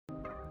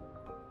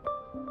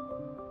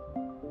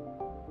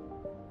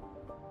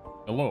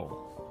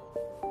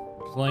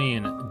Hello.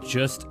 Playing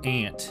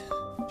Jusant.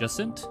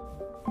 Jusant?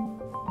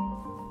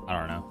 I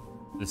don't know.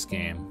 This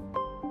game.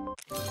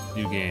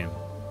 New game.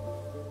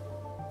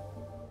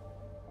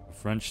 A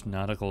French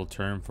nautical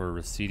term for a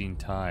receding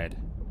tide.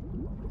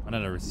 Why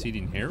not a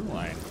receding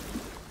hairline?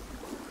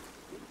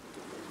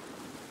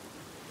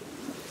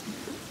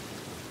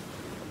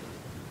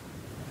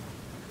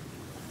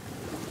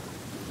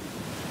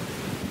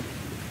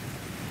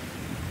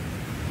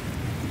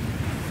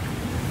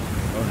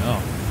 Oh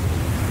no.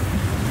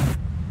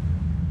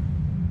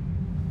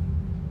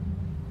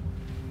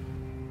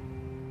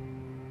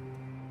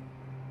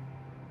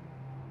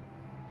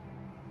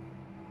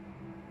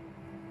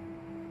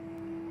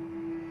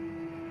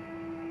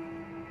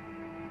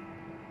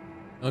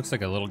 It looks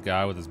like a little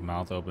guy with his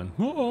mouth open.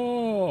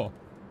 Whoa!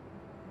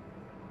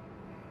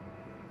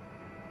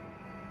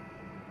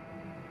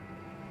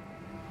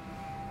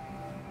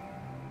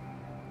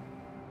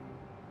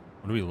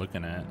 What are we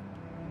looking at?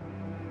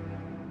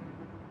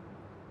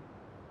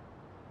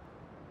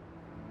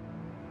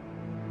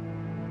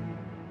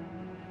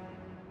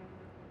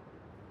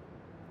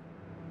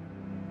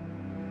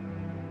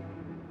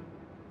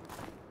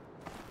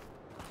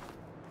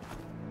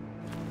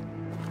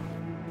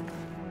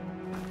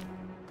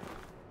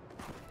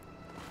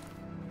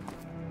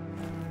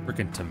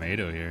 Freaking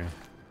tomato here.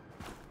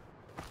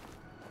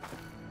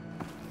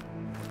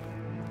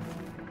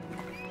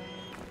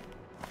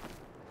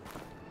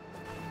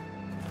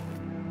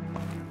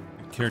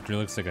 The character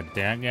looks like a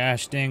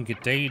gosh dang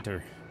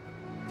potato.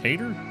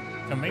 Tater?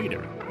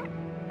 Tomato.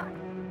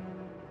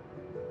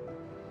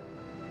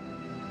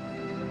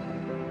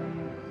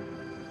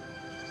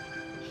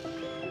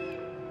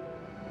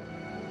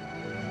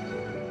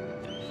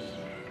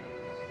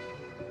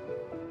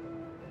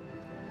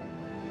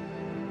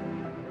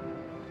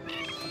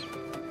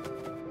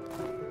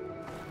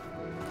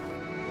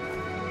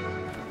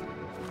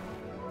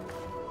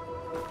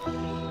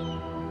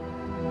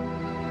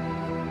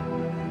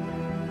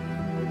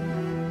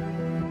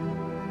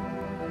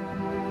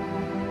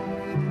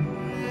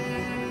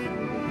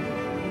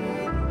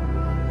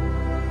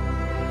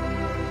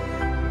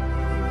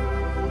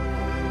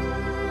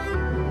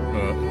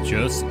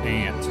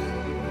 Jusant.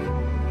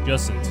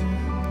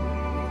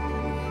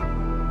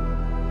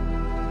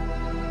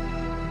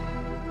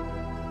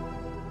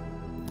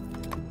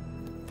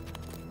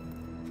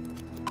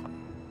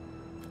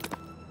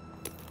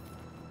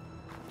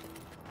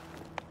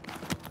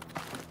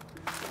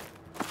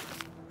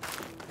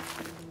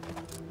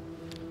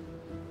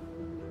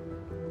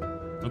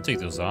 Don't take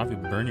those off, you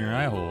burn your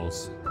eye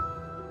holes.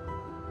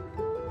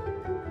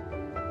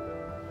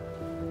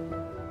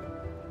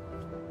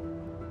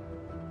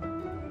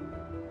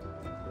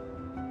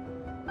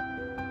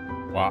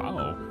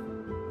 Wow.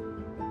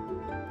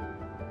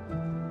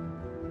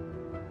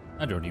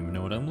 I don't even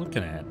know what I'm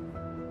looking at.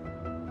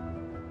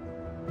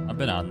 I've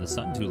been out in the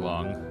sun too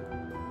long.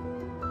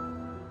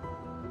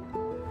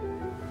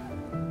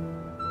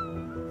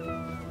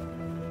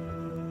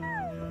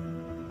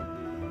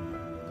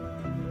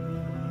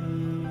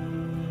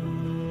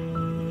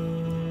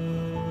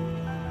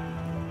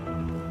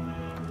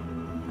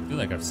 I feel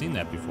like I've seen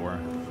that before.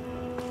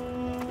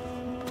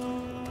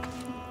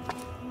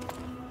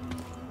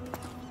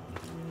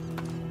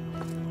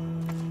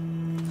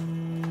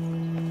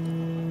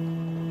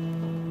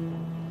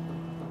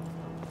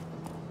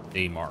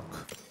 Mark.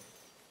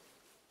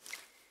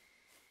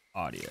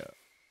 Audio.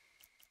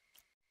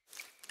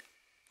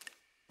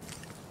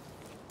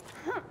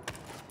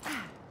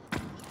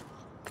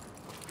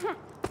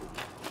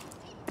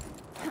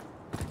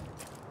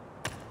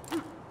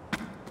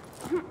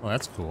 Well,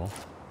 that's cool.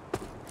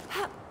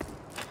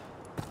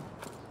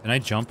 Can I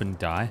jump and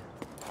die?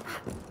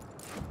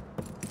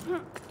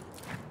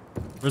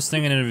 First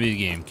thing in a video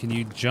game, can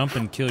you jump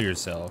and kill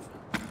yourself?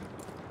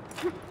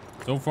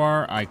 So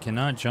far, I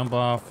cannot jump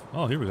off.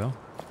 Oh, here we go.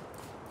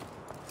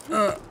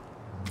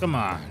 Come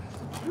on.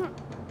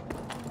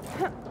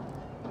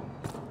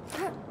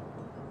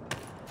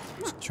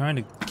 Just trying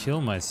to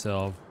kill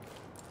myself.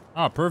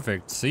 Ah,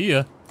 perfect. See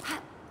ya.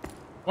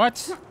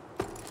 What?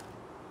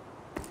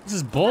 This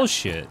is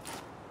bullshit.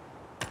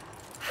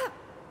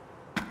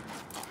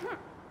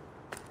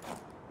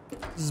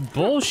 This is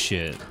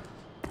bullshit.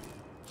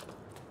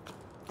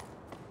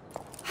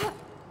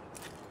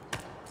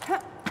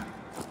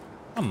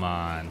 Come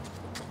on.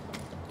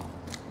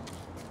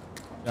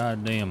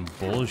 Goddamn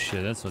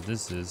bullshit, that's what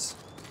this is.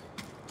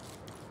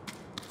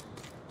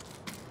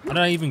 How did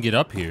I even get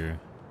up here?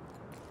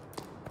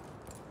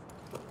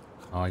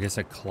 Oh, I guess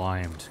I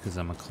climbed, because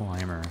I'm a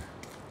climber.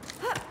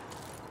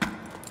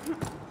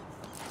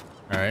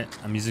 Alright,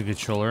 I'm using a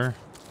controller.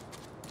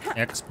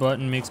 X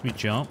button makes me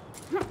jump.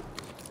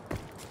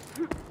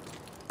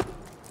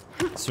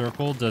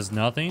 Circle does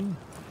nothing.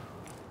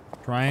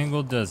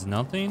 Triangle does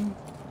nothing.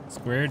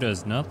 Square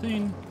does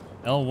nothing.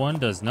 L1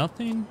 does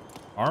nothing.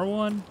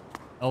 R1.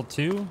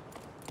 L2.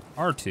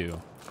 R2.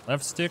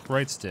 Left stick,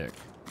 right stick.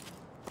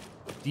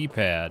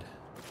 D-pad.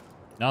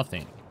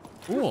 Nothing.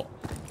 Cool.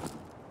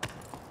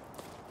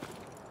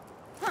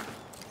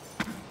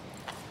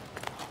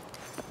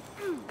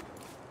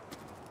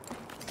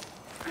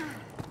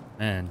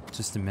 Man,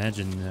 just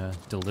imagine a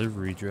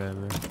delivery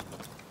driver.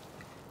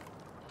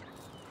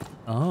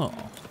 Oh.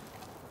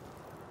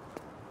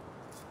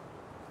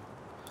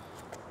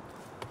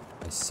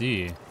 I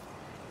see.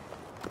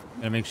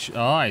 Gotta make sure.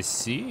 Oh, I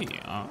see.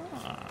 Ah.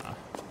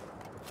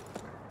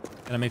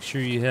 Gotta make sure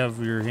you have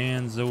your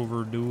hands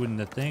over doing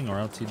the thing, or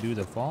else you do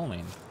the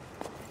falling.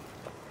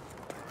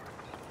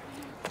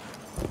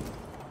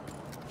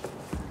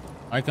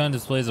 Icon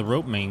displays a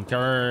rope main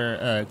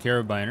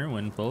carabiner.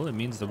 When full, it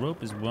means the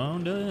rope is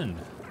wound in.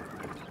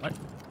 What?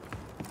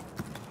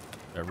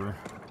 Whatever.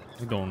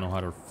 I don't know how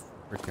to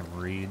freaking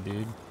read,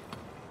 dude.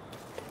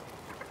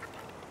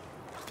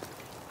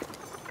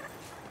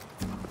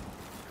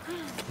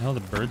 What the hell are the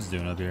birds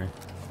doing up here?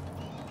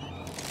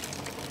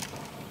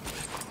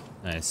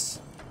 Nice.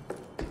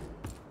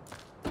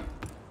 Can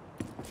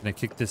I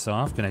kick this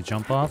off? Can I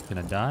jump off? Can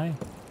I die?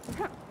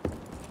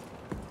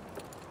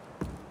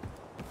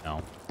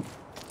 No.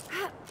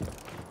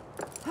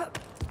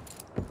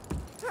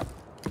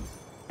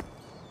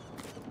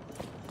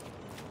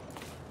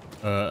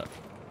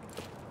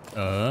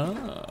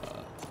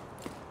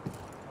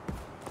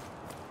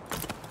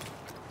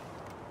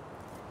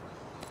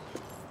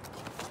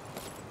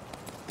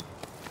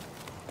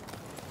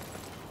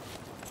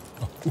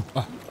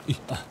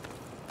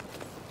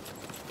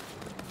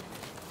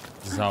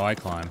 This is how I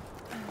climb.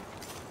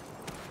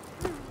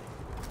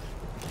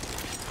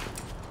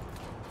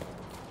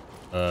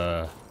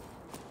 I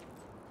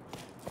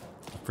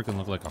freaking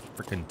look like a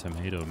freaking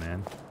tomato,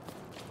 man.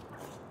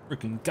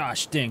 Freaking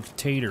gosh dang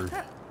tater.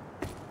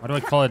 Why do I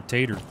call it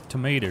tater?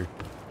 Tomato.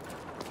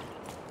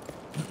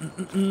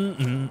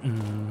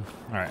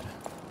 Alright.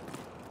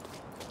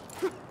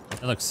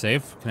 That looks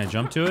safe. Can I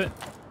jump to it?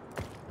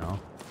 No.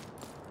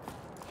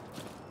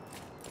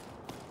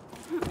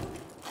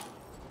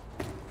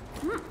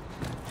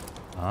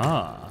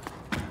 Ah.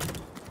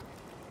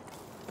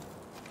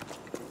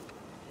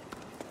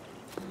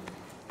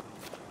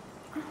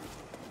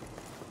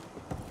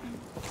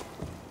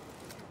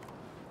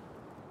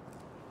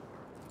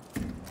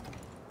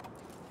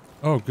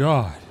 Oh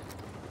God.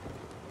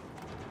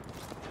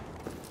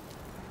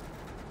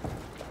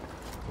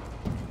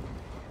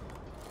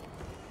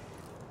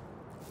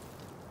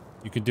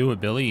 You can do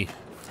it, Billy.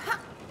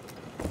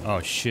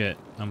 Oh shit.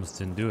 I almost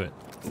didn't do it.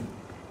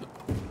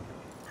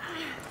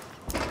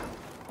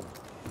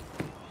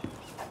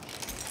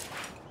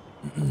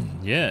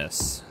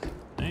 Yes.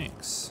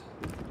 Thanks.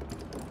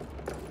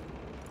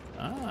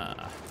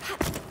 Ah.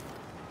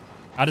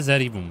 How does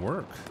that even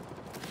work?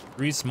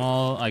 3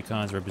 small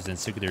icons represent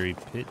secondary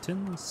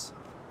pitons.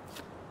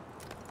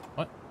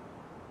 What?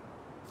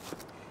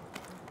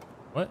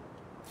 What?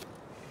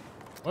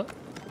 What?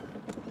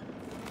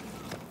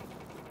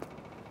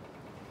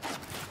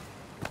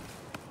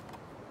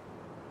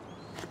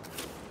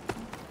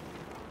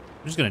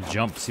 I'm just gonna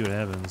jump, see what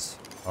happens.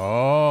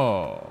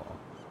 Oh.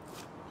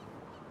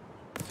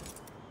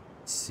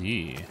 Let's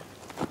see.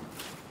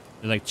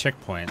 They're like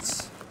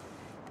checkpoints.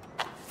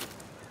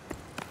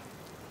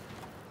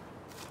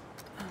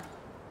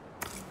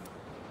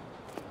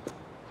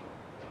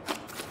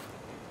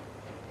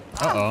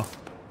 Uh-oh.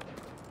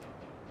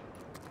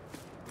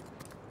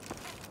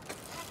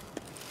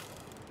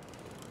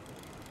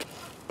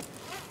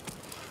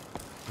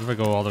 What if I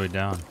go all the way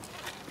down?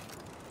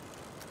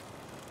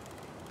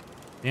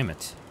 Damn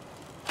it.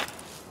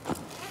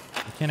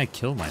 Why can't I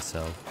kill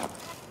myself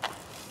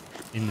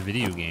in the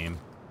video game?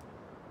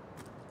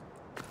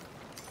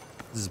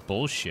 This is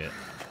bullshit.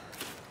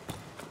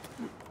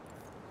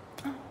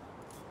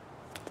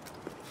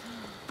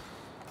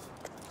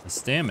 The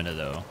stamina,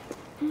 though.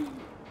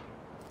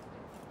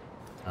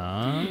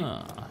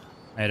 Ah.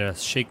 I had to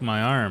shake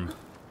my arm.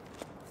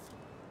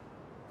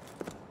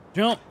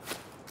 Jump!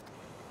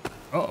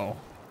 Uh-oh.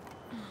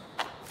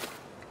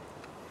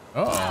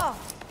 Uh-oh.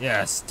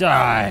 Yes,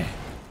 die!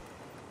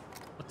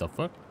 What the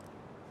fuck?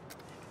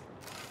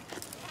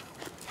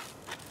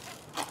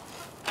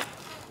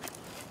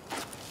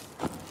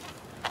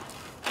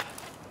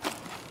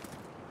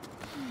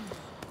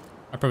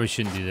 I probably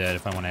shouldn't do that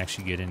if I want to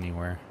actually get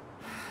anywhere.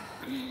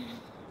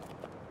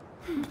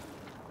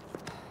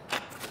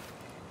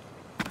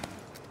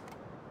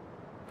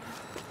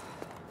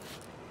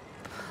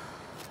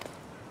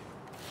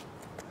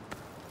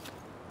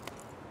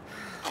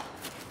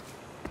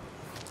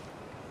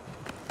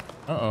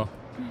 Uh-oh.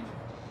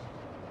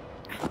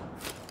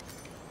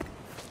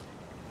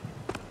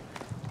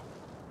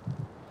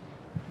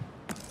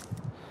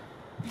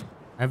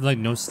 I have like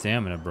no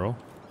stamina, bro.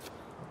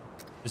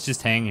 Let's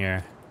just hang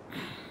here.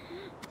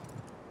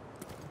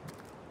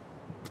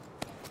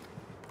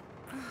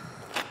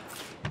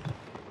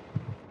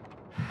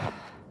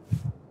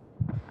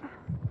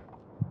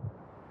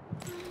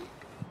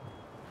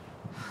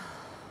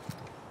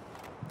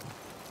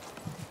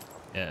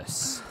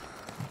 Yes.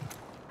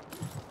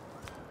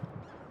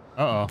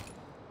 Uh-oh.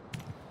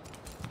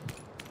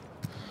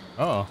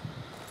 Uh-oh.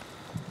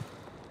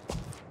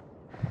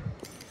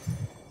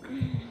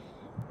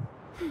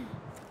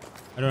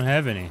 I don't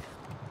have any.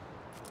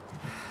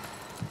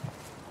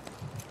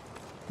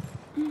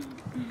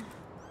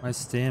 My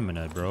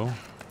stamina, bro.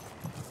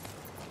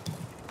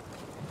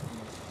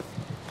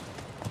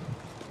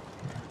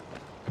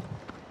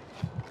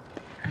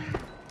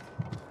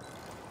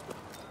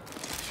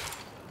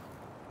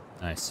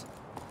 Nice.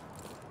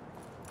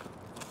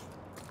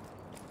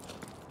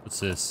 What's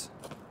this?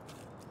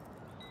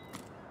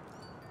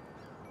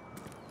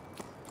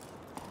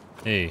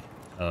 Hey,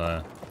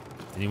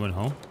 anyone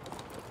home?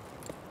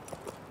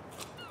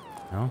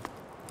 No?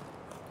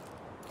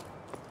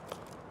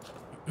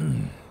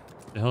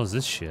 The hell is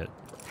this shit?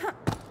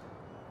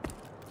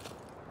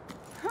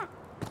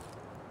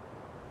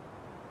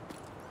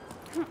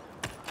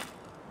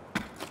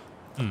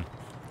 Hmm.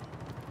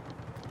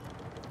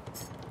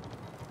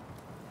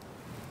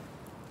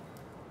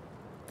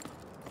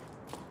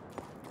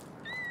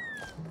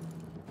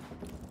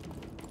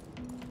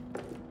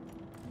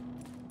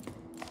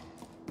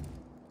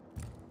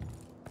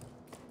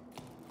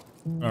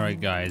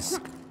 Alright, guys.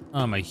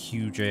 I'm a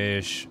huge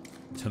ass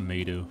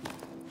tomato.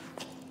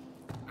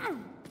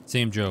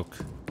 Same joke.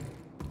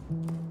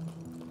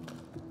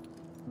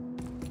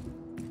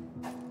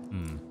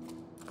 Hmm.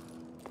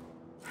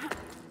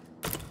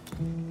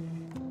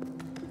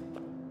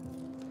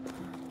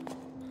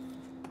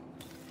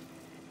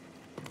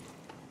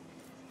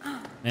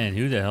 Man,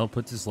 who the hell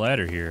put this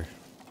ladder here?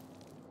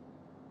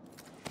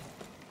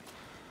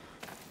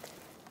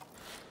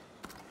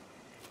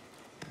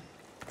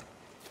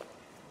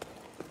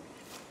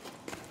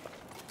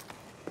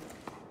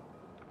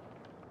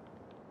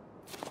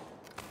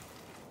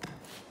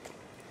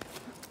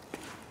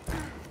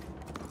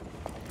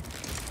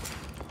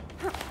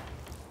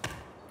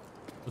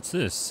 What's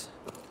this?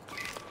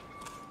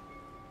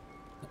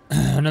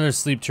 Another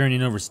sleep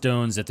turning over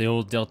stones at the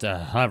old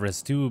Delta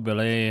Havres 2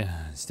 belay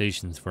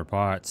stations for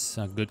parts.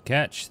 A good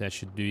catch. That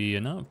should be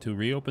enough to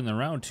reopen the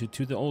route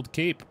to the old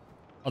Cape.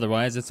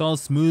 Otherwise, it's all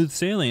smooth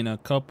sailing. A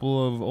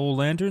couple of old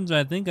lanterns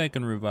I think I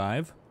can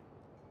revive.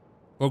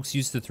 Folks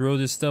used to throw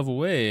this stuff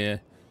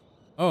away.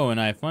 Oh,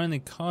 and I finally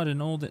caught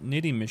an old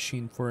knitting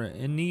machine for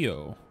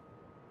Neo,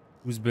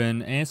 who's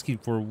been asking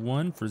for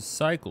one for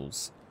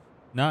cycles.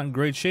 Not in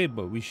great shape,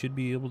 but we should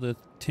be able to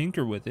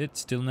tinker with it.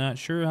 Still not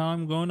sure how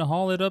I'm going to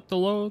haul it up the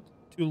low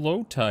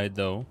tide,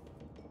 though.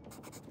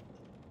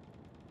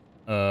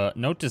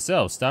 Note to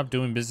self, stop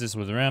doing business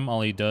with Rem.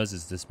 All he does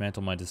is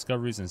dismantle my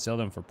discoveries and sell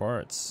them for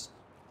parts.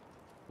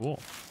 Cool.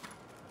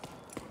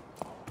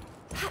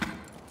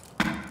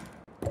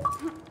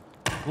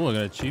 Cool, I got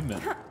an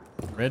achievement.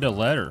 Read a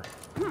letter.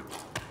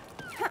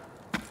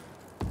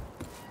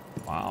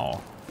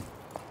 Wow.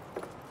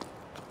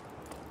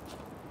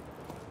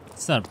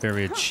 It's not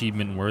very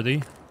achievement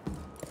worthy.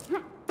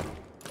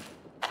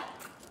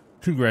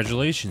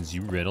 Congratulations,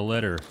 you read a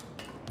letter.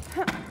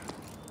 I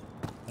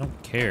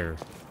don't care.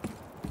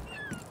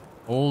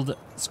 Old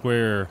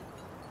square.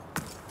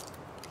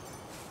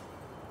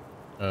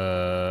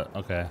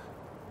 Okay.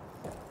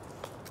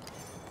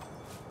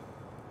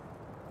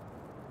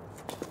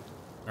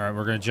 Alright,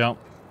 we're gonna jump.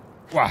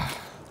 Wow.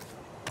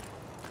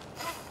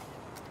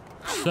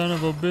 Son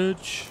of a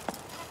bitch.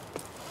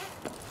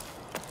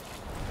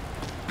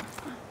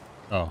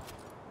 Oh.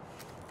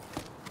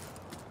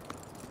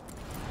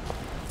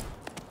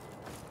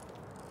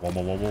 Whoa,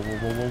 whoa, whoa, whoa,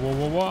 whoa, whoa, whoa,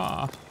 whoa,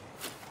 whoa.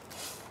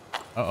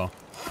 Uh-oh.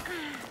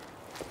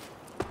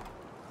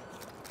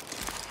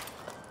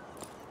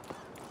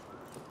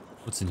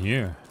 What's in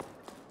here?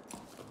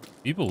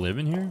 People live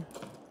in here?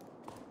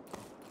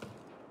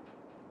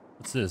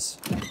 What's this?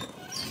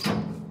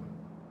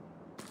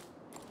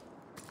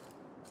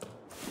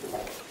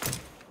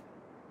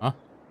 Huh?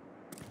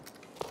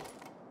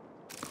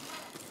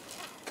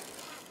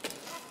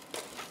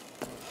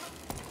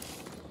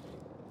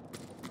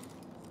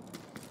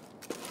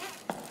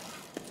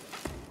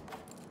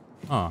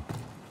 Huh.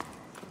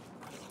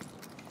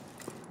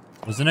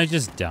 Wasn't I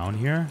just down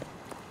here?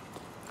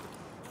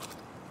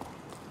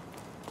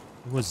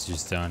 It was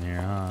just down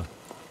here, huh?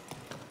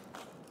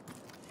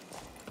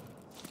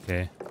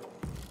 Okay.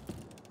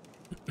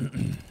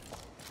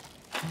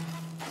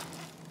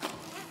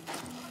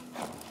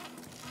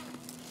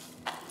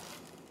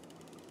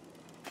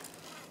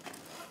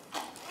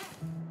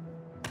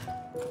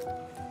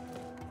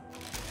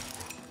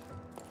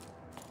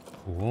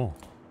 Cool.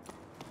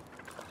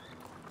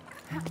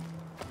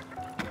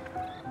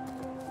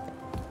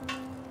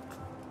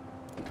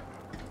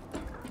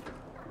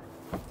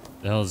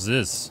 The hell is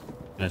this?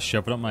 Can I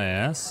shove it up my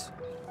ass?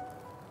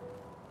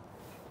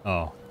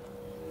 Oh.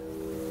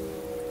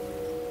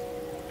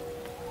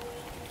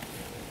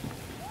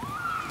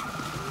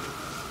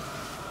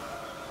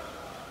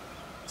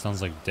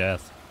 Sounds like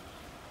death.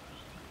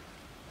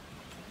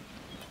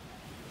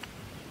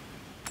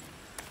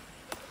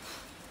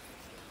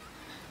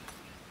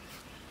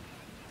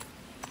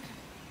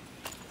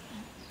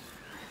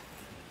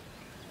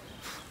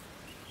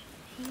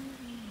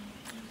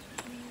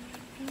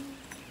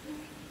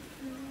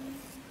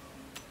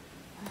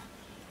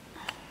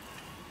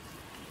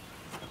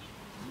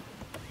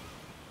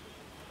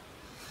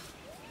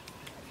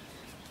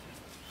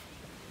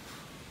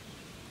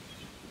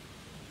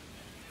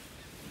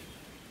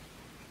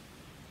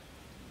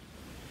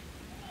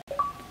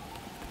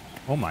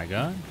 Oh my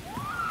god.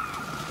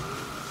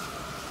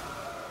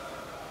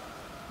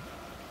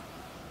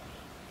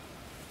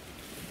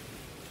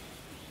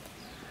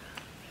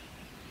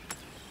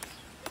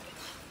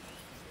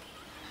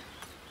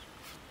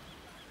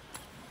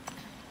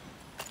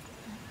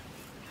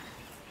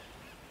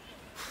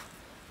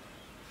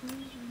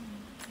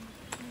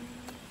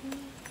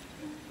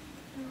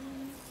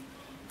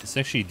 Is this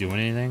actually doing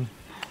anything?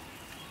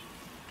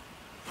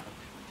 Am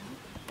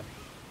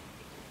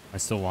I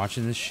still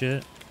watching this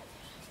shit?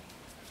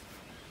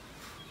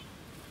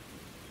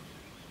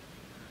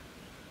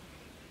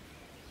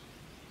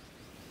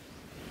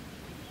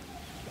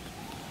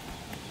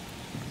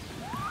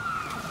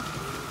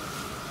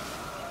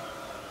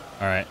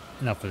 Alright,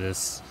 enough of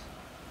this.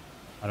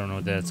 I don't know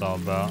what that's all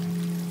about.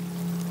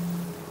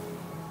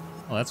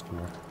 Oh, that's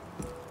cool.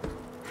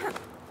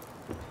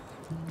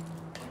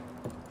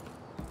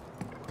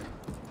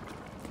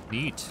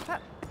 Neat.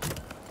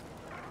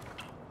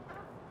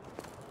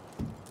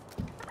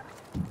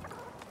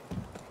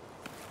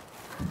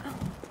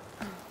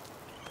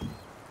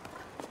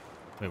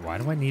 Wait, why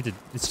do I need to?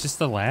 It's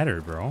just a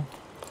ladder, bro.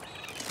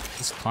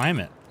 Just climb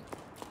it.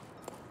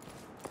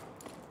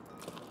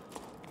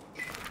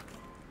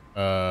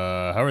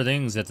 How are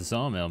things at the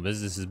sawmill?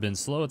 Business has been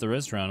slow at the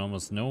restaurant.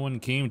 Almost no one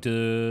came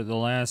to the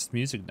last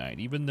music night,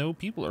 even though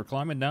people are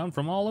climbing down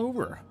from all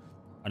over.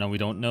 I know we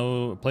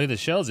don't play the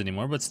shells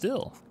anymore, but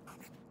still.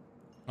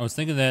 I was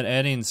thinking that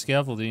adding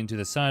scaffolding to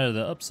the side of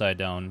the upside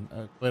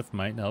down cliff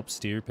might help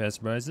steer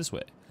passerbys this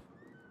way.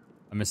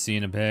 I'm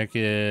seeing a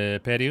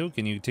patio.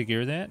 Can you take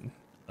care of that?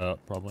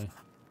 Probably.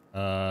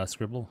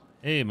 Scribble.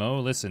 Hey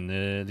Mo, listen,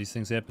 these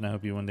things happen. I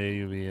hope one day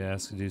you'll be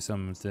asked to do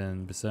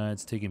something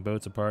besides taking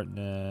boats apart.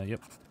 Yep.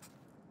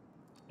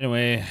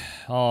 Anyway,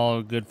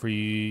 all good for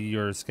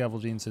your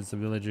scaffolding since the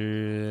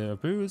villager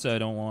approves. I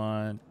don't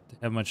want to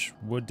have much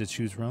wood to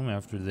choose from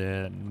after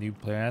that new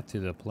path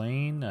to the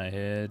plain I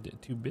had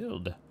to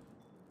build.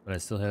 But I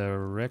still have a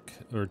wreck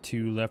or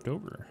two left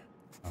over.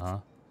 Uh-huh.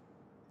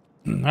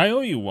 I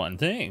owe you one,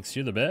 thanks.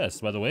 You're the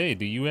best. By the way,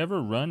 do you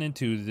ever run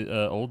into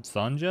the old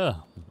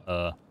Sanja?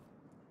 I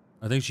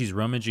think she's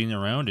rummaging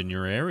around in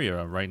your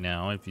area right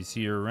now. If you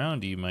see her around,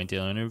 do you mind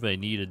telling her if I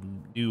need a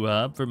new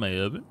hob for my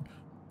oven?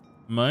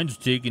 Mine's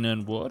taking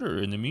on water.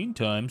 In the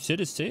meantime,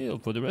 set a sail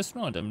for the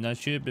restaurant. I'm not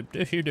sure, but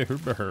they're here to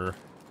hurt her.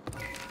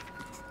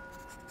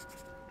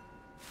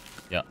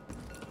 Yeah.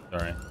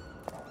 Sorry.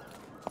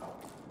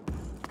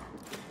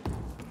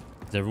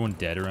 Is everyone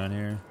dead around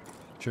here?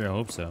 Sure, I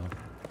hope so.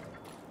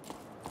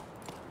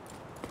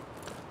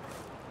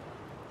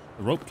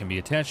 The rope can be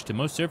attached to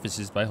most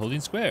surfaces by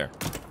holding square.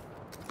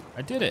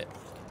 I did it.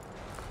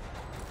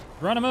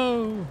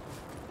 Geronimo!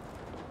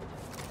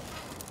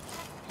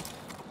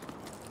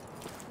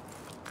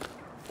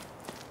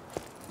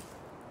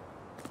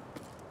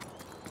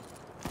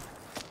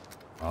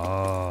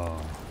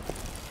 Oh.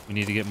 We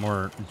need to get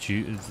more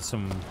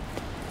some...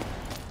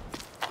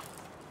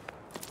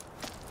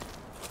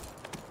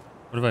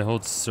 What if I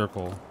hold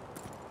circle?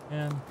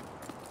 Man.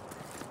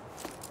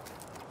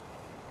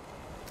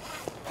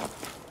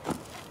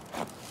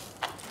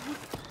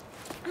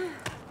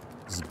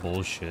 This is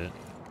bullshit.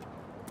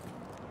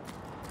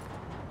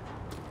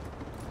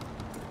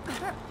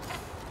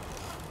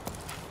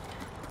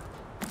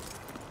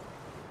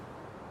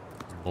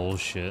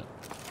 Bullshit.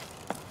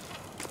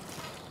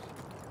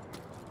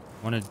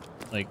 I wanna,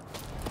 like...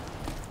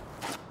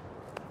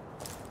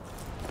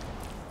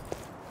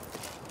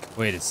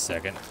 Wait a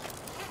second.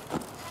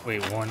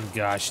 Wait one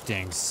gosh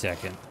dang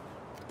second.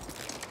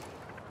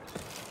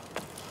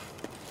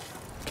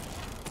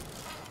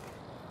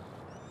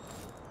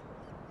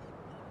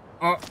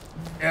 Oh,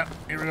 yeah,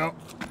 here we go.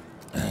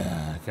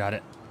 Got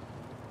it.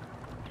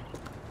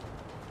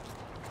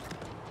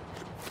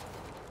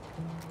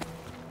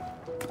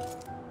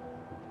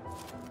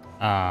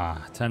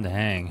 Ah, time to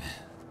hang.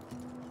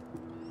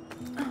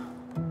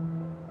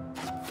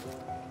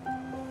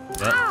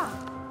 Yep.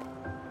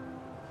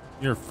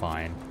 You're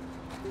fine.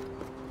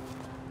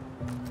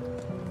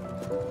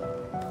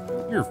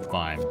 You're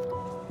fine.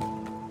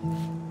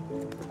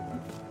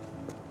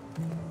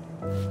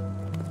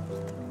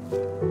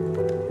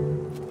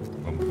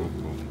 Boom, boom, boom.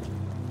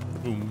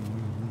 Boom,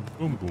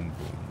 boom, boom, boom.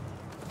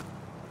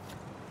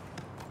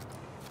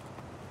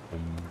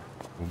 Boom,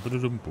 boom,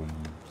 boom, boom, boom.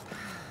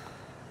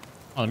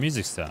 Oh, the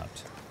music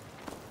stopped.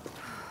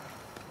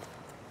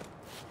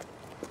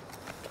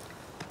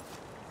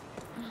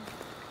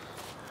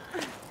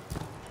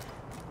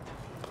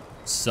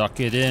 Suck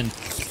it in.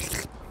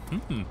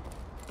 Hmm.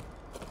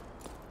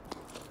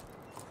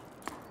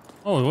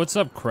 Oh, what's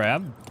up,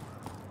 crab?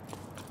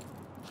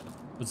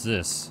 What's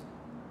this?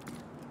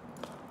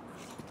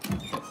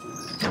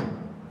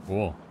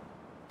 Cool.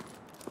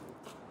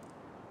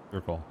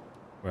 Circle.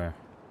 Where?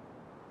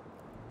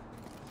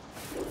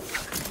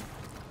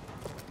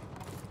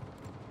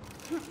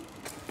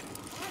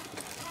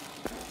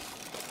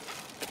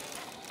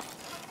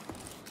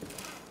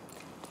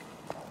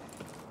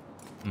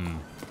 Hmm.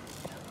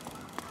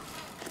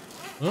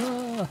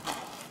 Ah.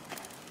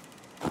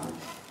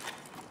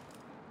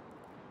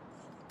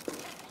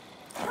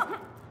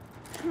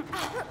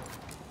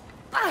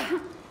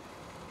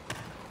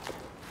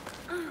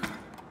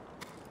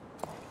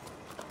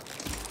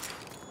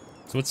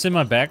 So what's in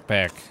my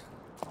backpack?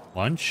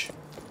 Lunch?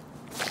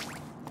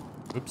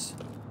 Oops.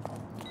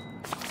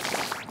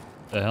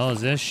 The hell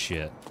is this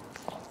shit?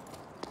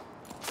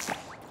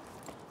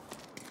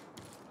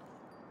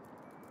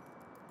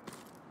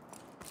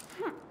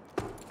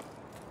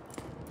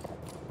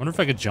 Wonder if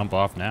I could jump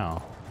off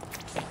now.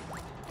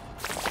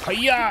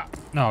 Hiya!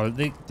 No,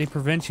 they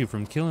prevent you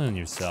from killing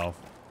yourself.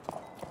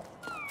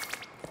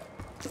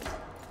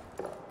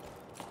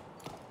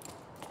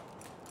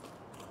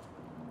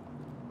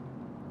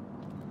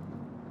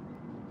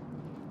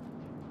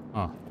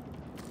 Huh.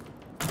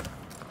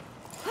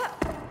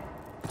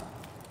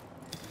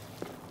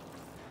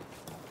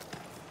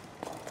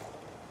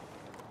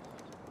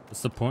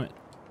 What's the point?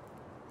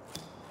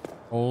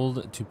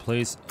 Hold to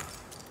place.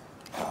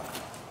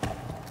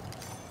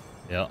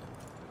 Yep.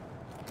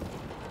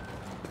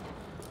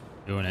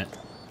 Doing it.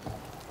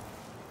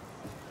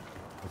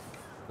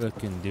 We're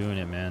fucking doing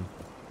it, man.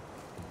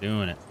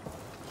 Doing it.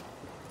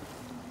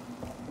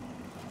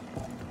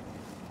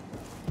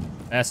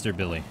 Faster,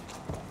 Billy.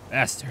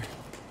 Faster.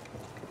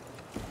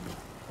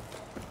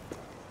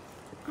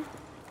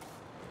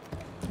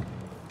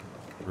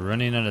 We're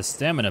running out of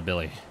stamina,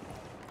 Billy.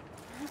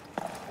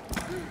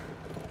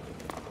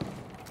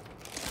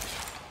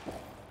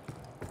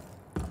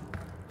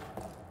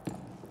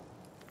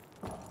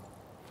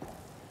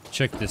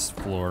 Check this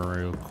floor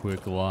real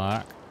quick,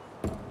 lock.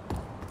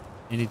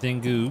 Anything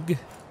goog?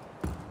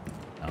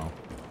 No.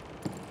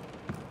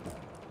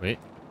 Wait.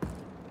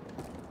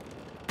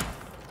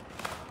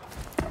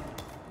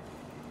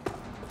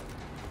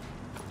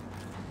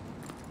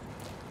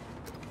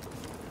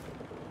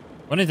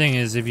 Funny thing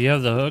is, if you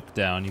have the hook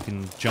down, you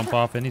can jump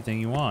off anything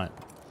you want.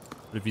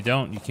 But if you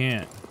don't, you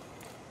can't.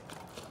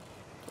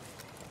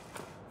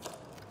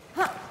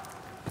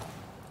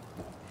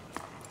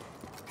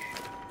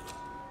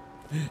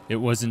 It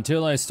was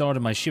until I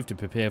started my shift to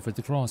prepare for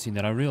the crossing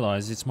that I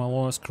realized it's my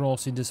last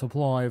crossing to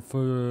supply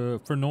for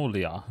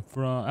Nordia.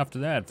 After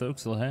that,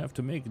 folks will have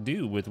to make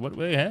do with what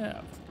we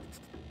have.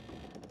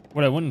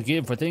 What I wouldn't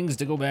give for things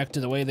to go back to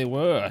the way they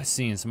were.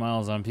 Seeing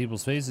smiles on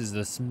people's faces,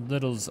 the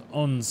little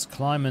uns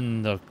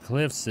climbing the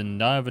cliffs and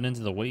diving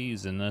into the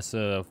waves, and us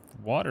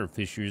water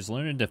fishers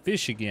learning to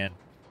fish again.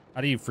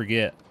 How do you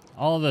forget?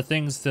 All the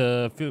things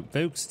the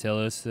folks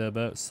tell us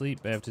about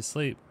sleep after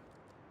sleep.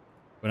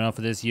 Went off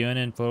of this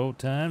yearning for old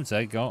times.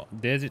 I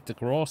got desert to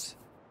cross.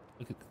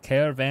 Look at the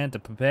caravan to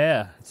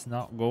prepare. It's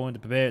not going to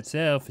prepare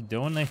itself.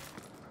 Don'tly.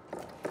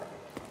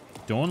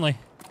 Don'tly.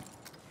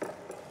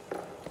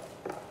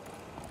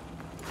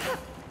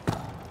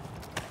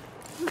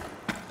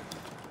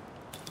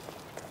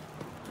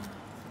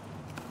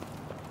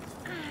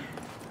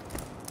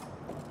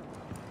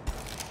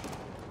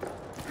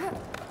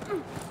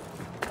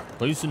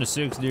 Placing a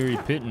secondary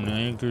pit and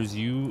anchors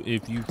you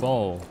if you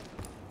fall.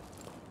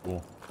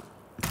 Cool.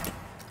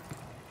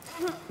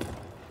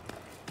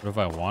 What if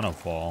I want to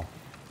fall?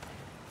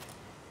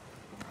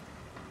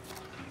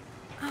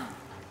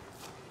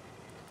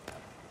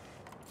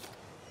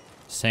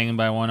 Just hanging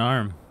by one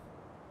arm.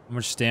 How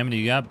much stamina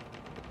you got?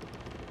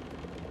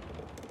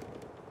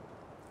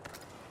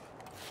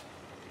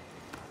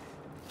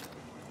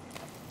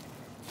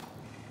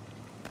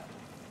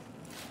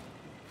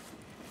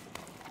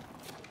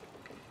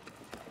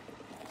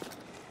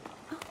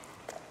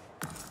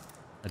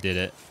 I did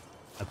it.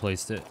 I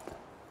placed it.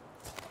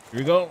 Here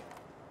we go.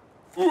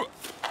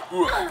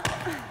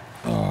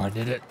 Oh, I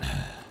did it.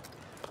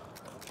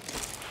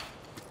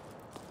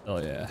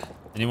 Oh yeah.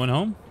 Anyone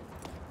home?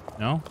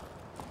 No?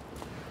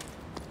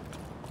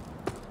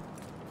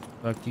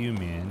 Fuck you,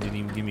 man. Didn't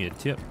even give me a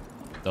tip.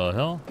 The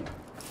hell?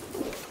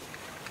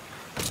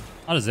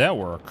 How does that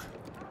work?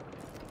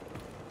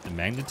 Is it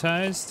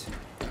magnetized?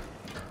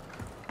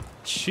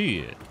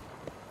 Shit.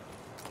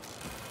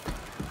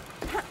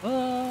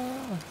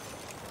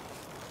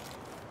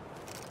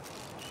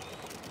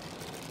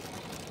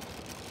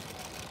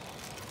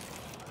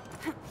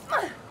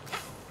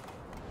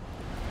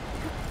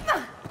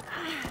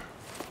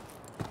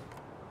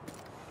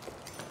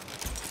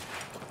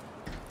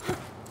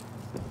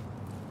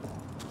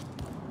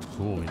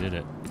 Cool, we did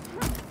it.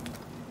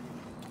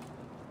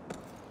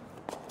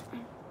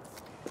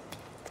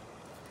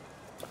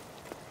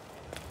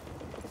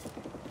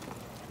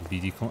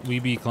 We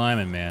be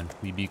climbing, man.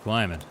 We be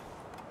climbing.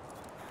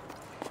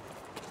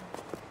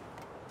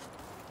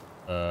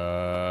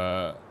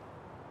 Oh,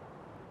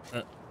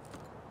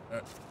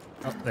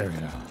 there we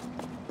go.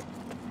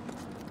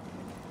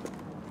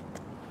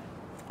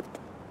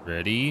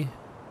 Ready?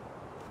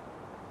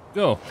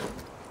 Go.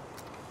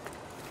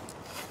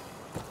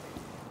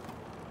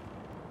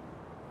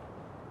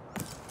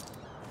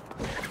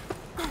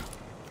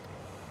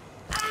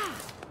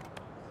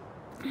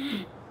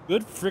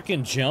 Good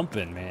freaking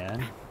jumping,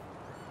 man.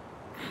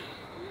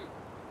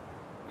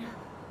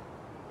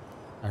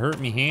 I hurt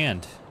me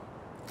hand.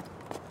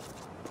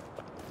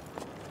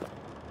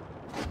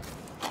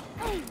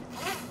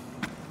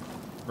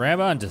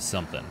 Grab onto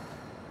something.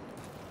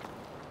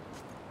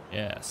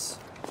 Yes.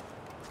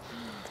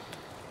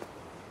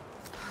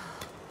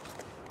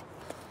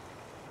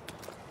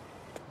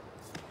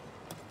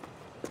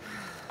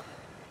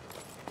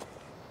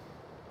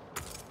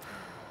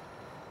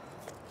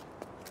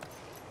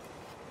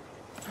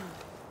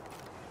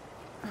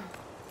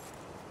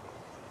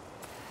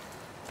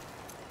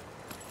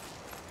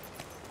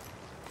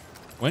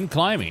 When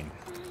climbing,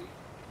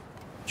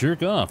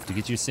 jerk off to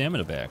get your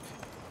stamina back.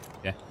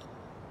 Yeah.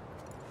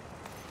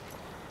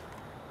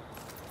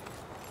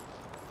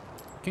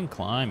 You can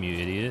climb, you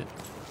idiot.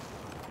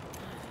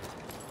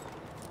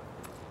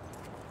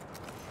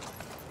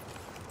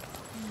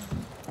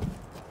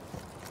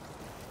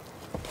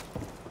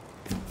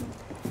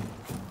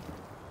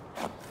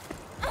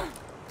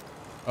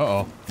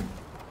 Uh-oh.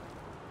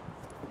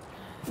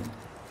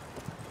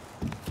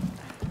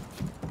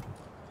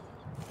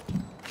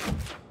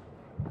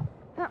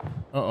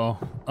 Uh-oh.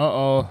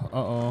 Uh-oh.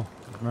 Uh-oh.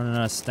 Running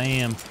out of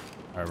stam.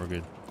 Alright, we're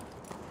good.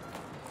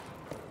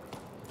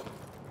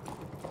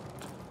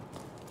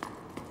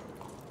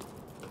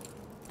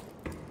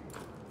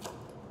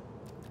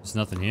 There's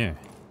nothing here.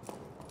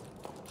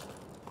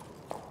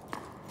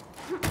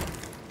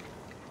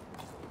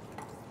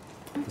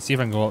 Let's see if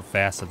I can go up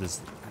fast up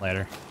this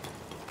ladder.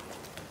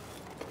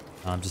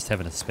 I'm just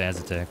having a spaz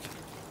attack.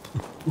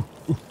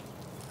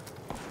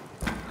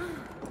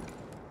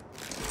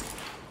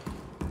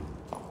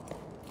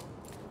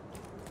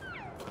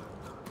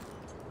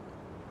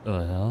 What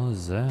the hell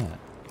is that?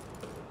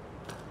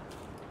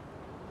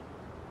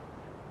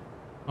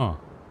 Huh.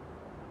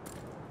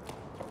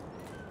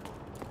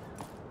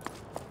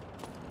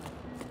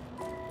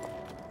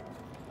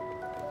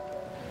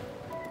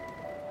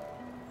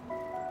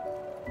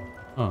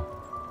 Huh.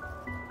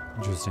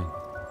 Interesting.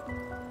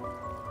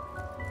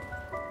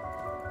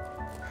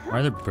 Why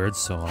are the birds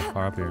so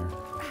far up here?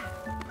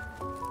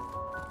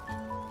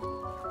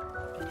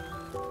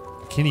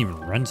 I can't even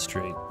run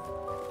straight.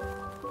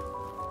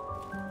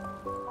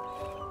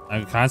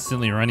 I'm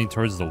constantly running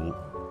towards the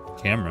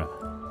camera.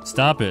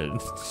 Stop it.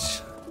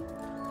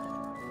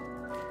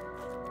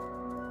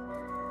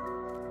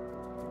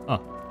 Huh.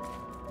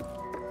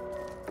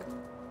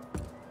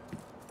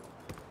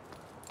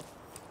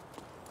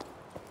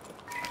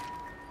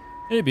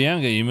 Hey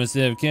Bianca, you must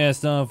have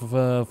cast off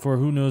for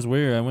who knows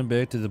where. I went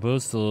back to the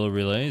postal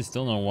relay.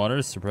 Still no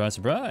water. Surprise,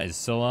 surprise.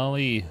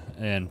 Solali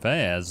and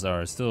Faz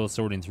are still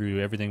sorting through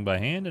everything by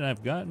hand, and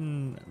I've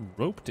gotten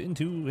roped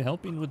into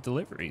helping with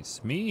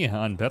deliveries. Me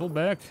on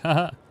pedalback?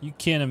 Haha, you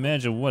can't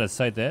imagine what a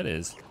sight that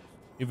is.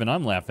 Even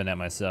I'm laughing at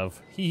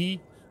myself. Hee hee.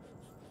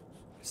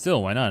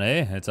 Still, why not,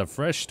 eh? It's a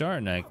fresh start,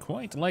 and I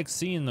quite like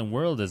seeing the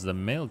world as the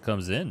mail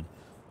comes in.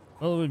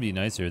 Well, it would be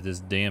nicer if this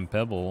damn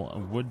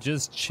pebble would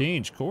just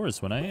change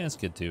course when I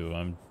ask it to.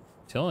 I'm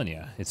telling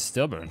you, it's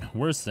stubborn.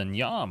 Worse than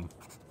Yam.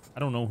 I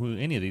don't know who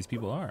any of these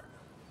people are.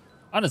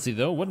 Honestly,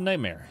 though, what a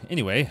nightmare.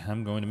 Anyway,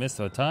 I'm going to miss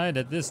the tide.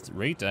 At this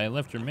rate, I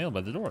left your mail by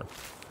the door.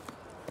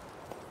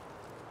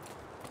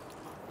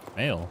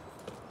 Mail?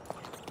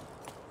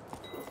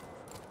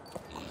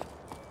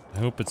 I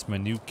hope it's my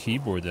new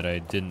keyboard that I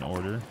didn't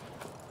order.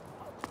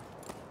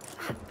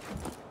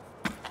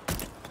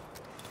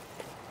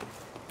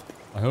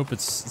 I hope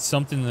it's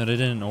something that I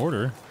didn't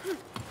order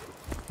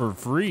for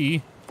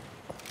free.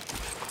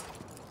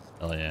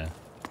 Hell yeah.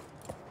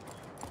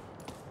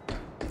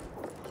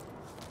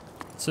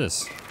 What's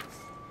this?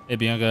 Hey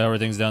Bianca, how are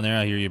things down there?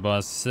 I hear your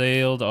boss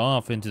sailed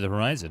off into the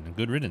horizon.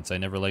 Good riddance, I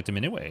never liked him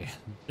anyway.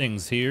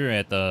 Things here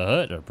at the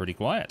hut are pretty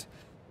quiet.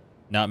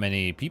 Not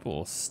many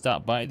people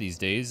stop by these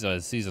days.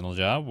 A seasonal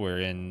job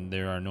wherein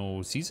there are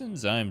no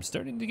seasons. I'm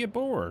starting to get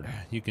bored.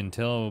 You can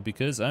tell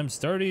because I'm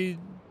starting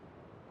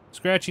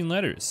scratching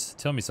letters.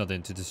 Tell me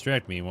something to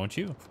distract me, won't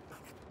you?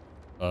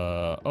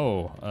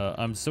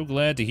 I'm so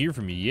glad to hear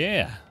from you.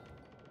 Yeah.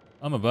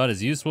 I'm about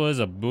as useful as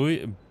a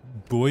boyo?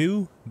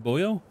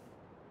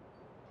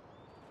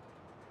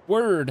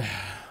 Word.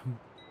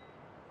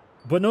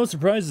 But no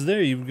surprises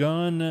there. You've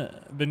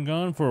been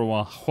gone for a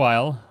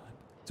while,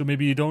 so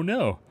maybe you don't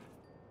know.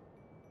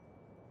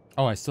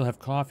 Oh, I still have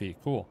coffee.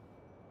 Cool.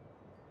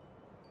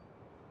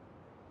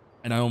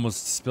 And I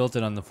almost spilt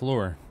it on the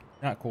floor.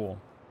 Not cool.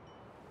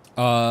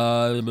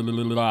 No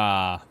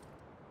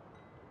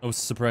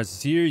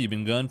surprises here. You've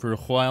been gone for a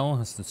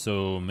while,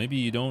 so maybe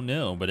you don't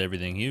know, but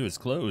everything here is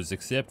closed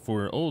except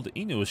for old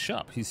Eno's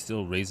shop. He's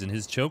still raising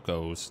his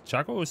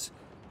chocos.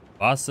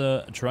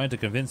 Vasa tried to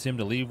convince him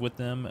to leave with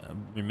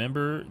them.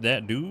 Remember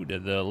that dude,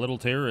 the little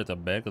terror at the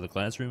back of the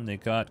classroom? They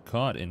got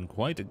caught in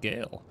quite a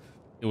gale.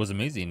 It was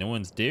amazing. No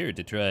one's dared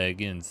to try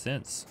again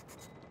since.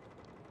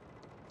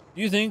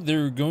 Do you think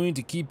they're going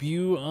to keep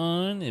you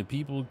on if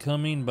people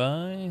coming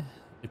by?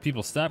 If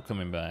people stop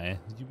coming by,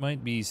 you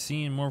might be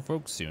seeing more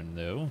folks soon,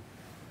 though.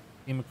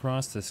 Came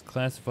across this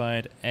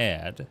classified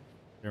ad.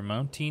 They're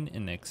mounting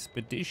an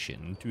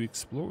expedition to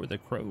explore the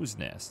crow's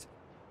nest.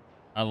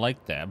 I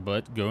like that,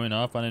 but going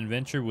off on an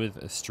adventure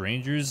with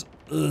strangers?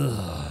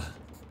 Ugh.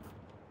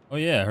 Oh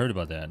yeah, I heard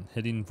about that.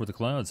 Heading for the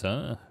clouds,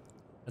 huh?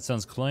 That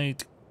sounds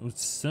quite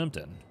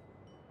something.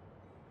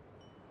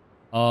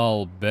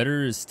 All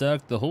better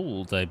stock the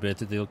hold. I bet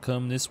that they'll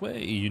come this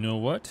way. You know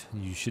what?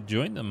 You should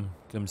join them.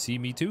 Come see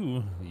me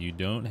too. You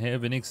don't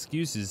have any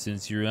excuses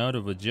since you're out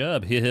of a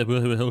job. It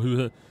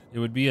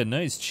would be a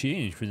nice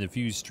change for the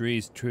few stray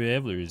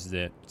travelers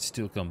that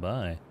still come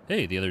by.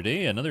 Hey, the other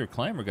day, another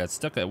climber got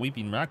stuck at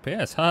Weeping Rock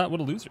Pass. Ha, what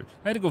a loser.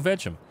 I had to go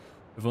fetch him.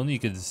 If only you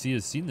could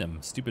seen them.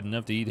 Stupid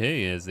enough to eat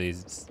hay, as they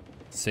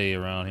say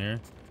around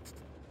here.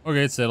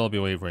 Okay, it's said. I'll be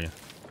waiting for you.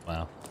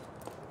 Wow.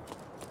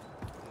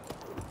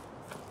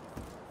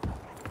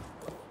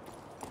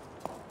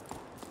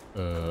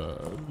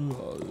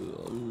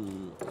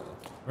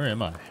 Where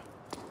am I?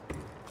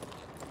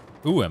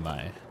 Who am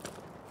I?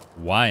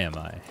 Why am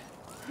I?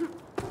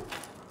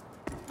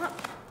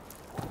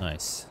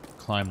 Nice.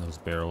 Climb those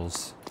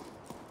barrels.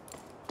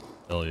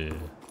 Hell yeah.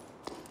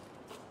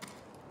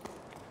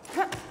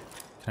 Can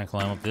I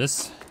climb up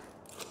this?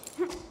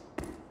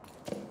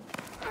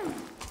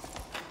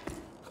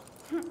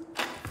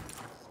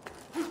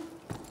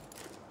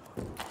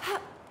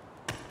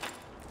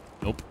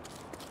 Nope.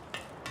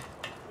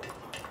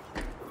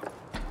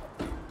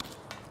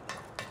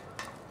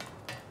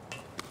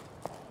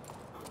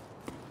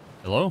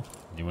 Hello?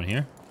 Anyone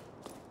here?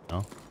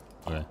 No?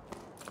 Okay.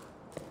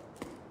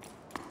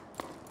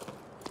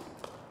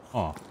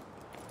 Oh.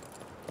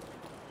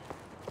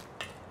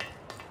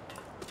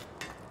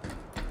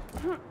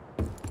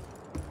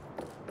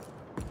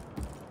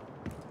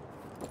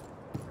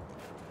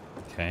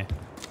 Okay.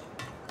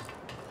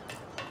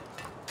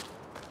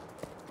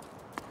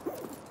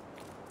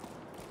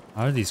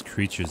 How are these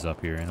creatures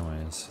up here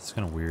anyways? It's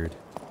kind of weird.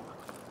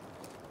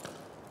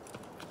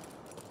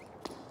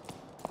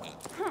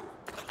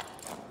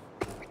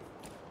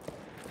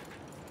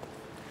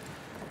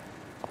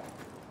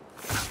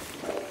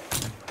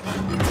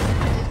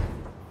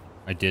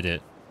 I did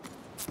it.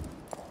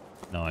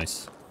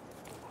 Nice.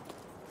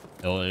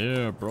 Hell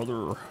yeah,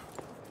 brother.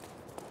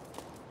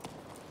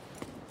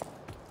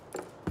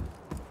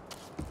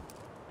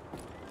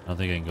 I don't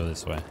think I can go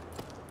this way.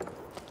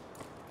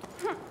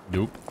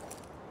 Nope.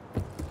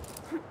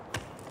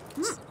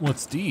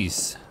 What's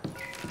these?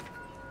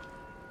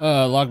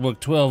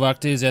 Logbook 12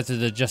 octaves after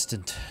the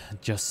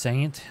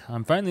Jusant.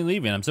 I'm finally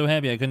leaving. I'm so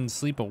happy I couldn't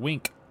sleep a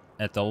wink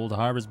at the old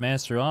Harbor's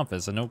Master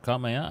office. A note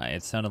caught my eye.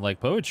 It sounded like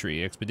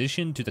poetry.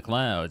 Expedition to the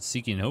clouds,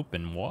 seeking hope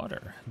in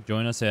water.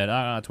 Join us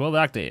at 12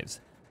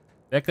 octaves.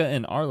 Becca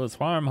and Arliss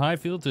farm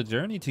Highfield to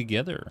journey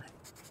together.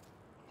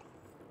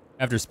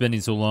 After spending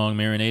so long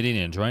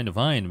marinating and trying to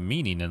find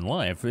meaning in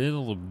life,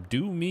 it'll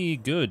do me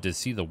good to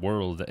see the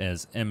world,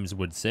 as Ems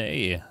would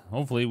say.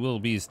 Hopefully we'll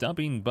be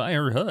stopping by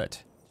her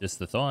hut. Just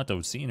the thought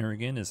of seeing her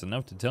again is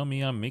enough to tell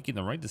me I'm making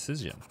the right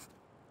decision.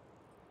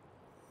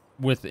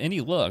 With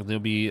any luck, there'll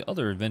be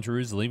other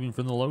adventurers leaving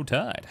from the low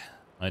tide.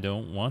 I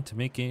don't want to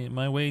make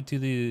my way to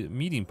the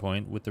meeting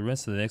point with the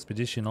rest of the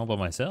expedition all by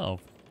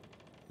myself.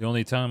 The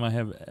only time I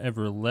have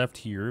ever left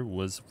here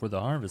was for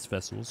the harvest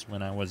festivals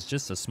when I was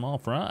just a small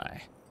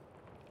fry.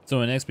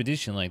 So an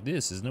expedition like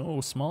this is no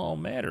small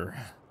matter.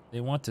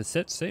 They want to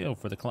set sail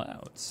for the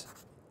clouds.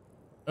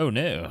 Oh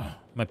no,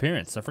 my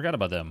parents, I forgot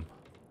about them.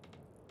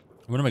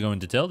 What am I going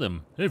to tell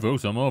them? Hey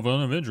folks, I'm off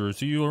on an adventure.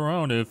 See you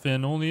around if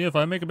and only if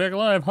I make it back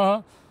alive,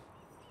 huh?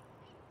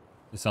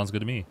 It sounds good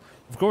to me.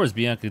 Of course,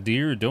 Bianca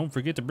dear, don't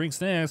forget to bring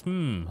snacks.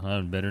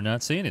 I'd better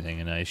not say anything,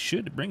 and I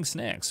should bring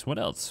snacks. What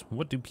else?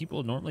 What do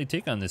people normally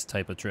take on this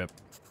type of trip?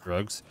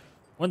 Drugs.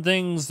 One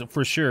thing's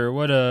for sure,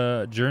 what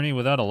a journey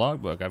without a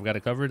logbook. I've got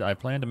it covered. I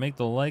plan to make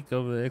the like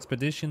of an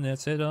expedition that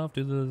set off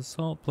to the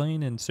salt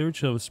plain in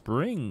search of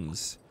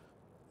springs.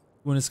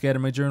 I'm going to scatter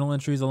my journal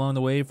entries along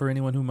the way for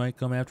anyone who might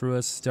come after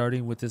us,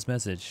 starting with this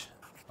message.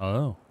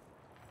 Oh.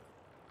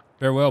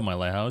 Farewell, my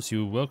lighthouse.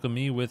 You welcomed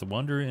me with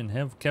wonder and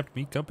have kept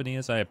me company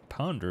as I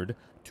pondered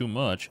too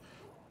much.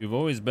 You've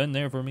always been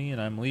there for me, and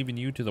I'm leaving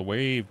you to the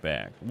wave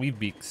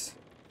beaks,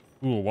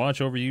 who will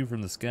watch over you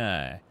from the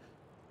sky.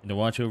 And to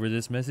watch over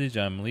this message,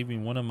 I'm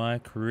leaving one of my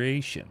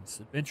creations.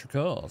 Adventure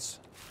calls.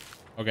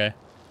 Okay.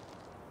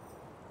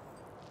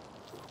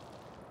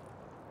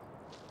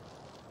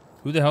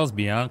 Who the hell's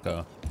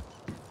Bianca?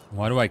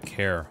 Why do I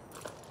care?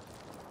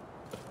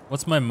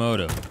 What's my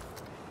motive?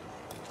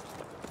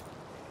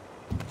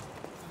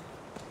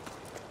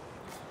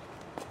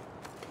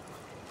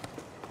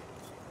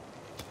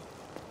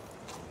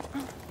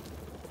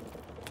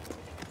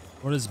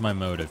 What is my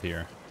motive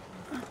here?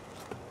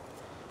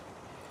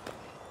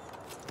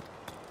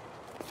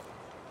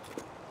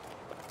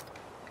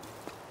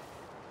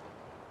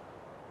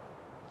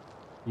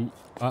 Ooh,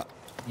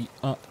 ee,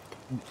 ooh,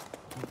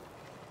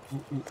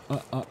 ooh,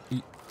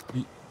 ee,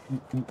 ee,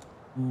 ooh,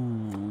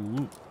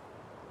 ooh.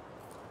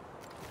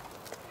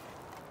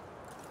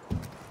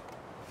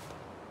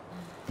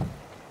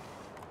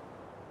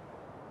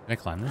 Can I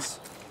climb this?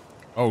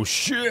 Oh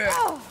shit!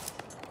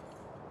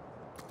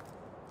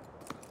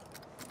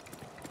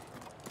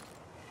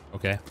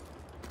 Okay.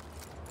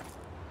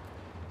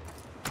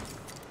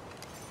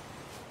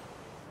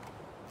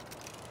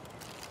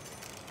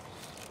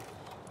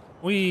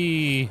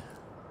 Whee!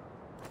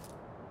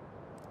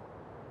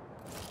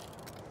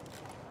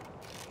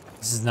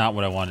 This is not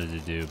what I wanted to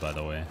do, by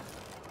the way.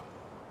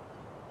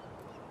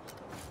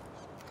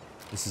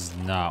 This is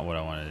not what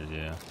I wanted to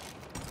do.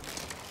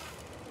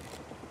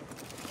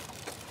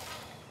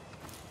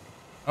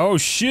 Oh,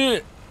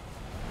 shit!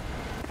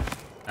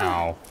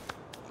 Ow.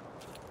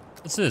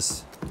 What's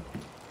this?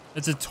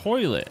 It's a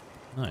toilet.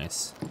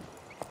 Nice.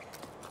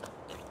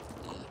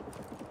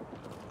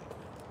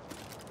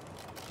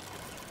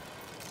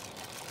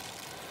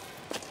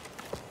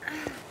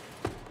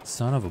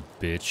 Son of a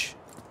bitch.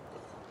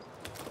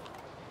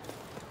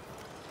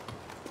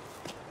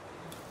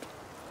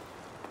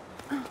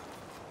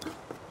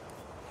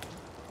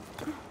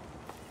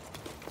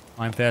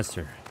 I'm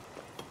faster.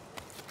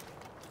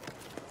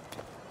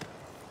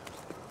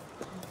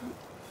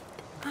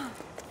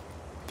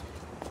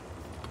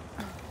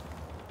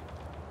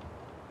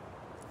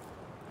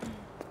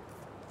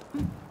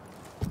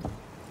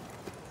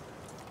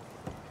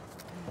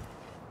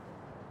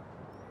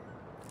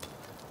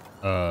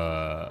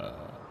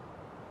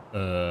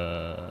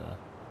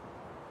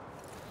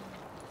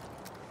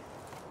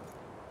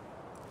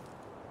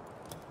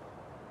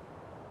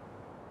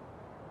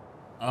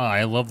 Oh,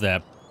 I love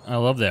that. I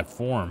love that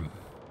form.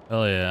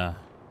 Hell yeah.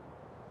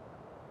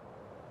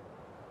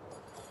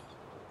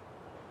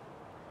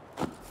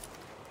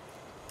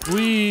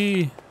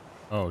 Whee!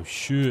 Oh,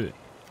 shit.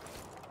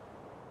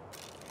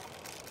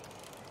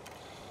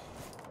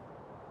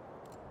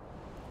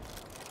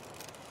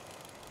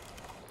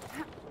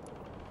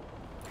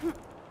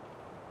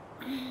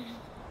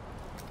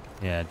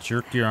 Yeah,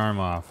 jerk your arm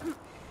off.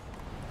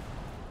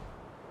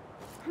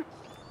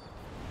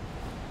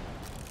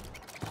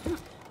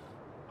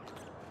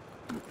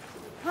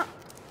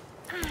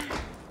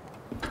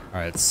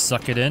 Alright,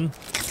 suck it in.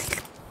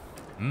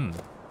 Mmm.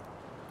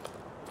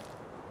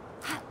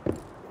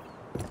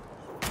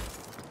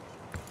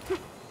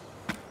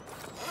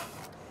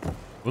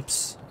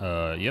 Whoops.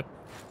 Yep.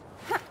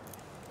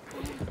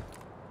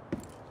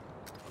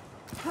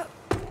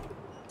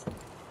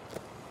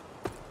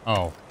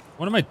 Oh,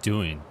 what am I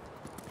doing?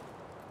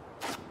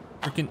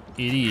 Freaking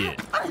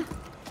idiot. I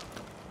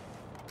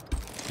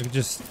could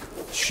just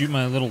shoot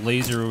my little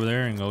laser over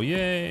there and go,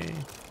 yay.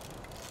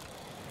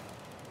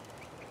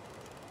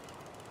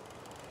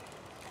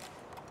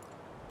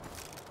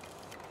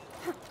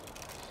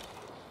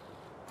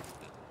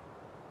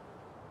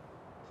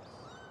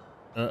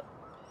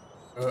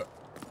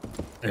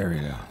 There we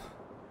go.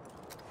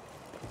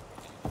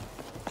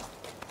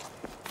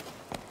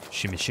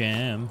 Shimmy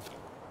sham.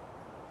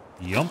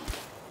 Yump.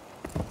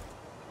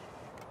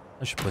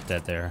 I should put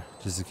that there,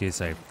 just in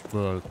case I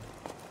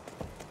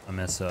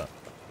mess up.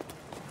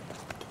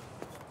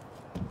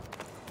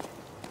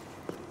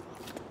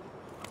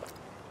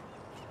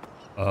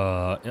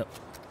 Yep.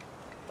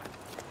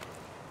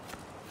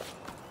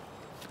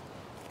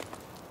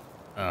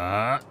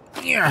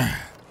 Yeah.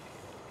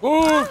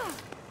 Oh!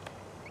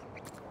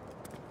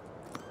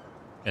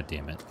 God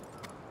damn it.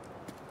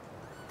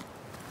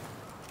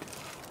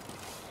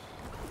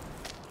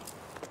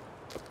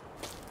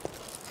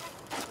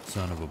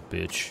 Son of a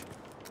bitch.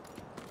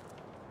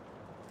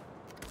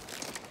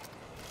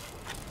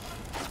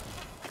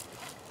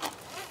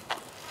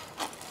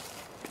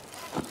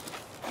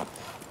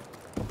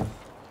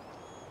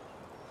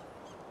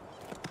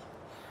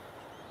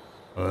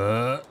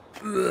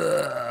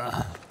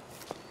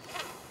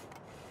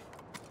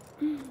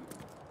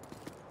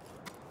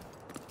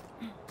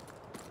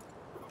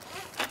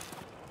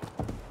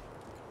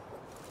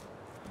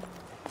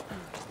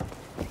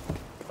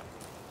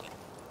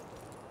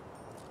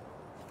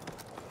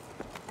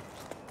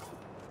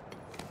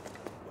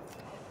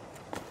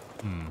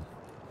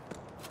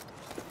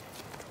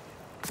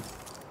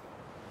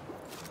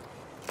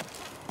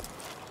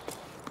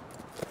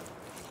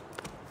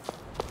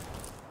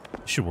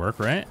 Should work,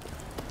 right?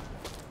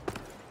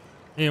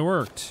 It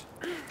worked.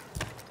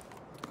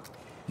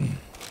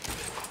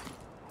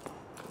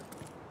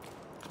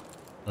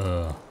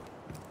 Hello?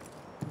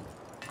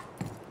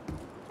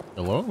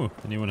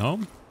 Anyone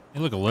home?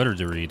 Hey, look, a letter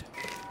to read.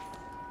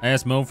 I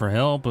asked Mo for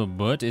help,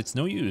 but it's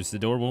no use. The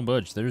door won't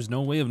budge. There's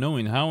no way of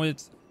knowing how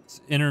its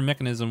inner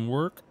mechanism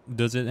work.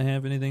 Does it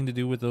have anything to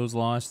do with those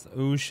lost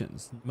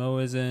oceans? Mo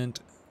isn't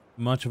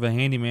much of a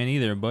handyman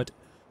either, but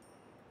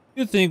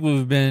you'd think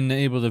we've been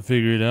able to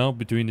figure it out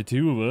between the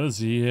two of us.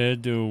 He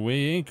had to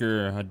weigh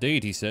anchor a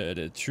date, he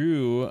said.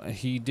 True,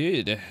 he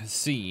did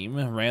seem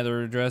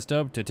rather dressed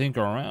up to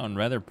tinker around,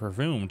 rather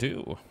perfumed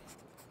too.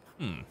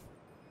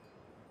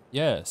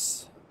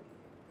 Yes.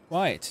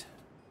 Quite.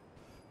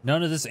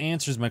 None of this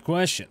answers my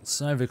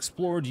questions. I've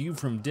explored you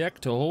from deck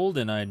to hold,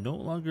 and I no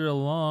longer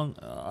along.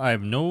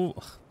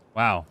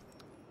 Wow.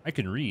 I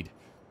can read.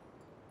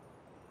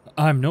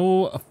 I'm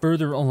no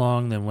further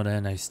along than when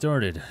I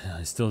started.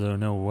 I still don't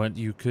know what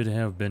you could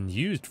have been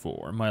used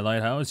for. My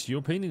lighthouse,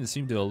 your paintings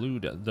seem to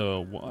allude the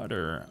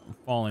water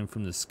falling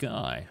from the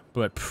sky,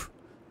 but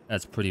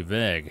that's pretty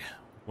vague.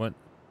 What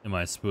am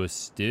I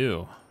supposed to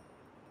do?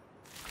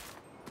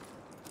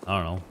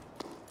 I don't know.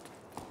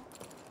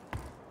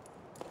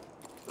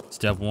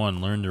 Step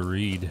 1, learn to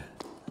read.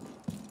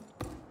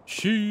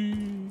 She.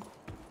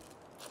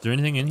 Is there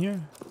anything in here?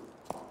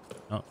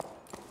 Oh.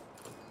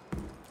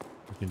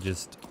 We can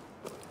just.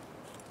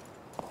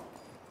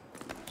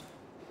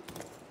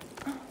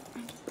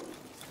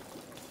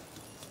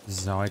 This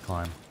is how I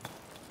climb.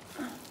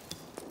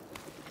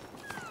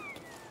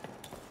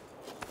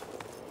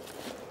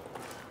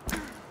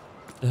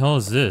 The hell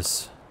is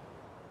this?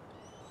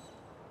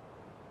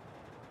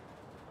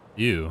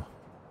 You.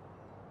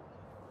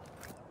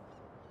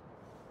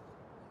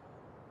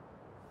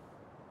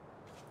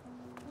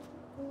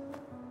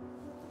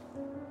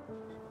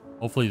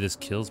 Hopefully this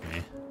kills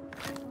me.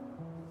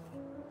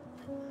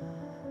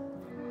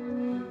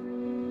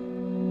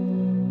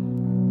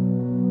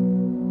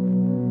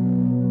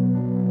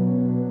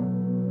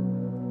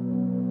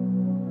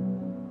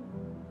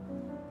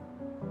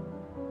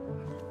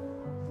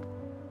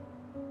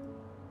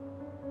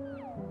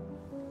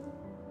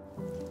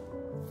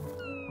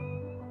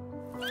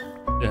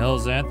 The hell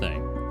is that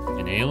thing?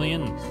 An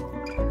alien?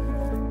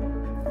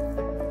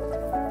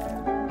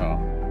 Oh.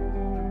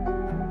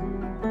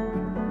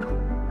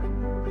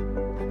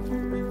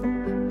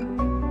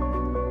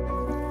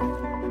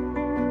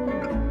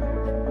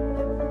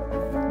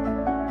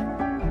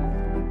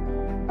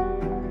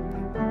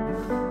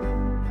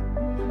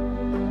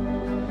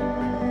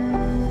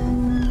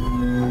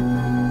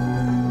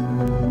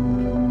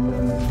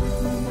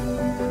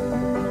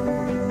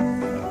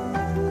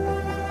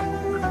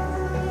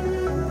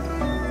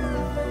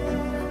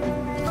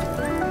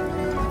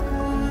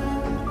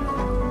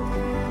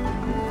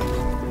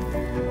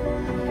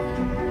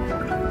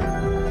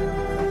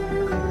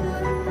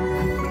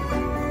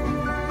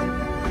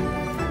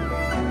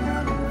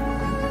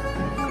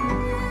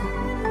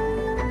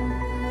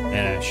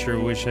 Man, I sure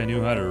wish I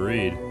knew how to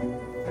read.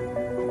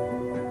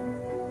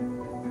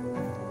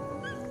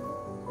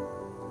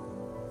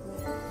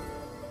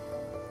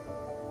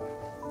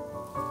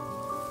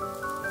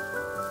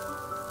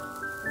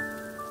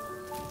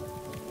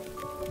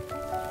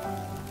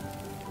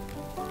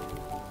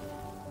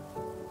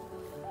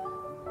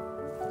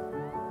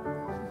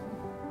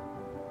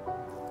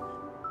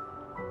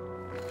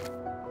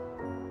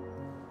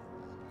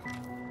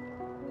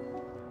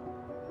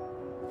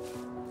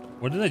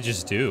 What did I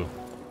just do?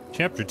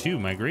 Chapter 2,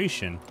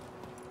 Migration.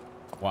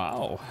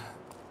 Wow.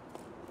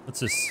 What's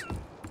this?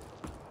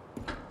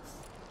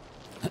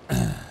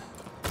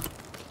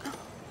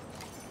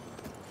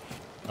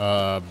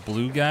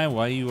 Blue guy,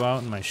 why are you out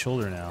on my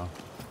shoulder now?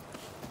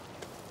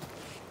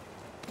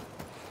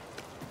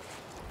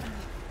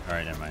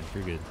 Alright, never mind.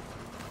 You're good.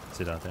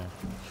 Sit out there.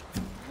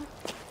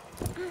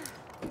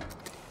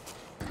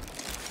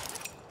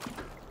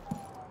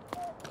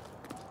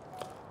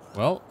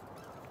 Well,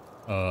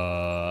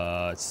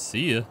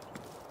 see ya.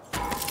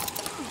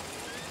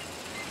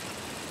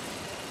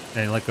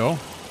 Hey, let go.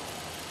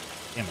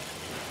 Damn it.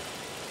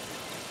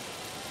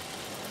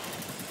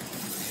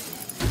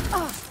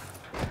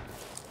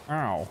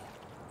 Ow.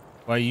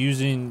 By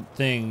using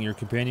thing, your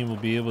companion will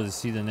be able to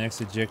see the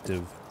next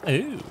objective.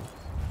 Ooh.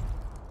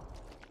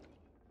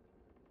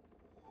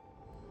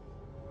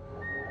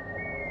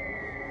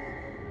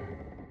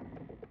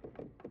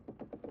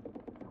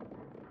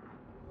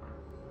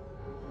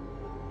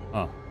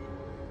 Huh.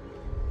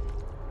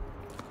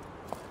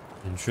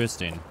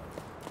 Interesting.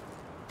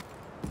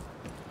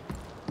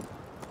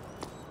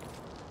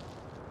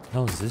 What the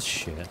hell is this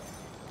shit?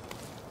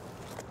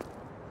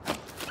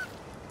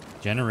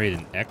 Generate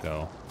an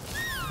echo.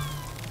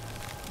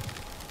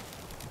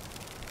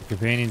 The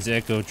companion's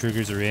echo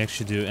triggers a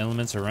reaction to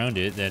elements around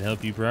it that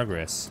help you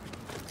progress.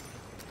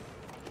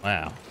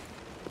 Wow.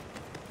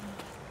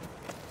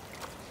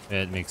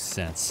 That makes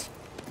sense.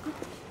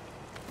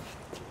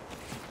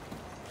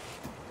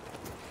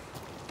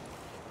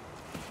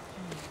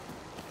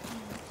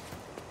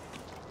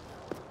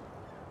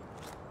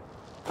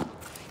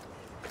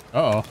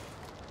 Uh-oh.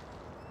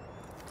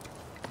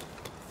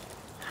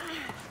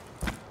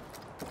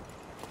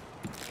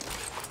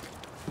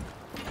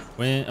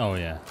 When? Oh,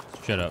 yeah.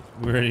 Shut up.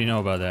 We already know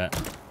about that.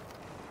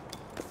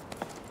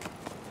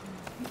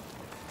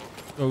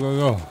 Go, go,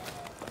 go.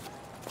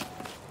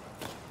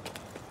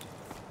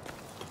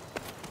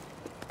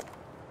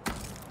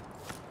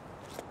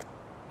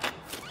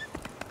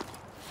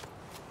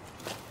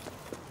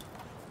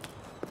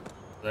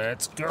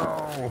 Let's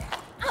go.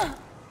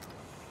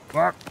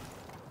 Fuck.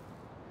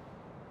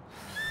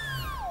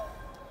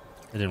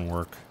 It didn't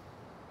work.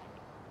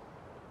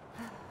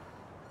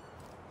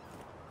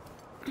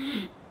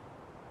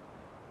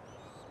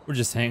 We're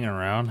just hanging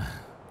around.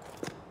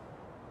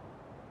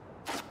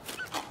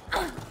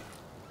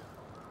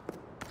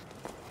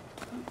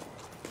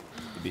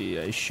 Maybe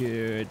I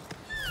should.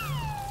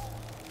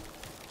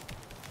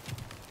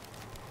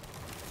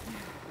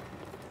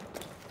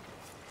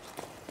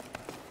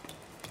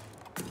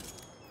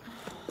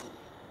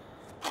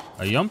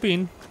 A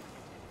yumping.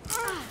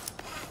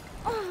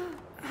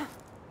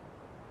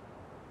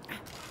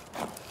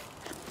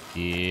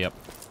 Yep.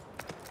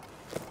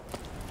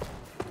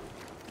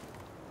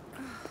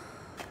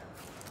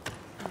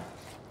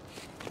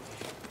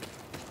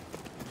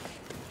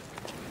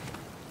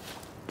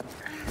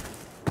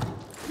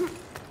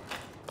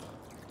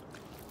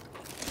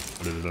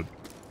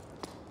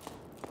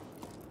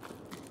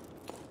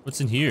 What's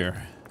in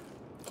here?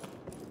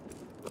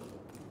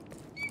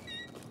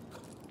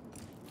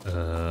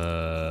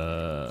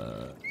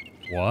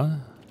 What?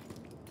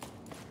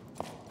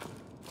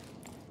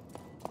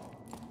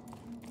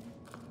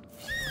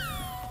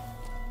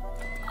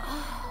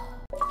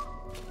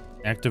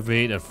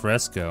 Activate a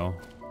fresco.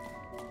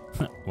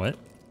 What?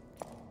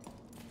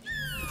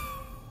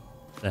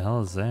 The hell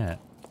is that?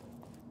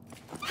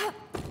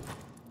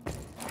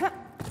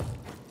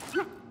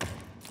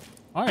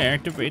 I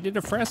activated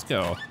a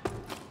fresco.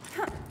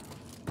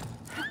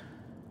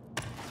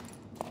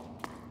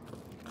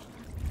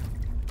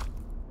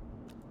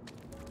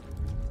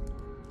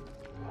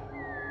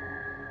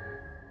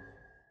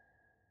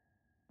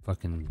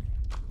 Fucking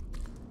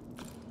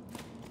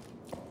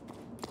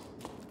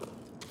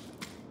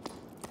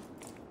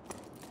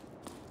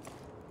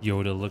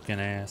Yoda looking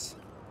ass.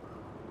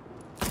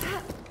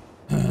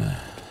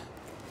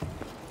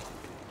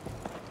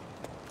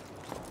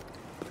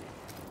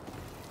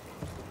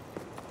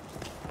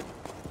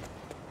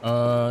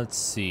 Let's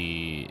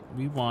see.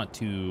 We want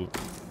to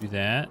do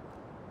that.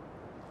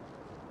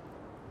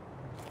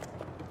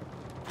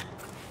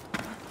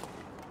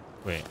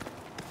 Wait.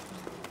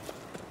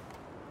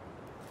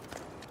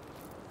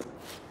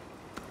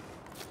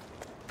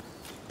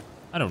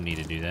 I don't need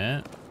to do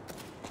that.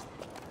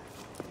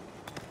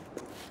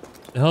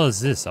 The hell is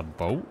this? A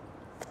boat?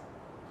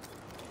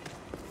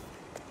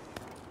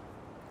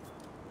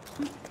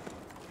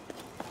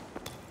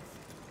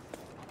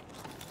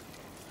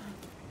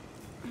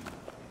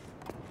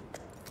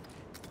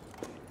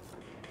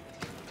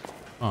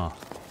 Oh.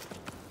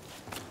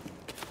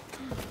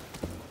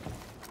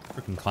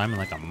 Freaking climbing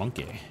like a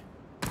monkey.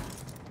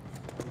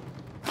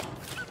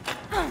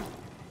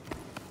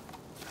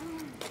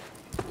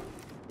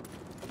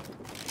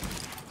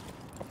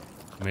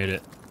 Made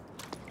it.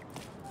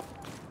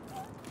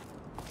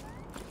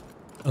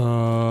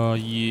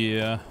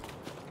 Yeah.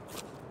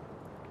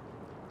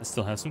 I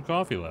still have some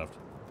coffee left.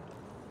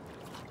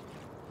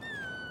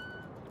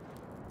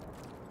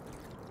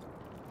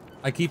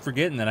 I keep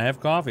forgetting that I have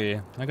coffee.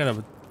 I got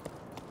a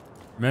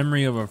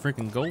memory of a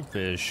freaking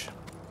goldfish.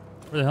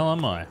 Where the hell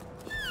am I?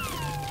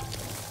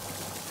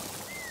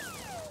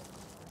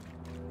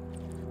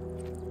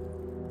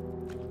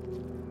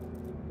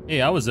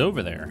 Hey, I was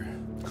over there.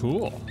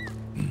 Cool.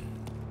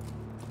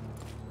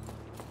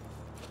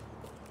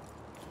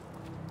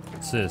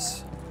 What's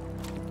this?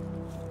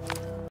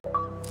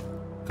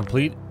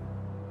 Complete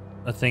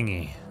a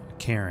thingy. A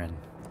Karen.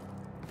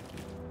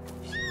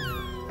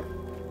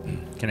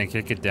 Can I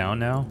kick it down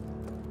now?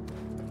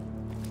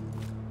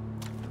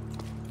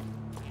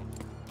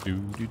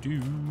 Do.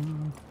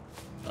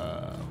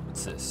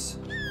 What's this?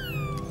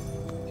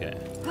 Okay.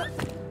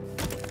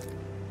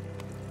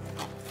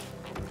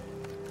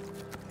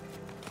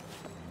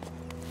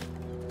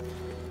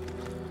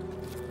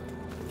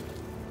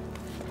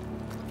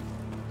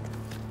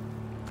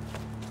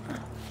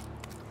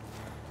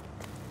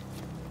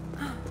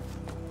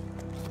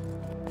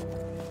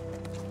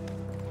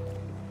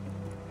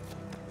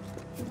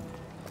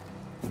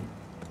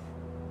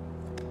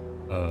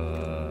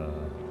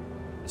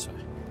 This way.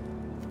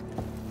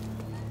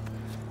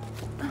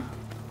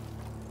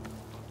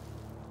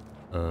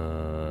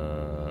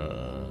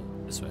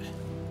 This way.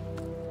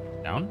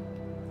 Down?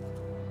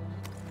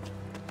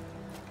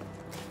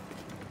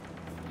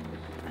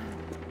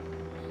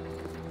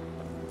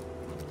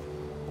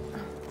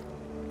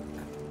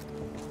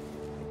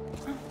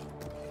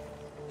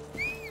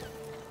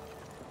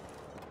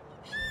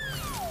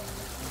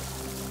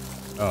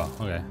 Oh,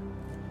 okay.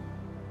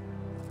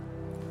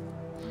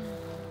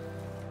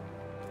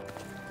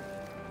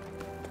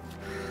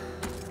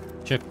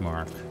 Check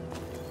mark.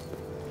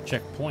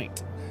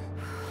 Checkpoint.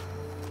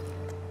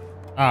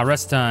 Ah,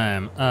 rest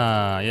time.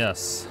 Ah,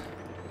 yes.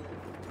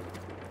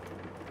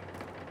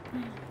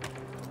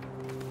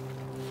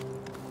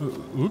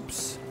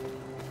 Oops.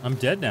 I'm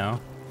dead now.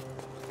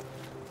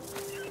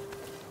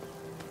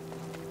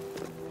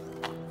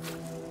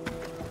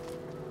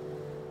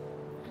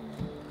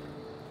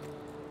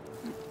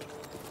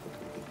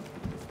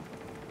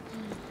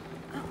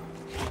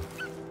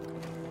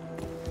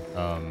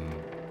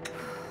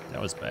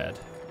 That was bad.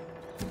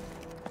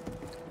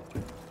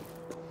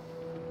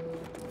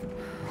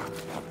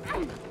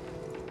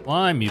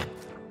 Climb, you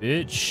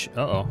bitch.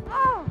 Uh-oh.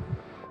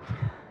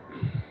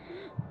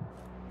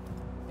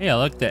 Hey, I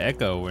like the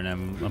echo when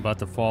I'm about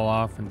to fall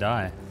off and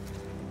die.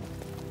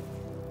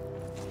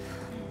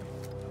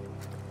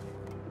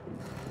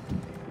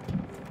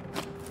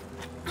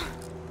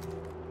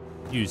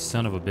 You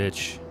son of a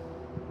bitch.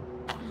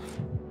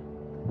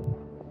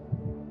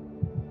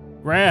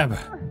 Grab!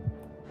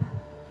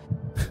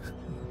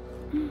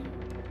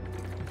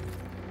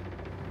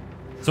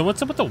 So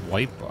what's up with the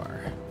white bar?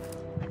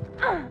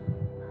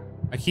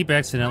 I keep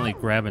accidentally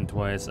grabbing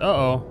twice.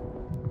 Uh-oh.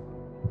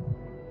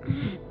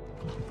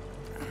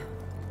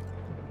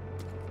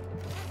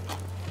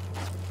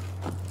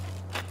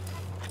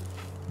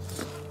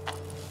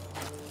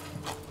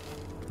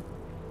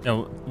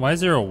 Yeah, why is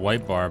there a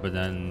white bar, but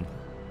then...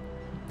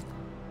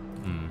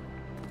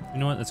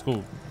 know what? Let's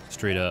go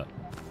straight up.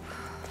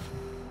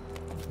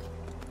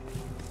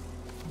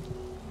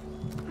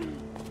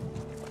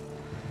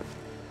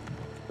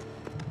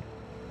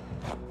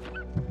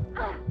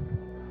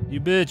 You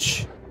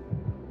bitch.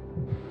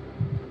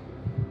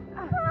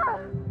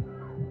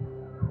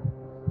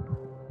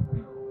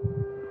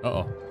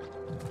 Uh-oh.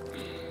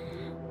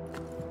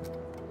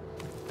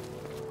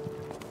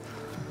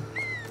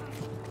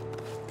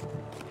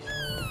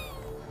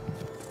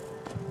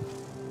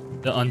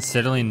 The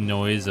unsettling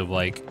noise of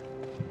like,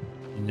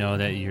 you know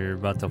that you're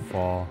about to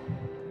fall.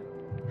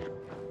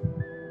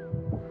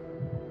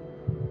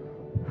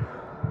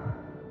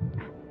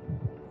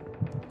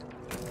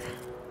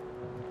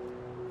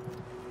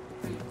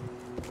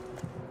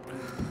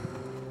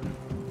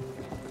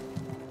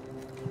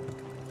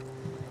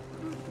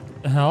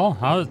 The hell?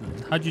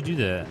 How'd you do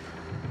that?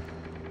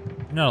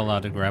 You're not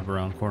allowed to grab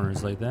around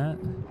corners like that.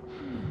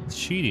 It's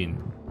cheating.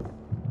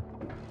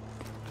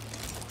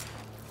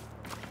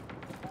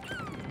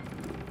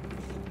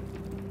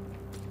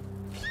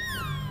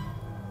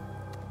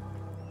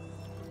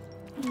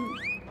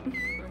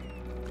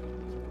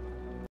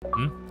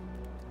 Hmm?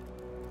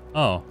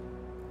 Oh.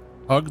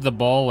 Hug the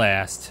ball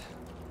last.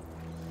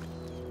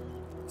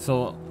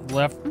 So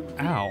left,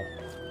 ow.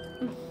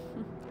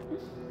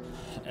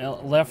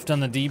 Left on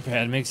the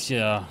D-pad makes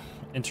you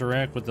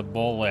interact with the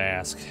ball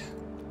ask.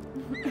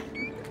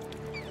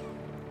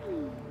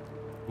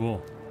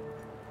 Cool.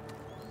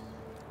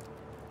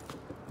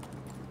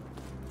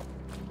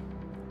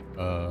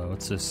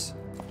 What's this?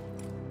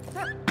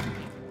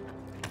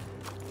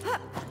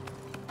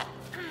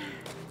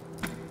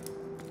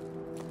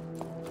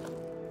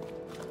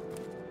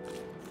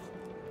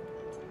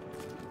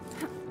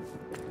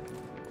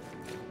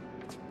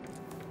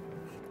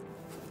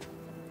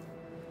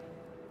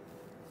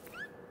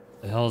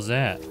 The hell's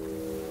that?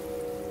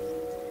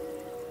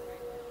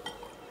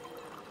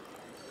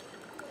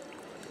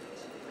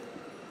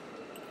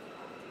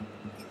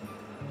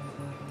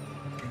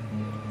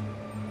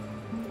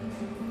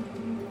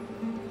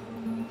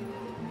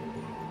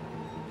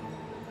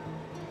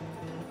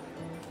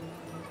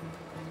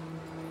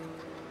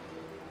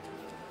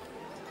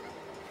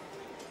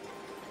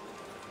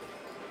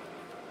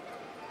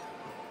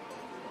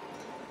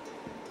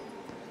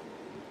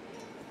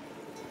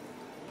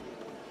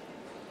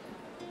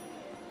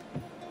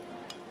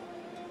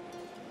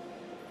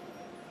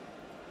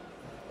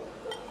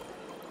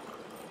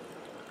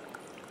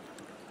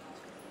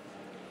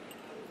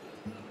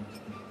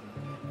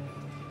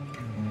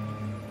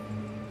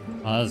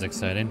 Oh, that was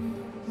exciting.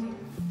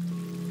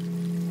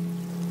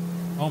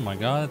 Oh my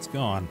god, it's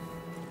gone.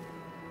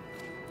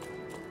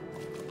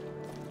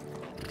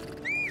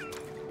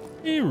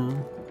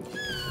 Here.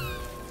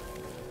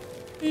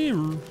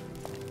 Here.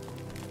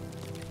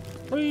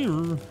 Here.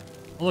 Oh,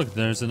 look,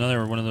 there's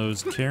another one of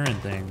those Karen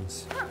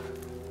things.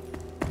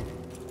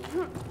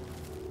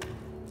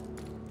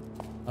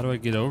 How do I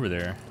get over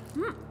there?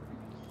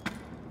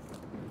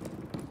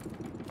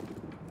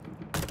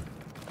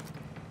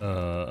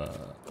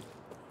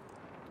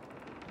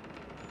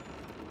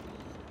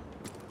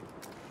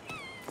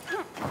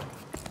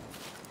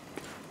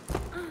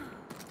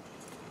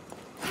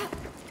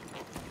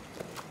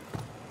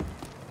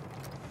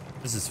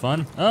 This is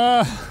fun.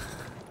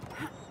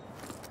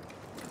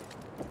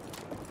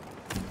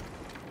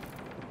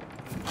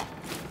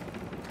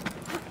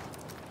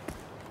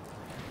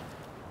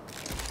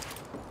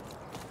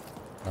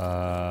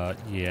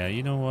 Yeah,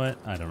 you know what?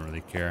 I don't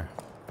really care.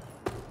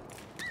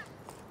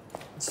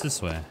 It's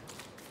this way.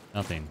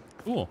 Nothing.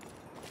 Cool.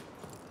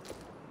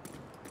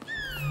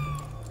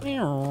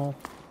 Meow.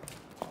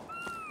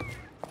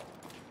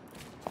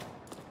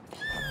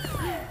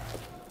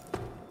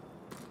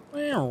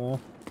 Meow.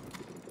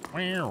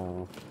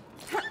 Meow.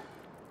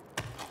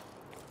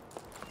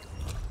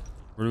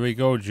 Where do we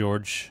go,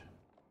 George?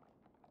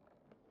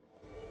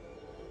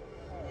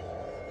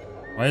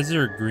 Why is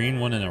there a green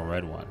one and a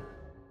red one?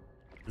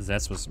 What is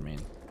that supposed to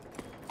mean?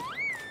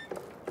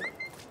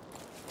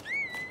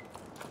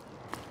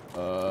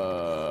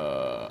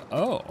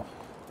 Oh.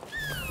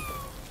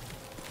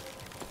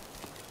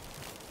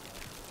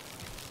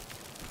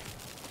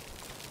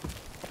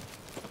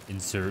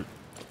 Insert.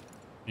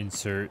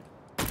 Insert.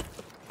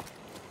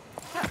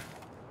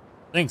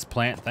 Thanks,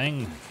 plant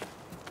thing.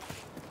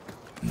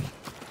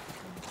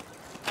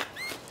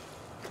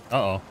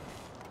 Uh-oh.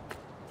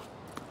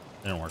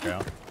 Didn't work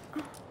out.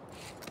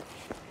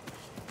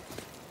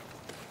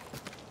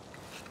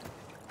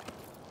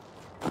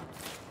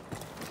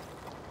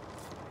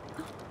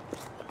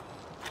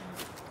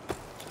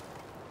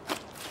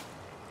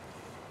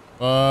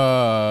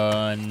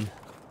 Fun.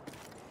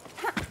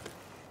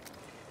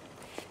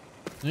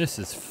 This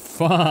is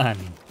fun.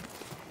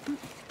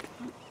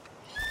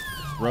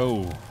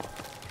 Bro.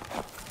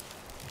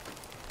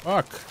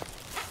 Fuck.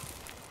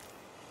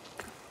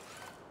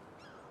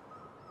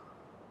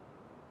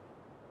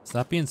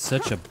 Stop being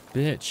such a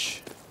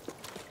bitch.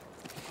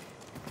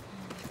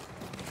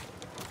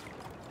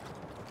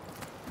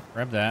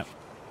 Grab that.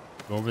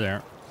 Go over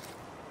there.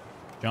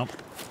 Jump.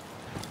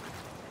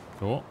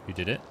 Cool, you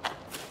did it.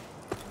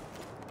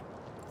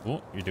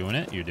 Cool, you're doing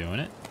it. You're doing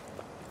it.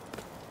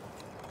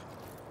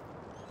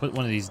 Put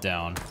one of these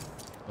down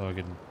so I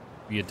can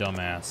be a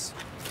dumbass.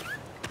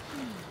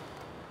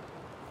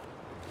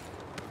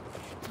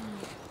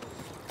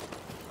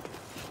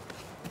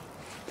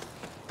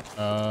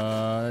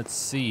 Let's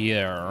see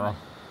here.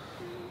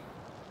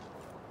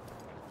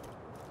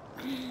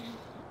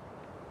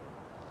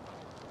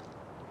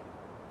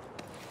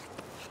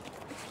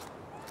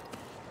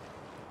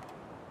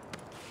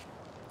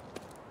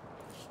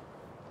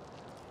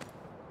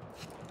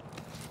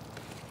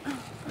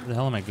 Where the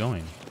hell am I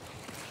going?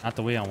 Not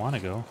the way I want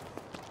to go.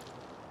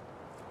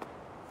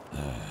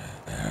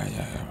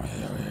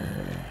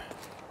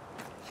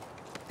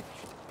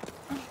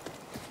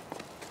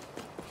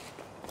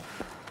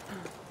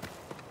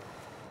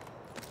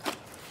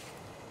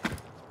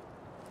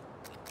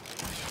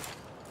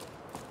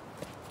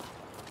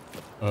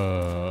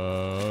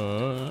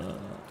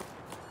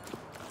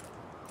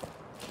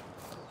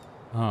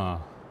 Huh.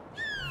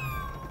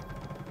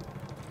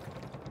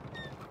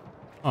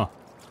 Huh.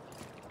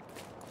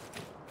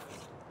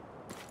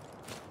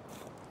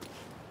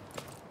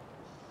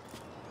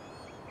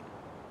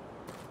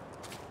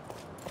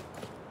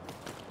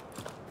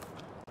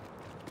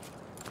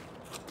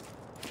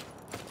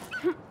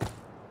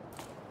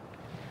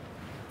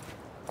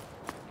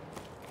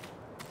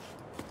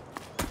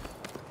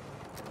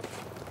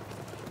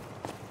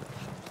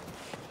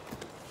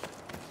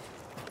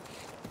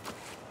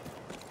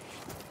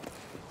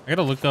 I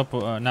gotta look up,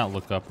 not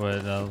look up,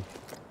 but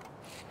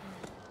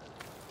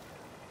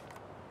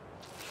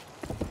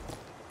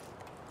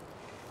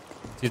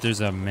see if there's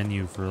a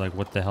menu for like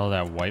what the hell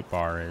that white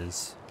bar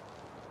is.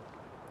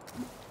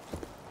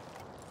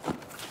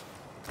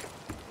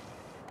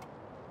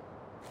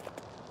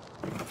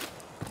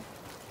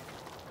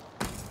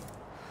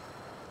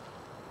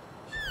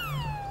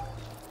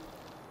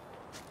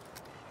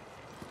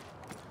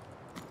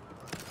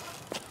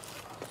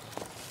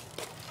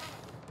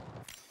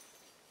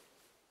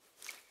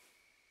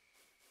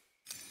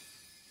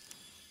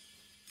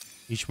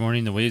 Each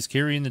morning the waves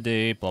carrying the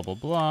day, blah, blah,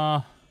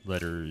 blah.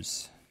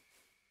 Letters.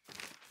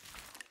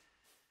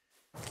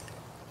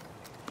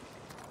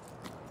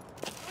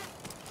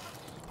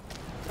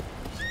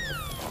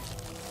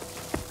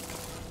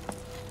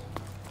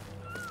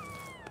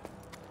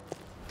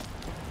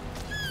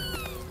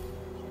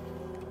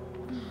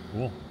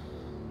 Cool.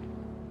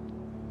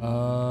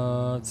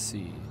 Let's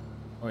see.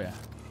 Oh, yeah.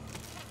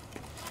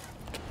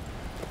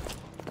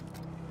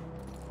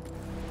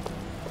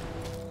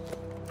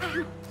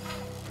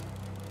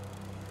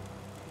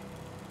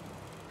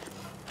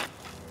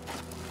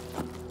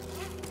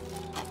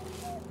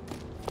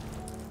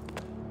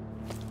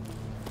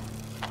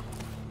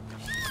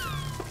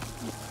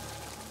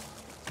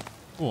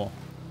 Cool.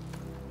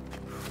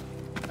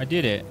 I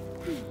did it.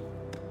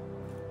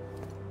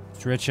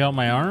 Stretch out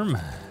my arm.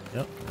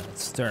 Yep.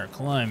 Let's start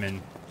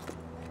climbing.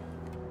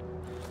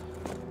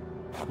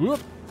 Whoop.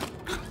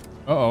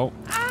 Uh-oh.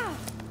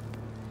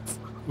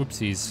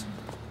 Whoopsies.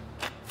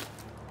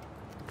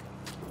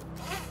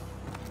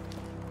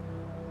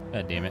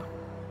 God damn it.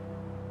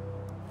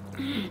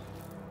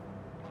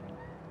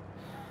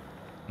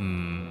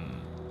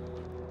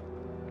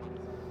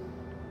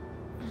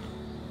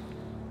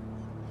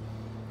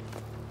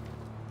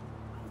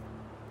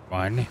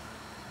 One,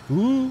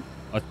 two,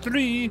 a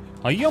three,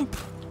 a yump.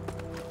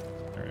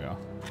 There we go.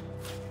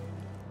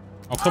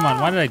 Oh, come on.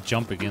 Why did I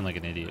jump again like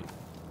an idiot?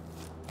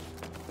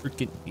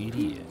 Freaking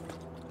idiot.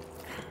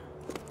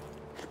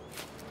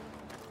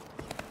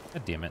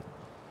 God damn it.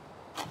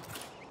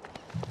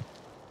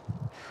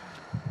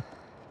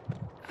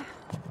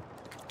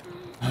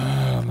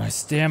 My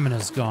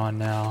stamina's gone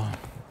now.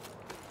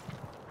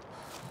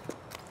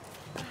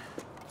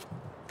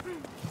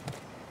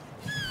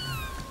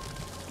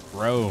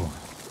 Bro.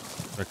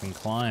 Frickin'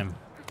 climb.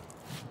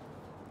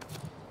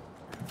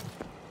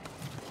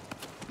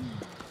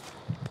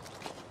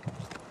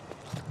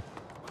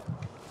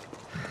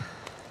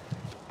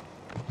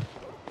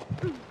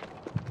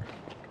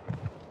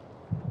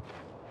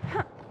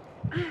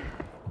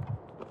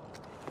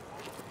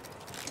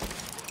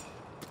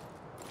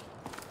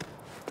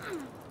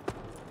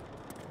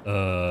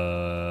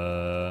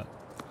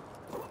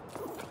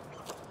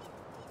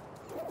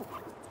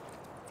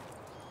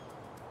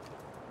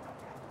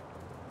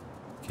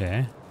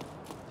 Okay.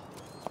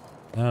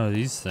 Oh,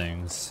 these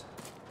things.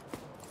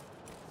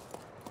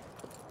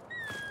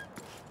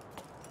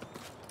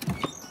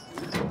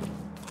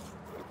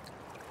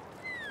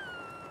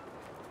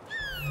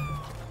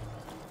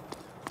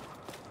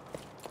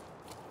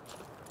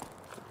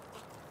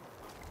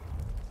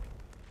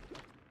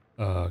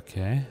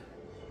 Okay.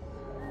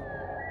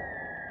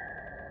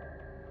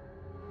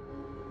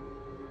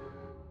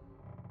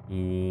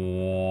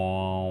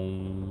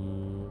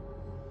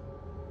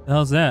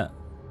 How's that?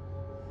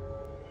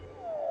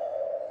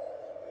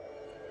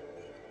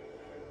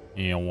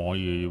 Yeah,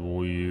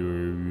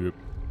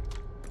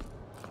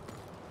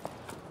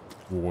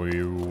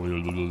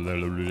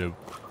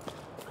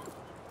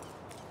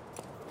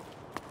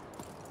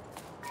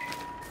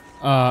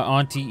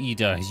 Auntie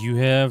Ida, you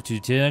have to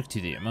talk to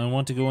them. I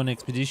want to go on an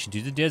expedition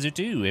to the desert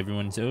too.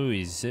 Everyone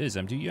always says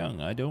I'm too young.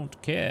 I don't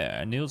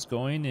care. Neil's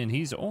going and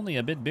he's only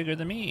a bit bigger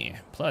than me.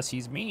 Plus,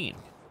 he's mean.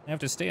 I have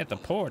to stay at the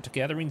port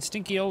gathering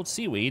stinky old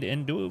seaweed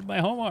and do my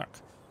homework.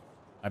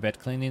 I bet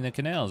cleaning the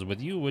canals with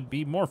you would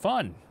be more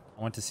fun.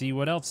 I want to see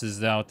what else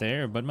is out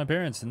there, but my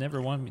parents never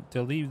want me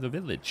to leave the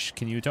village.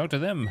 Can you talk to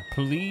them,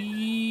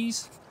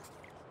 please?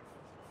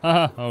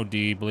 Haha, oh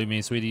Dee, believe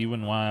me, sweetie, you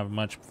wouldn't want to have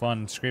much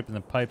fun scraping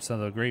the pipes of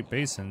the Great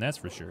Basin, that's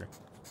for sure.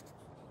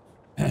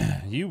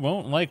 You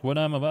won't like what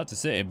I'm about to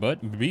say,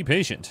 but be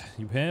patient.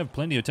 You have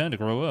plenty of time to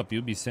grow up.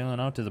 You'll be sailing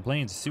out to the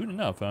plains soon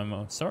enough.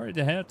 I'm sorry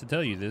to have to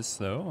tell you this,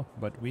 though,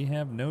 but we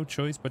have no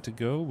choice but to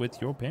go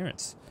with your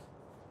parents.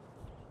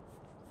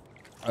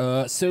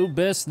 So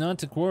best not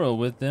to quarrel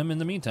with them in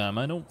the meantime.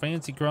 I don't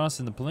fancy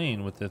crossing the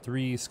plain with the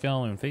 3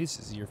 scowling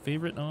faces. Your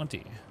favorite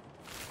auntie.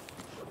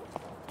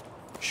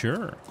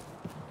 Sure.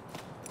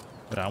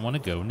 But I want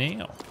to go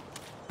now.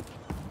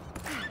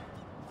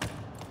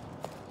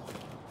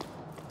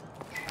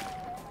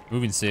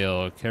 Moving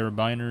sail,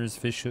 carabiners,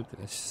 fishhook,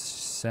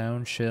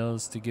 sound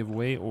shells to give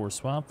away or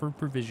swap for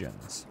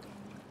provisions.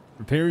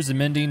 Repairs and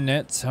mending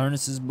nets,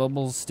 harnesses,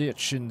 bubble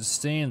stitch, and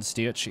stand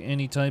stitch.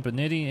 Any type of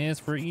knitting,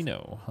 ask for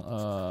Eno.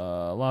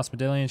 Lost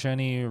medallion,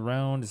 shiny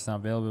round. It's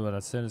not available, but I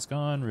said it's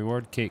gone.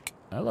 Reward cake.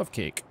 I love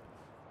cake.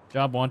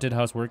 Job wanted,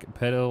 housework,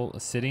 pedal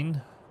sitting.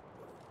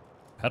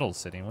 Pedal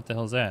sitting? What the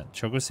hell is that?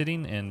 Choco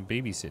sitting and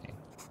baby sitting.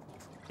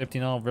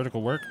 15 all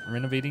vertical work,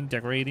 renovating,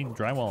 decorating,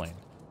 drywalling.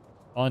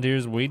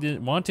 Volunteers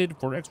wanted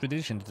for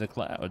expedition to the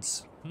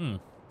clouds.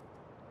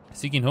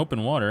 Seeking hope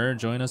in water,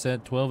 join us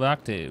at 12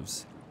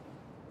 octaves.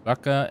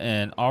 Baka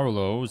and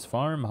Arlo's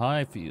Farm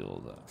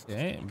Highfield.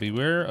 Okay,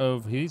 beware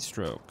of heat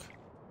stroke.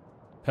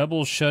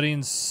 Pebble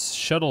shutting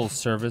shuttle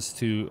service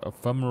to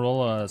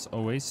Fumarola's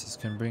Oasis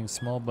can bring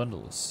small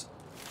bundles.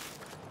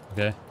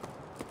 Okay.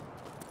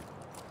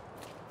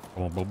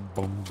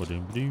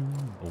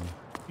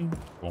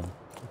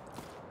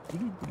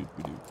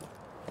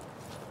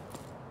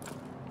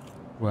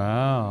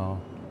 Wow.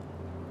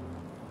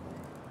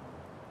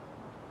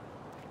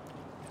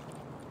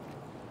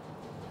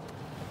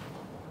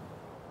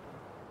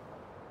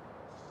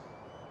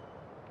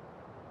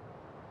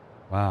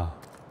 Wow.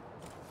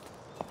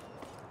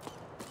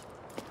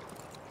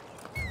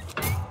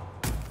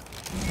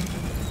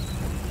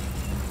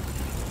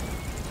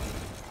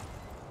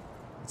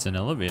 It's an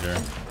elevator.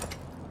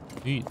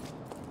 Neat.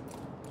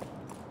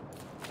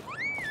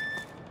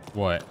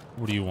 What?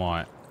 What do you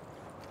want?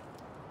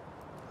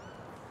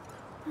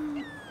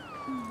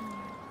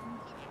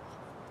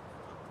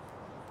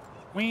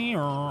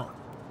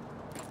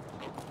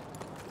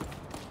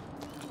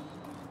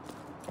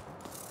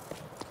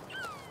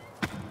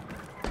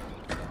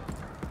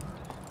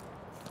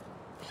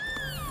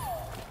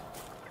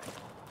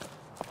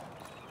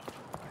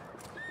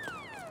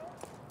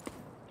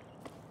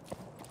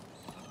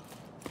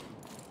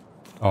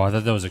 Oh, I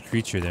thought that was a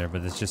creature there,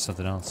 but it's just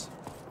something else.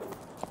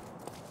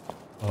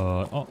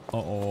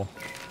 Uh-oh.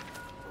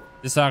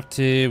 This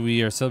octave,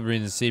 we are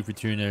celebrating the safe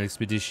return of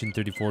Expedition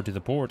 34 to the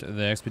port.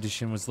 The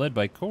expedition was led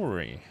by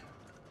Corey.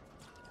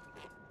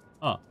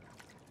 Huh.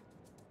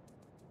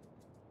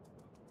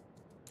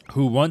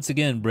 Who once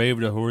again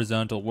braved a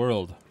horizontal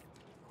world.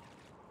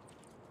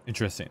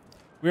 Interesting.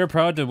 We are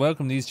proud to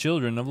welcome these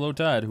children of low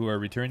tide who are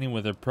returning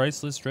with a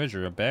priceless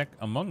treasure back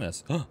among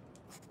us.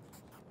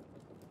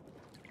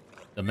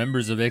 The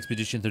members of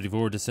Expedition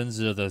 34, descendants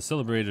of the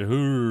celebrated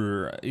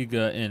Hur,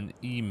 Iga, and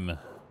Im,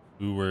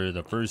 who were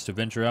the first to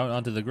venture out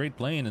onto the Great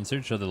Plain in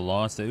search of the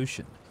lost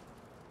ocean.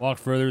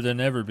 Walked further than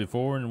ever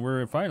before and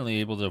were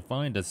finally able to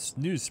find a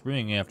new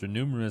spring after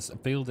numerous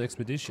failed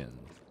expeditions.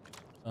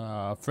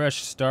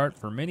 Fresh start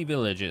for many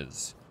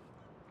villages.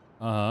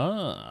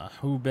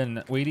 Who've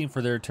been waiting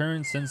for their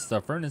turn since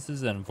the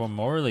furnaces and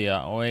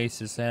Formoria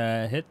Oasis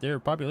hit their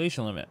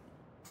population limit.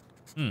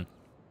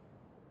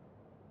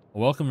 A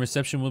welcome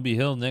reception will be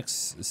held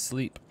next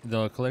sleep.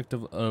 The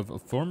collective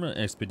of former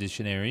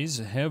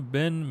expeditionaries have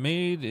been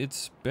made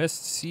its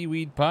best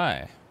seaweed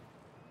pie.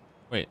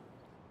 Wait.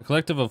 The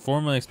collective of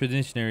former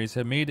expeditionaries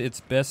have made its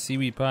best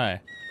seaweed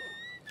pie.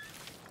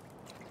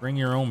 Bring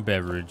your own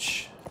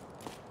beverage.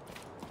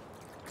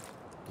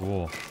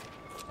 Cool.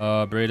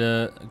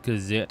 Breda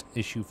Gazette,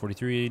 issue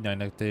 43,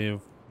 9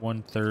 octave,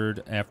 1/3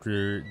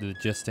 after the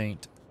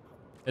Jusant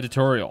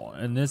editorial.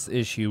 In this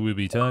issue, we'll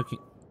be talking...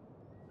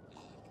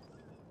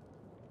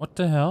 What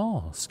the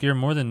hell? Scare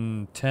more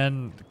than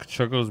 10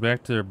 chocos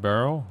back to their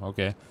barrel?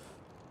 Okay.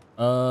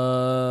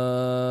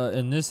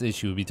 In this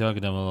issue, we'll be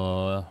taking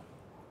a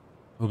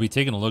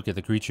look at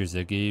the creatures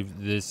that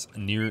gave this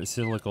near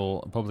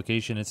cyclical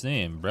publication its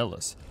name,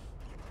 Brellis.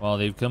 While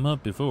they've come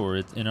up before,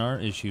 in our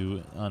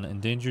issue on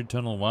endangered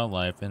tunnel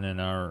wildlife and in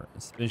our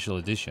special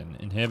edition,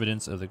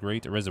 Inhabitants of the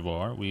Great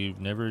Reservoir,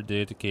 we've never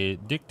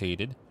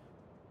dedicated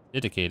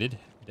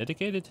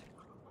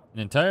an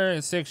entire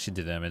section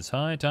to them. It's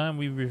high time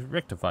we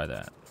rectify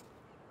that.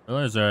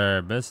 Bellas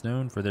are best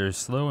known for their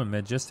slow and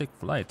majestic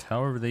flight.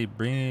 However, they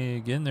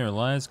begin their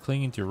lives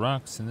clinging to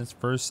rocks. In this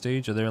first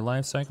stage of their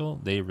life cycle,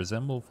 they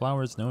resemble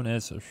flowers known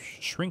as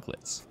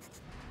shrinklets.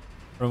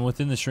 From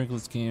within the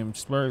shrinklets came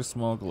sparks,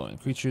 small glowing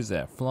creatures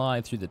that fly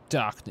through the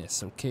darkness.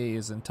 So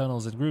caves and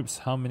tunnels and groups.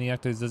 How many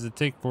actors does it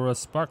take for a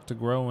spark to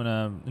grow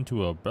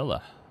into a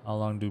Bella? How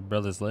long do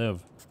Bellas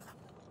live?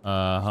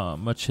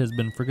 Much has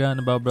been forgotten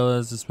about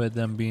Bellas, despite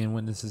them being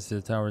witnesses to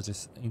the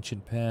tower's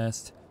ancient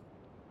past.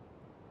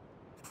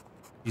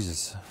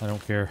 Jesus, I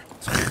don't care.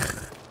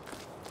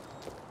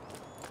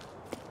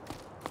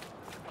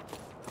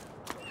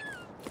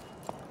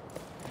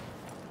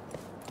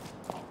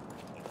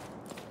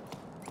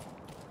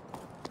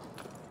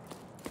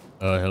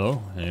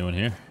 Hello? Anyone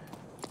here?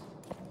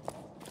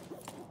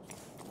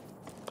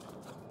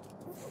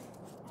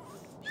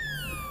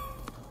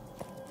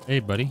 Hey,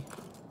 buddy.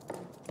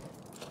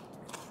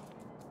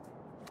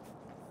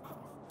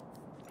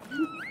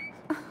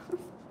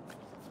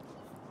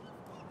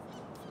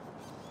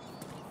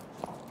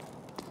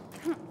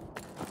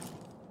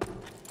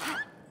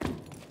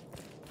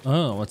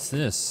 Oh, what's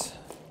this?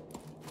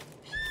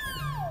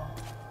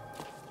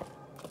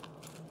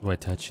 Do I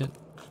touch it?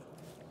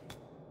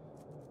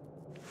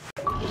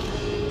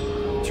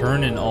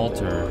 Turn and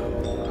alter.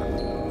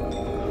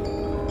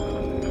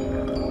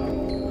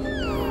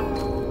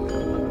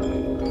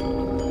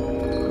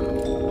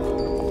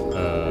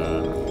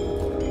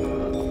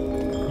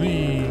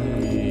 Whee.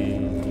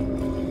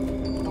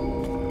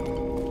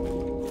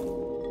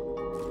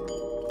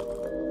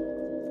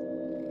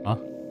 Huh?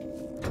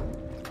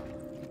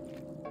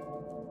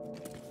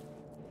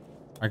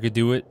 I could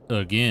do it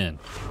again.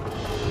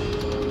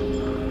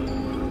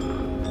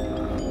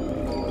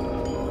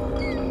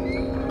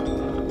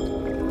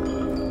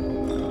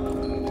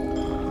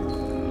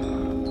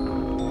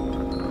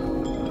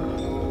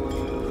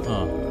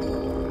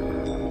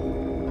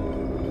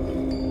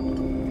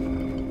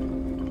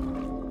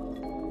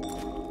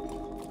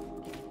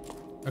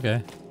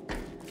 Okay.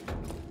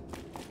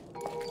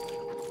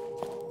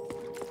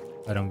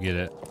 I don't get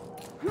it.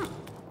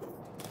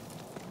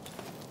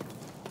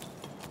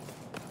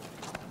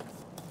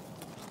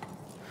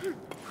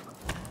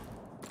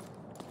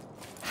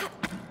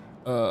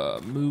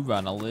 Move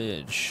on a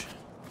ledge.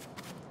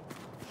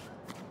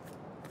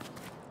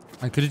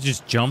 I could have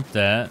just jumped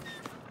that.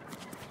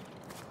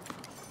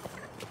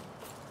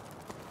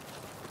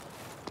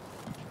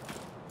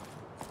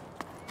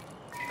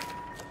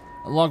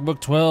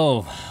 Logbook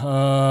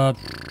 12.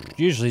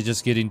 Usually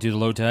just getting to the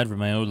low tide from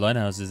my old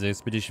lighthouse is the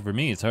expedition for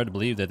me. It's hard to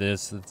believe that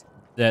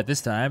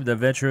this time the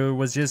adventure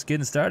was just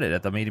getting started.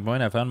 At the meeting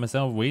point, I found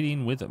myself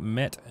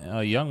met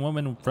a young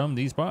woman from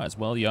these parts.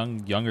 Well,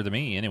 younger than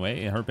me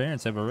anyway. Her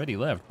parents have already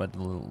left, but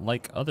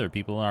like other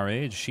people our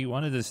age, she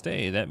wanted to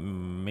stay. That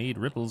made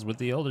ripples with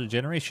the older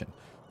generation.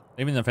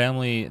 Leaving the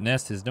family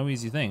nest is no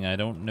easy thing. I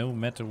don't know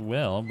Met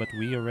well, but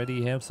we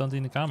already have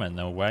something in common.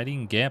 The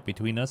widening gap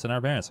between us and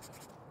our parents.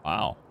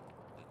 Wow.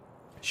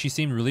 She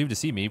seemed relieved to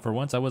see me. For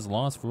once I was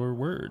lost for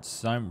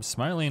words. I'm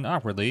smiling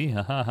awkwardly,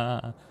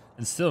 and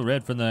still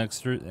red from the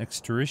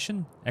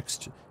exertion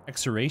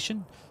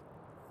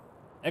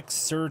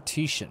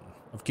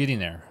of getting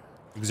there.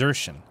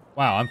 Exertion.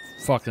 Wow, I'm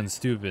fucking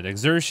stupid.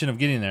 Exertion of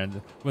getting there.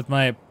 With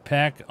my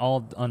pack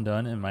all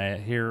undone and my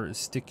hair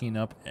sticking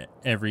up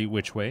every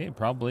which way.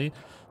 Probably.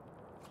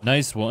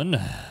 Nice one,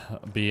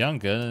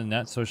 Bianca,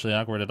 not socially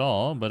awkward at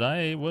all, but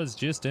I was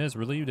just as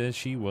relieved as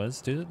she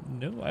was to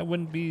know I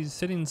wouldn't be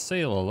sitting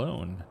sail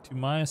alone. To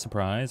my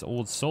surprise,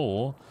 Old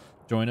Soul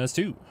joined us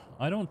too.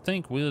 I don't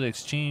think we'll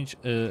exchange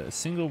a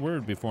single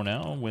word before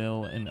now.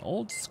 Will an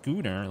old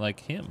schooner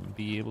like him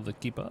be able to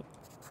keep up?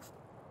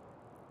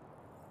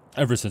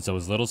 Ever since I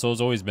was little,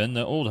 Soul's always been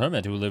the old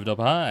hermit who lived up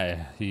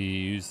high. He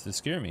used to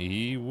scare me.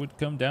 He would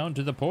come down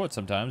to the port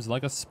sometimes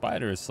like a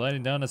spider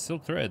sliding down a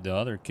silk thread. The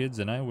other kids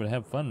and I would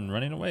have fun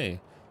running away.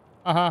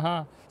 Ha ha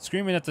ha.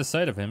 Screaming at the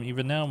sight of him.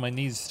 Even now my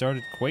knees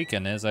started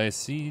quaking as I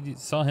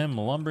saw him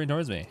lumbering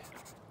towards me.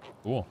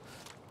 Cool.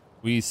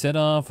 We set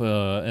off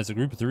as a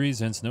group of three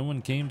since no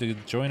one came to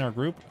join our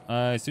group.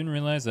 I soon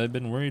realized I'd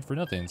been worried for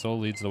nothing. Soul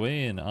leads the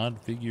way, an odd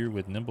figure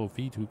with nimble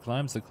feet who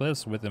climbs the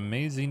cliffs with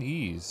amazing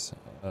ease.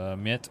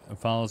 Met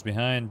follows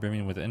behind,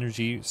 brimming with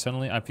energy.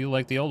 Suddenly, I feel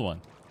like the old one.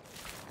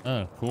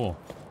 Oh, cool.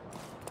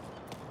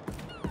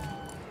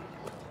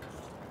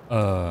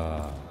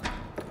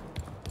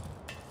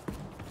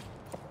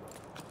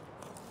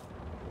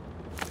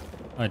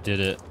 I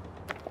did it.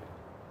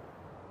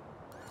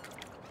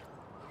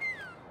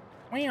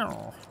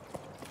 Wow.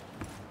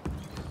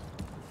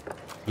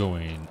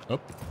 Going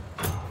up.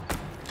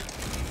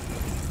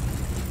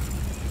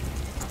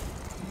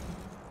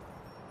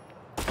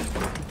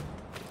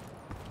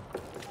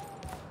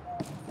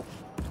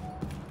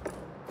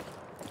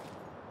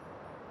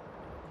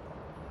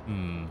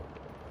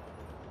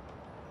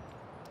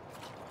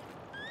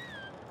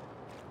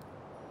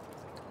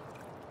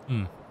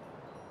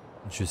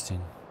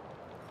 Interesting.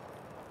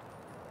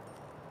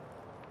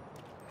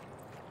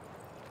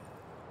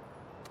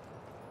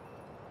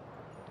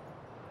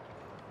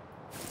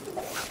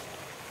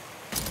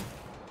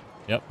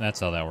 Yep, that's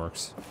how that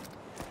works.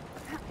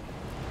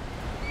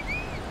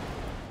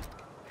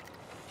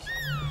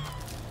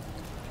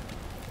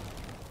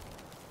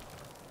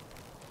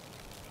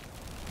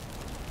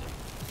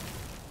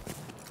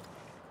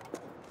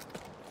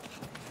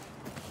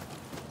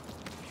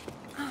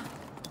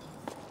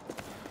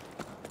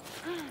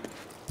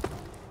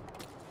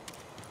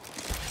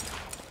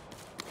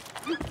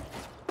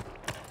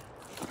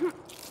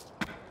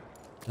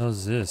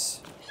 How's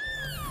this?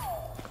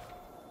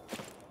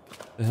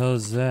 The hell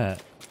is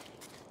that?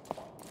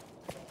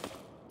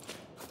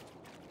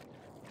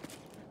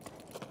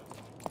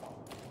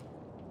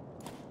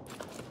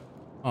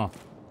 Oh.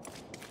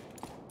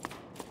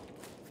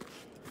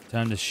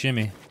 Time to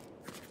shimmy.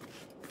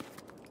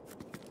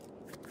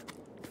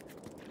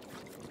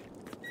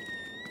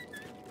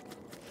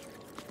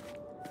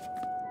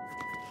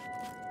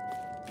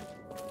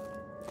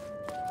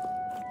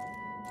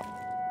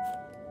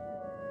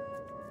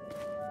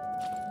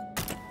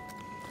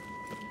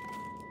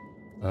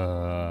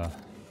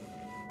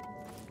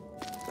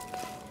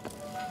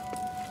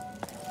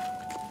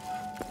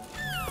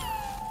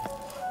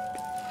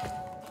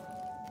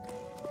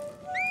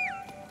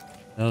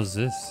 How's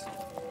this?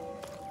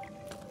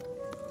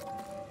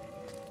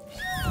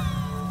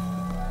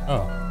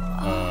 Oh.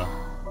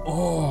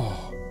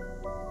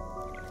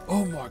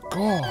 Oh my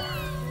god.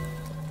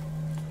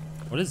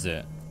 What is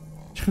that?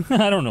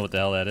 I don't know what the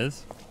hell that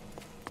is.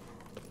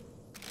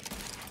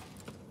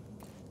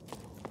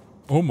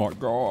 Oh my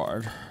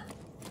god.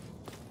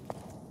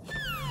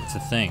 It's a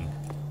thing.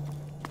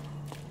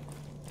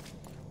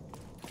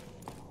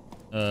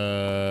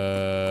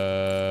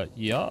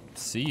 Yup,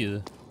 see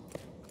you.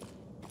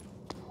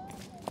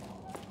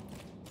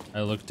 I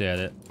looked at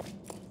it.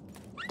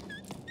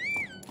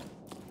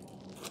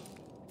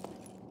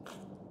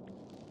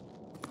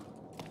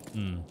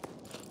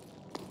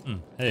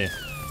 Hey.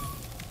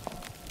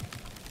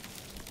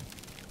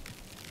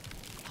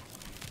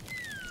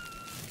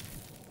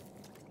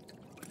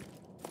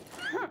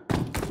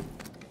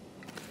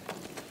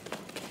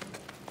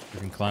 You've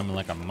been climbing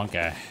like a monkey.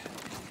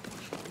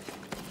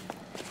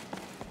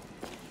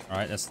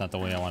 Alright, that's not the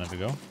way I wanted to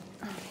go.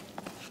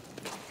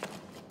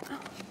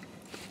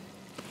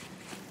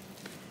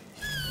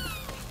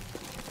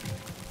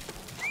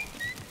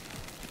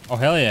 Oh,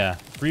 hell yeah.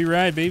 Free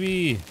ride,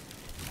 baby.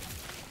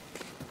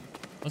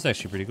 That's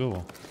actually pretty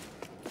cool.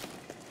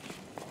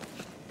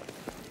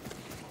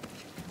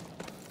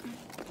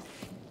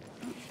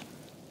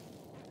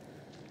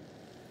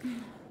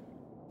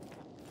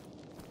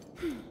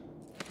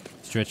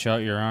 Stretch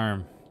out your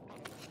arm.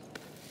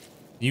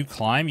 You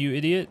climb, you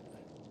idiot?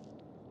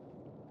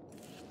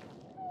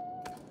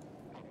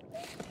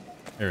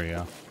 There we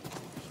go.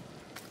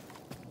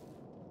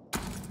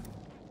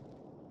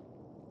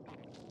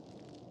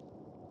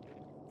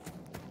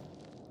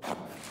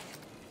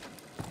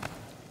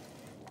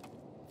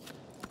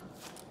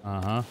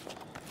 Uh-huh.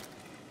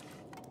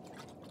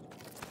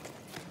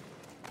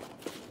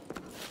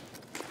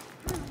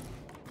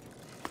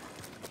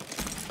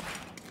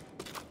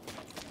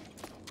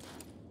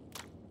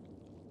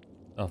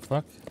 Oh,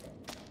 fuck.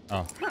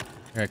 Oh,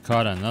 I got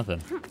caught on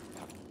nothing.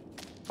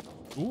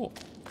 Cool.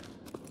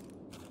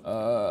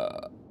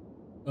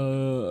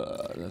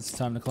 It's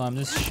time to climb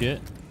this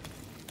shit.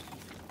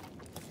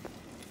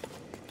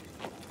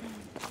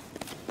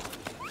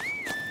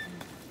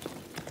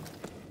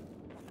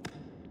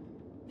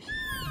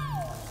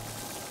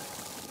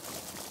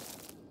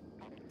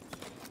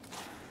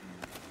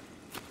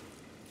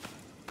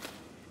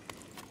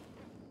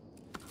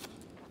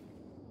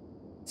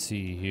 Let's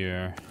see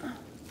here.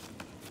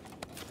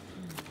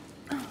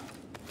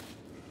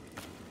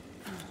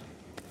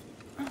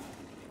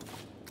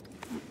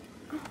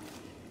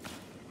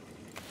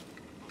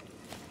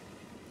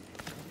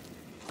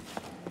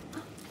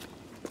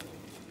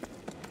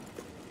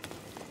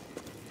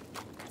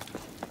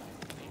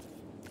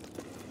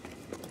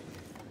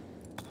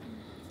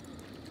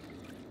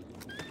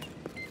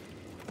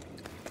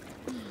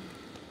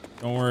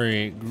 Don't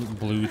worry,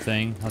 blue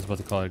thing. I was about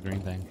to call it a green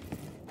thing.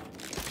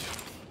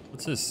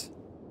 What's this?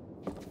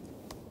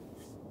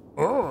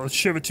 Oh,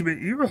 shove it to my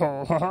ear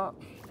hole, haha.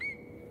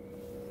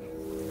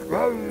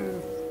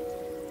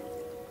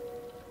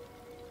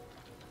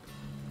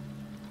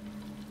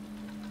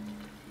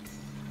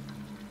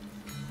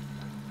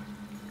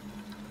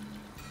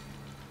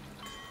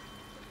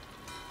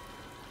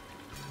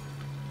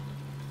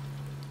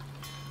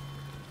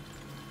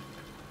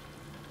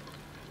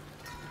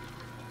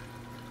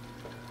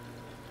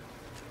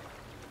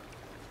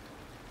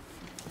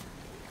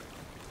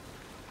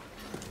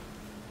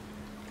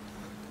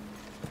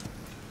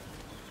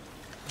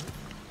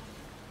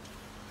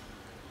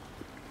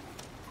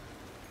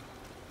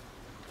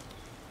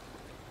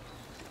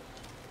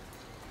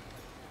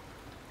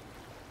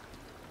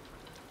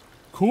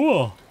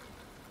 Cool.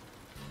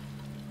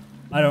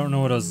 I don't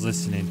know what I was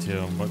listening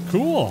to, but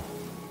cool.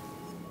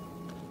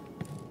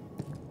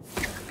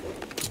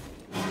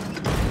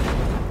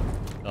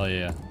 Oh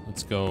yeah,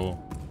 let's go.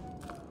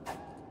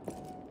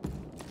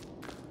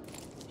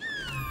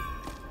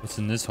 What's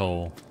in this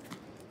hole?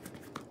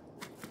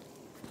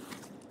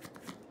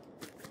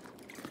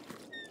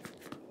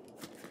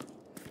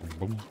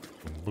 Boom,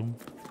 boom, boom,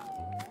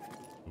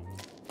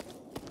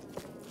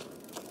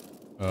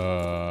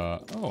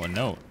 oh, a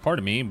note.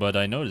 Pardon me, but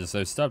I noticed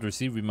I've stopped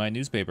receiving my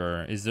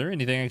newspaper. Is there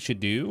anything I should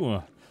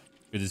do?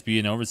 Could this be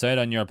an oversight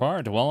on your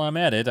part? While I'm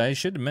at it, I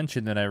should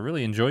mention that I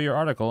really enjoy your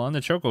article on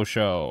the Choco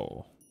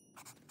Show.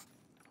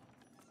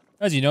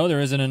 As you know, there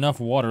isn't enough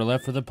water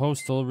left for the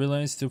postal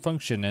relays to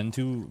function, and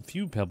too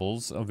few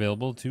pebbles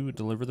available to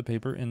deliver the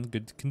paper in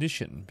good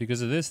condition.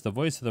 Because of this, the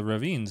Voice of the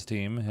Ravines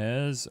team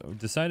has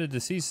decided to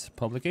cease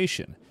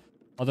publication.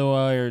 Although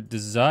our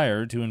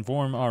desire to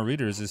inform our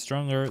readers is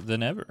stronger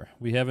than ever,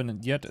 we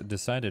haven't yet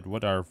decided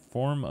what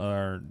form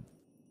our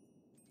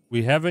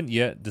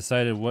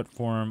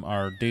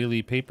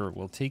daily paper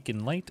will take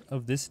in light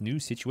of this new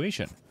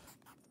situation.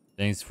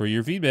 Thanks for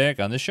your feedback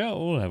on the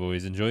show. I've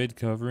always enjoyed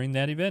covering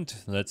that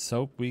event. Let's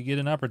hope we get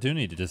an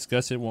opportunity to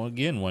discuss it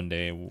again one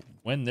day.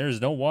 When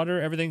there's no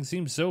water, everything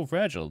seems so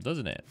fragile,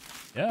 doesn't it?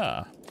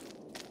 Yeah.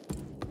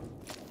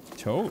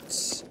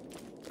 Totes.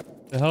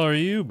 The hell are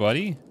you,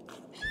 buddy?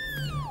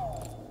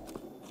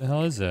 The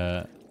hell is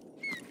that?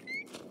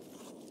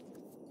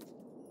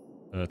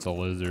 That's a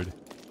lizard.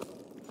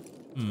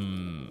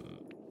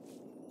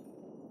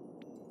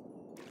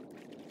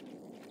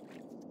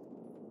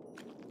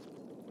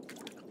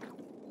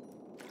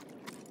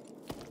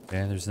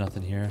 Man, there's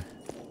nothing here.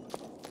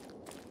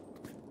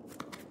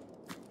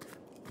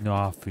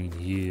 Nothing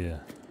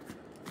here.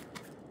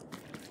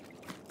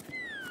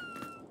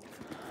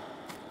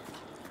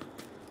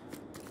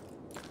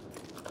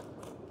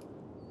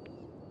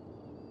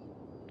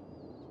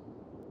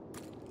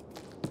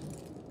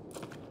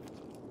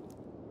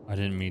 I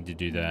didn't mean to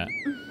do that.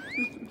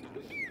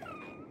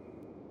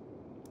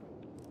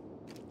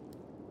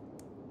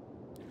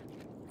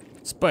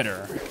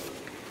 Spider.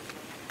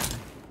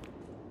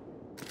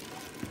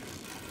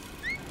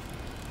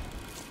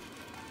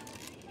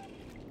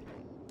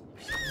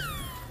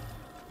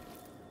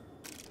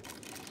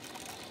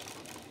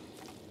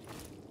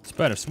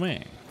 Spider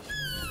swing.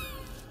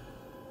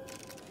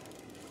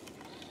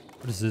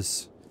 What is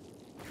this?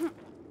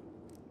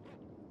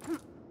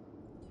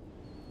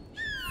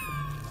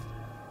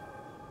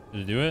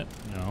 Did it do it?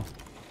 No.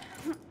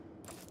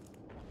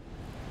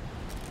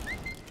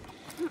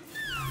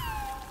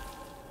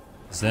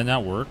 Does that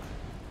not work?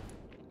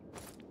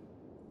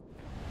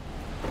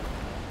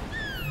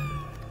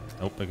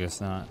 Nope, I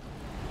guess not.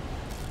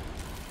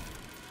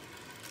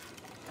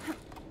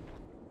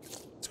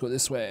 Let's go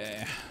this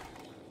way.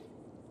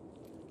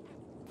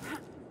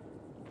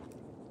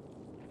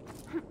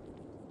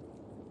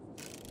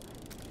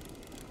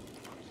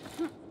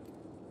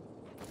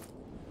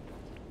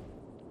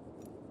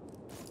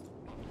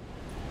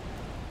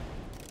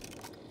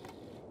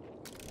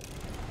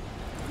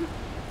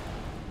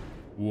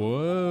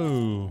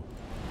 Whoa.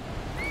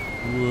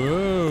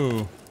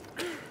 Whoa.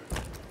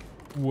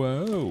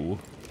 Whoa.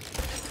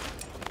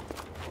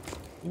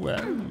 Whoa.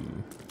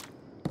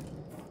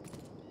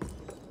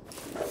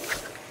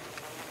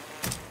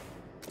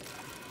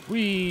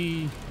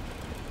 Whee.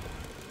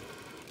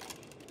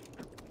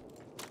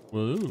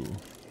 Whoa.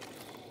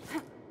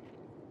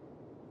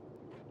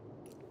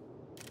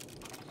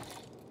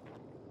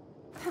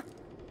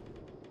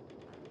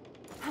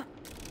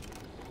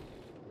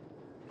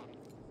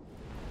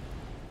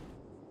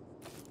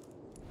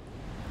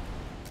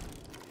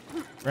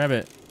 Grab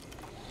it.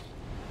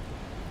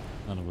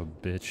 Son of a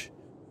bitch.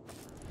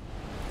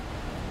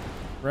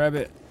 Grab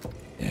it.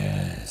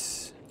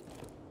 Yes.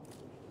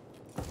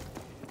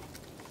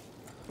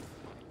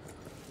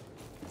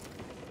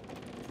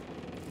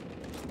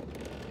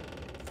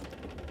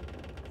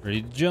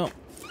 Ready to jump.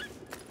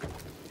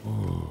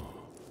 Ooh.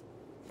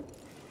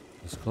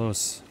 It's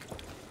close.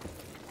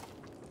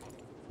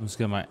 Let's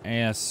get my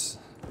ass.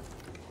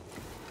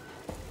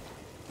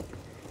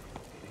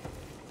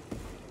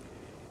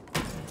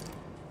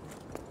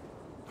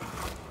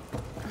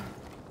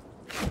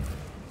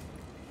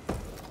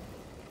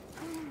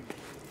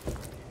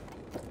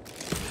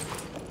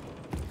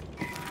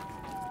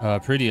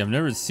 Pretty. I've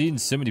never seen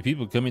so many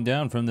people coming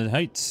down from the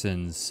heights,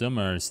 and some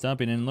are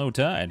stopping in low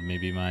tide.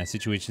 Maybe my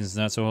situation is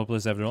not so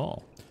hopeless after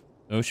all.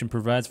 The ocean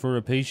provides for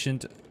a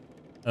patient.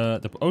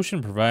 The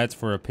ocean provides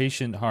for a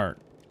patient heart.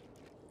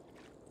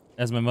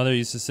 As my mother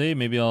used to say,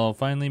 maybe I'll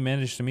finally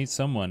manage to meet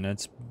someone.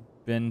 It's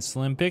been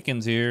slim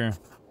pickings here.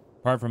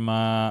 Apart from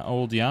my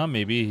old Jan,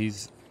 maybe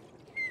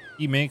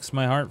he makes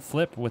my heart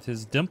flip with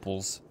his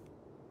dimples.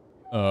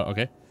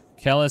 Okay.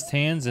 Calloused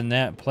hands and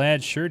that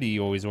plaid shirt he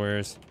always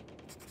wears.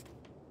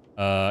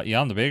 Yeah,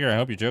 I'm the baker. I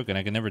hope you're joking.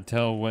 I can never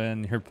tell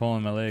when you're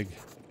pulling my leg.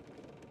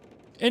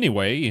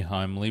 Anyway,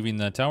 I'm leaving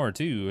the tower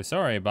too.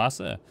 Sorry,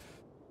 bossa.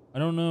 I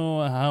don't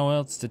know how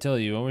else to tell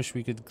you. I wish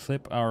we could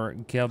clip our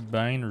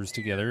carabiners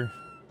together.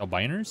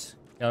 Carabiners?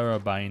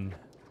 Carabine.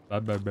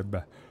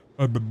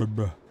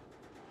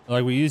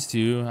 Like we used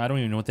to. I don't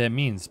even know what that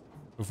means.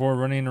 Before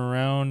running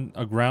around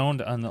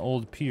aground on the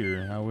old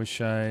pier. I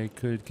wish I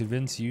could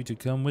convince you to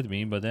come with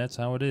me, but that's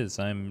how it is.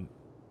 I'm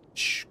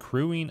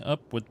crewing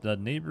up with the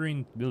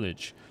neighboring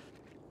village.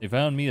 They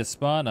found me a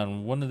spot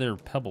on one of their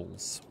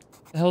pebbles.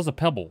 What the hell's a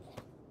pebble?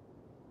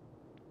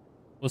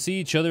 We'll see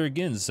each other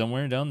again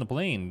somewhere down the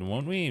plain,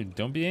 won't we?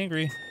 Don't be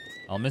angry.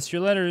 I'll miss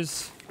your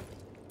letters.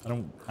 I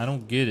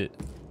don't get it.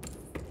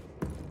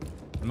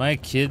 Am I a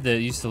kid that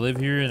used to live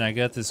here and I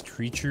got this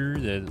creature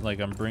that like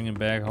I'm bringing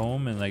back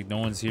home and like no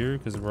one's here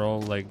because we're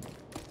all like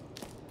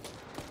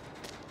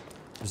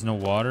there's no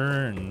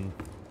water and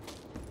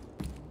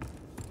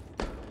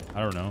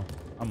I don't know.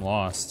 I'm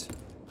lost.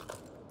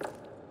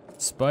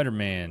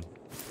 Spider-Man.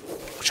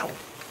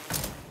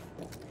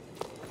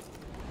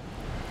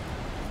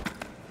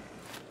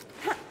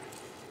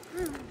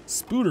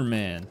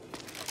 Spooderman.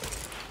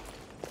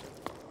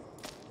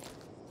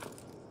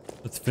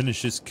 Let's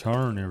finish this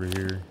carn over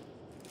here.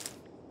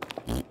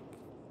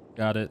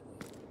 Got it.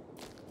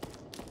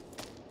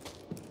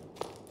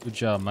 Good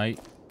job, mate.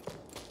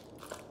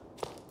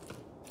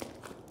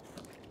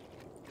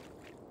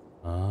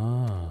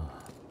 Ah.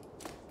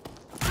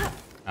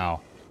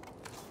 Ow.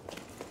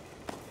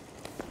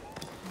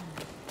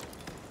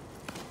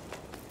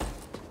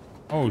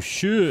 Oh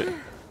shit.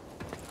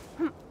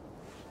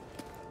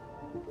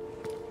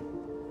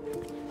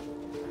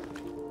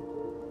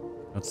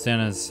 Don't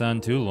stand in the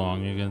sun too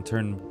long, you're gonna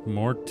turn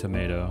more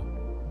tomato.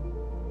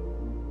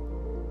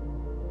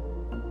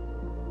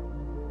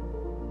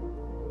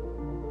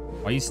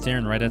 Why are you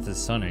staring right at the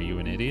sun? Are you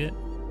an idiot?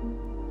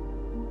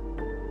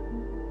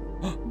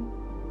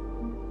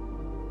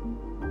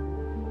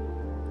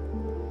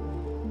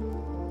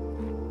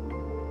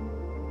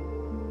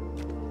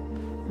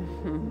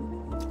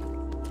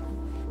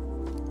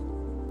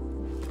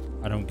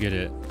 I don't get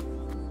it.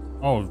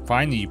 Oh,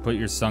 finally you put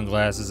your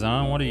sunglasses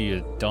on. What are you,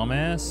 a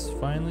dumbass?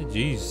 Finally?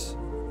 Jeez.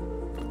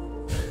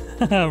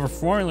 We're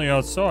finally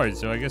outside,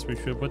 so I guess we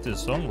should put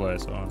this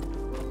sunglass on.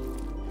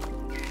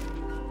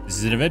 This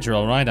is an adventure,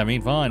 alright? I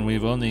mean, fine.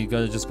 We've only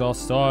just got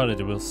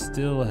started. We're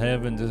still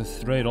having to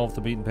stray off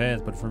the beaten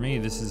path, but for me,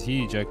 this is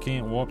huge. I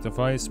can't wipe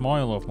the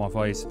smile off my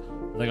face.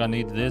 I think I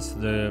need this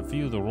to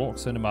feel the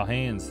rocks under my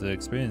hands, to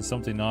experience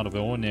something out of the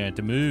ordinary,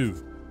 to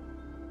move.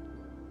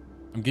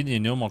 I'm getting to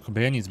know my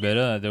companions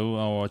better, though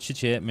our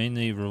chit-chat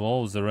mainly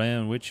revolves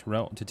around which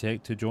route to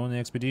take to join the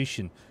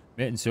expedition.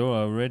 Matt and Sarah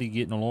are already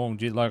getting along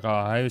just like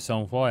our house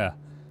on fire.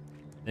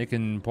 They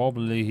can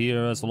probably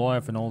hear us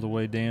laughing all the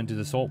way down to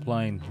the salt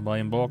plain. By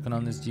embarking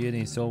on this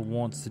journey, Sarah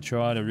wants to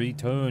try to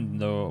return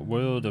the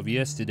world of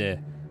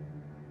yesterday.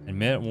 And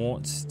Matt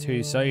wants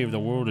to save the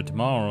world of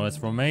tomorrow. As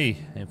for me,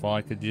 if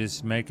I could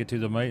just make it to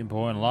the meeting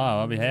point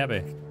alive, I'd be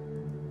happy.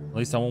 At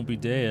least I won't be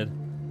dead.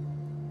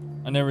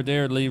 I never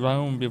dared leave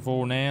home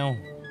before now.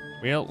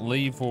 Well,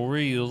 leave for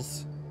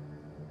reals.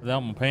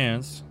 Without my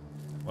parents.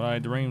 What I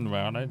dreamed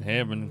about it,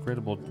 having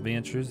incredible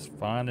adventures,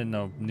 finding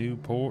a new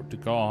port to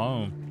call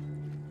home.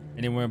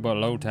 Anywhere but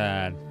low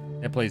tide.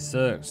 That place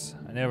sucks.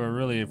 I never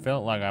really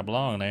felt like I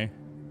belonged there.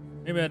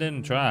 Maybe I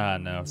didn't try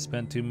hard enough.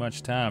 Spent too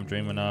much time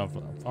dreaming of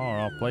far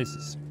off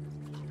places.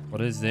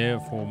 What is there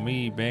for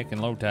me back in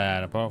low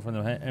tide, apart from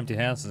the empty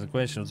houses and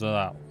questions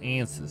without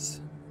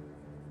answers?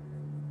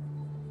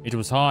 It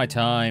was high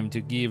time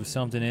to give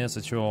something else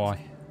a try.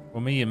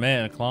 For me and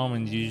Matt,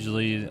 climbing's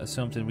usually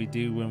something we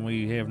do when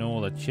we have no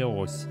other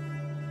choice.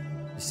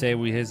 To say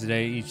we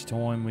hesitate each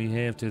time we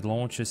have to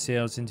launch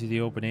ourselves into the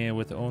open air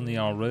with only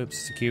our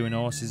ropes securing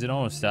us is an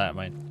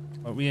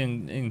understatement. But we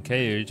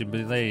encourage and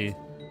believe.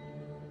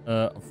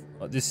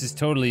 This is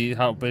totally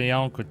how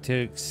Bianca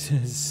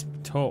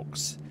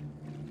talks.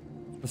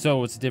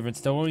 So it's a different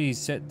story. He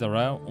set the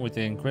route with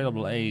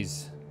incredible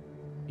ease.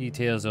 He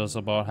tells us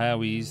about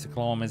how he used to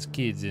climb as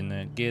kids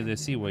and gather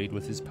seaweed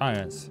with his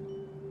parents.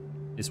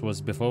 This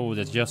was before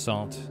the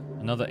Jusant,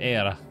 another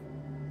era.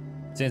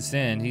 Since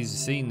then, he's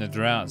seen the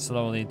drought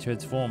slowly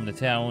transform the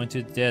town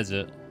into the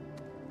desert.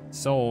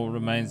 Soul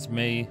reminds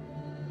me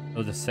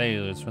of the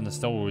sailors from the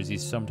stories you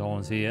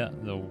sometimes hear,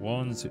 the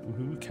ones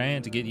who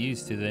can't get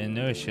used to the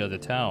inertia of the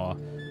tower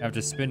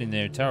after spending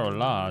their entire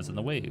lives on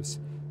the waves.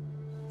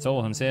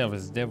 Soul himself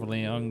is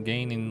definitely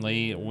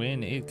ungainly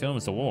when it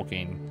comes to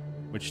walking,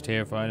 which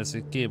terrified us as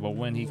a kid, but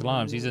when he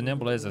climbs, he's as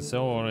nimble as a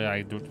soul.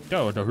 I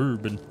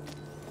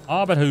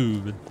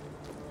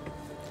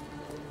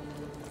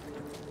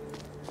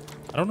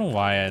don't know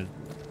why I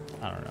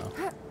don't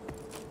know.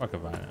 Fuck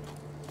about it.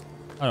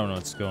 I don't know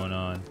what's going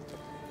on.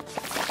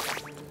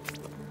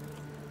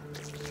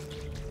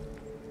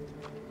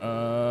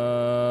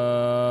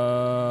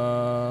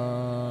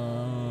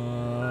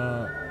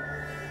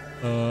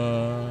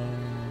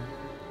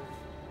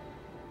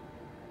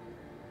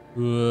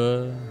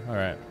 All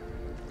right.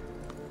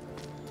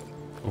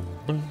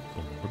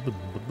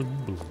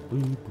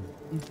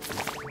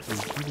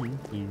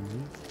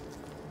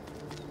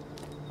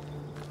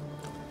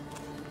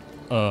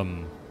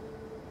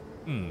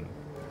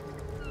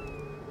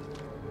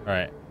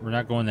 Alright, we're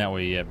not going that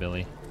way yet,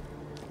 Billy.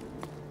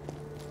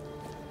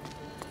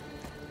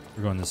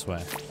 We're going this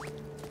way.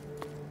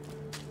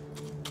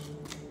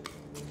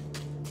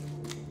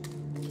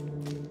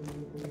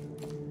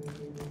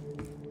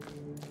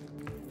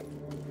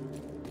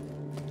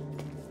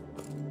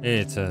 Hey,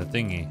 it's a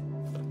thingy.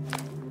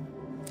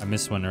 I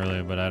missed one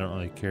earlier, but I don't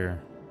really care.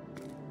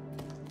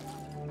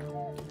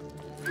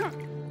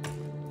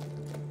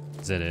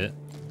 Is that it?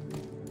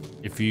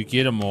 If you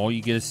get them all,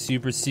 you get a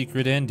super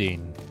secret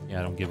ending. Yeah,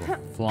 I don't give a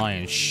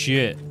flying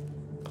shit.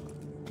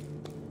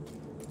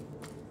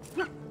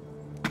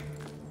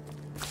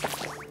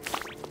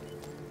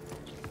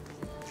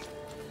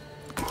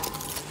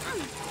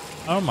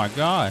 Oh my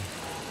god.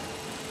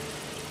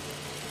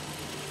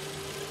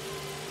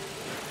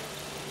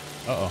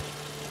 Uh-oh.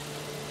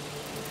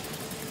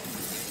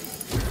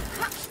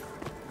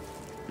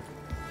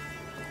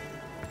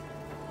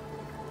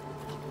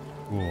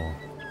 Cool.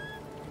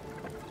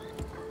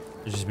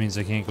 It just means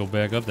I can't go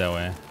back up that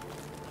way.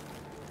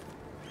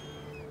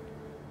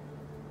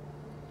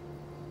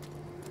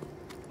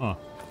 Huh.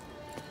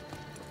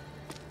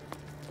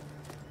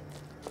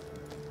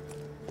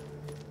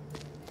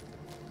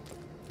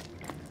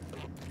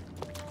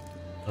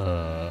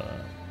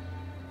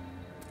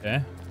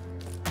 Okay.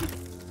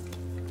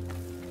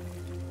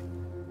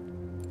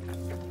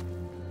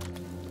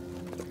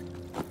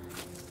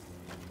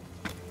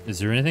 Is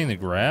there anything to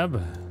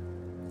grab?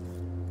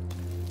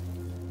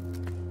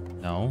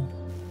 No.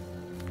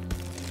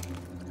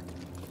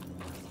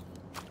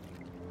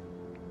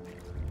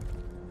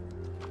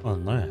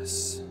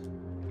 Unless.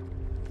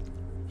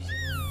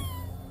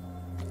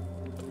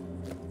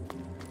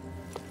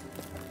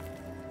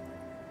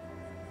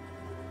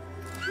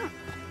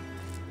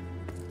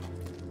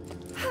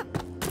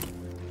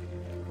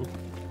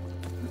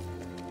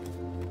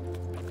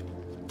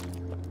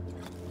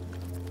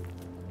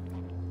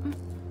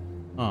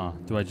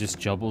 Do I just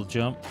double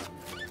jump?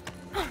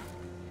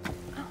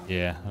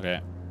 Yeah,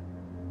 okay.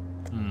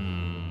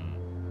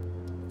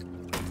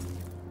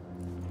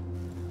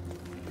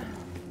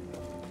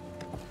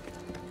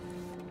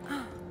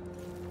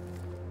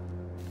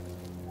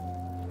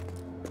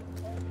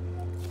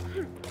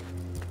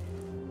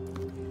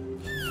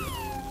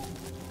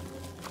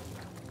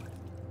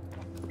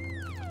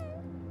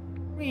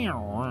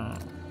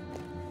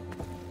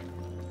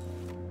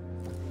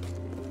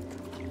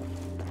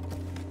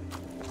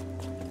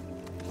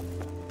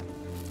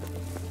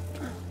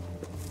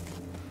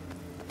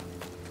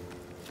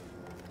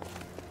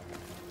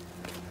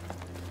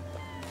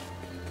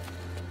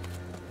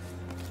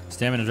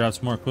 Stamina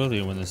drops more quickly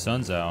when the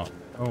sun's out.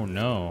 Oh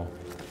no.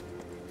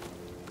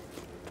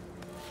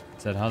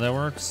 Is that how that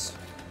works?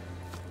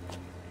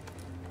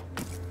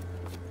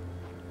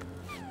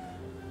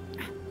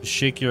 Just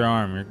shake your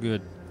arm, you're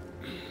good.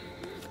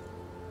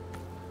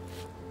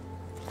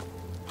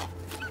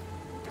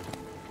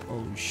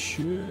 Oh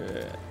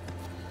shit.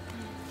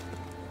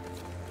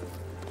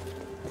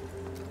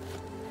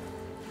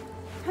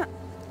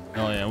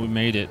 Oh yeah, we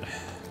made it.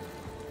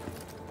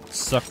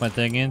 Suck my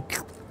thing in.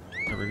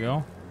 There we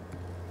go.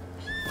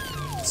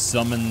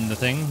 Summon the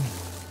thing.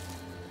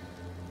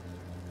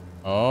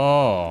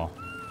 Oh.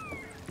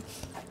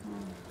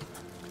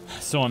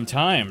 So I'm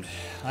timed.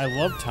 I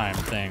love timed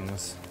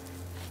things.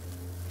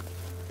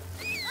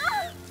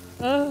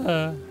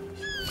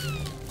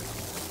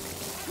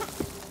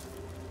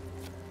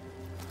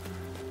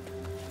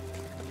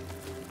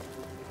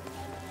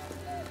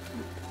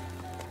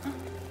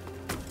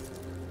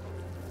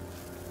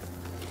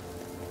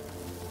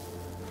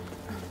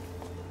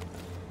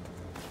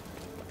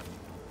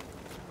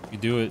 You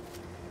do it.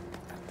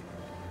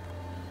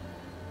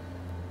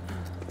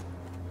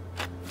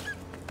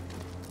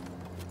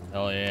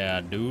 Hell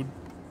yeah, dude.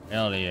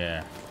 Hell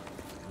yeah.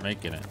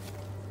 Making it.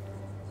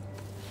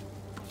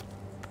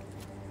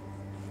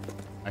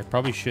 I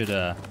probably should,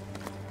 yeah,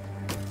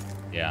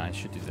 I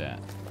should do that.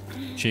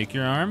 Shake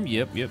your arm.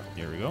 Yep. Here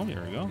we go.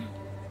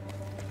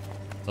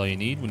 That's all you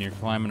need when you're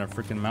climbing a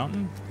freaking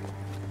mountain.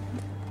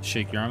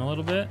 Shake your arm a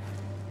little bit.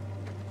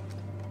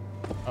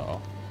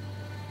 Uh-oh.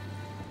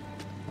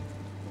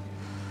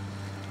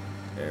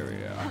 There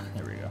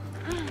we go.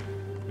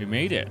 We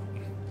made it.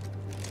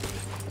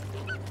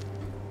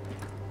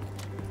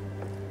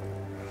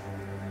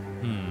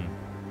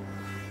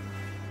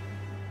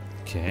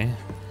 Okay.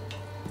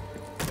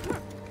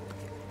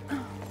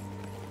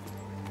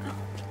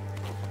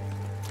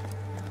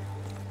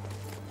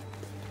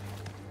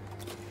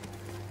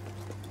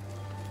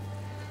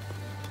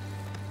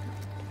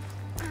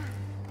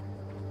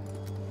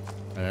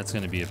 That's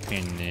gonna be a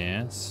pain in the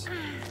ass.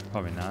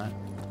 Probably not.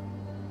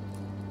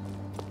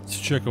 Let's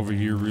check over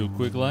here real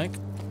quick, like.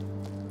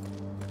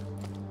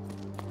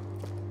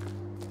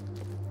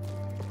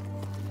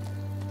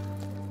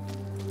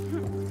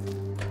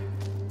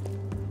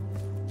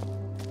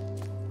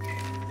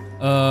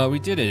 We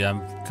did it.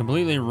 I'm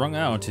completely wrung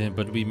out,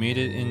 but we made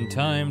it in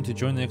time to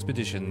join the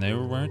expedition. There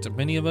weren't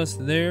many of us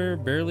there,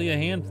 barely a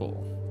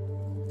handful.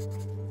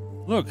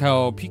 Look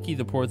how peaky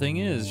the poor thing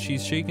is.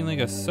 She's shaking like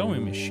a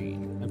sewing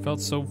machine. I felt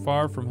so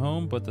far from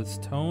home, but the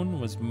tone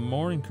was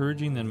more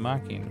encouraging than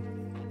mocking.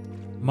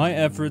 My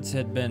efforts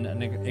had been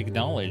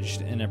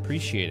acknowledged and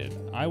appreciated.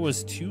 I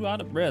was too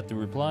out of breath to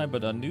reply,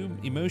 but a new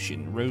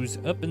emotion rose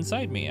up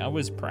inside me. I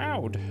was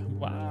proud.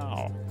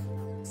 Wow.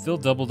 Still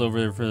doubled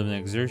over from the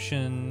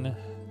exertion.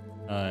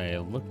 I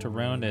looked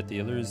around at the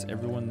others.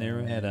 Everyone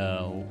there had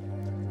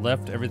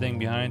left everything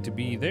behind to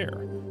be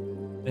there.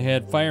 They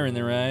had fire in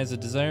their eyes, a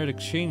desire to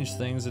change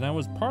things, and I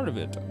was part of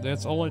it.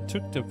 That's all it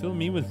took to fill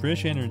me with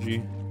fresh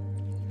energy.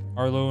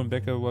 Arlo and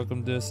Becca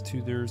welcomed us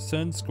to their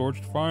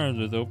sun-scorched farms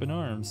with open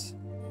arms.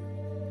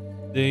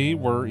 They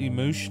were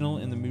emotional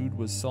and the mood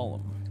was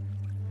solemn.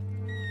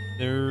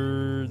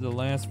 They're the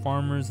last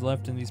farmers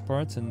left in these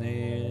parts, and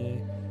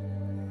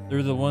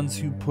they're the ones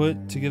who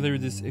put together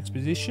this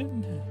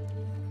expedition.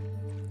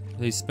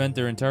 They spent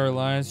their entire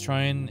lives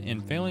trying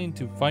and failing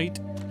to fight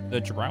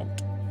the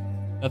drought.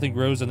 Nothing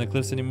grows on the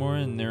cliffs anymore.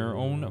 In their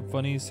own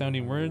funny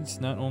sounding words,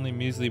 not only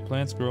measly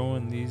plants grow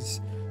in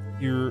these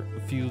here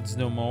fields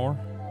no more.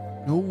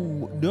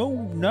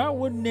 No, not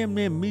when them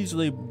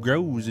measly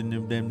grows in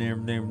them.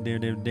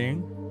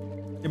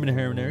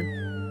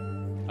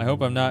 I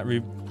hope I'm not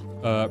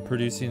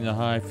producing the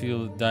high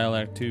field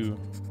dialect too.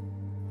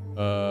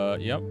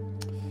 Yep.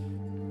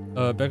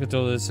 Becca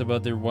told us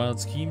about their wild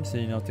scheme,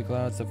 setting out the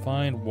clouds to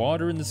find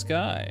water in the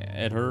sky.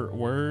 At her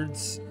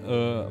words,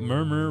 a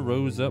murmur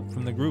rose up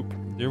from the group.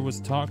 There was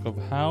talk of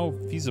how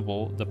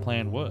feasible the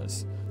plan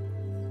was,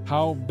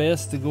 how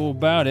best to go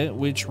about it,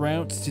 which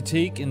routes to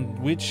take, and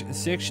which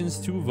sections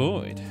to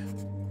avoid.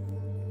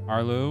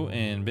 Arlo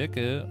and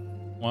Becca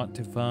want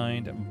to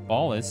find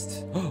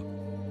ballast.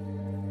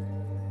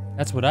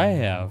 That's what I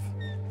have.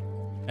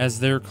 As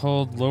they're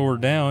called lower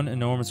down,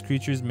 enormous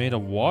creatures made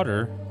of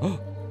water.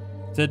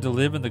 Said to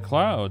live in the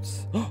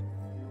clouds.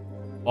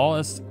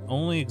 Ballast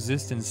only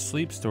exists in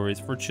sleep stories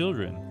for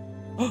children.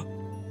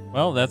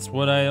 Well, that's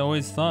what I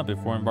always thought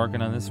before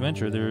embarking on this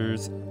venture.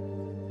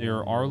 They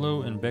are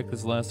Arlo and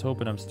Becca's last hope,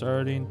 and I'm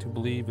starting to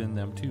believe in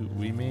them too.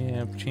 We may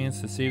have a chance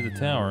to save the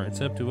tower.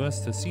 It's up to us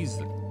to seize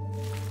it.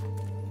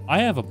 I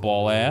have a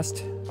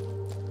ballast.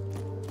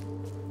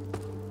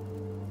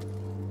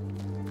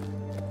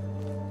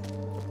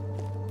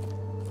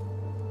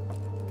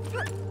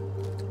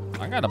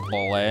 I got a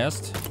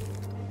ballast.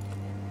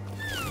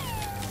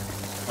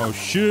 Oh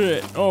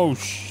shit! Oh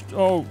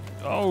oh.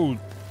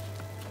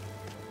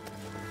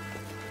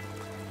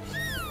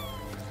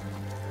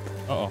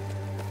 Uh-oh.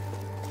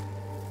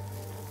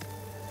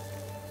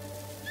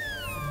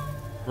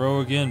 Throw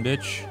again,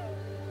 bitch.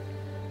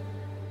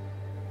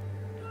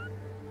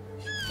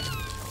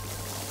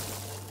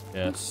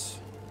 Yes.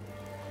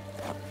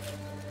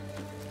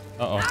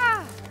 Uh-oh.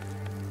 Ah!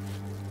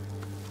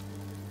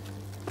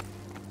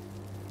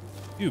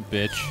 You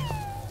bitch.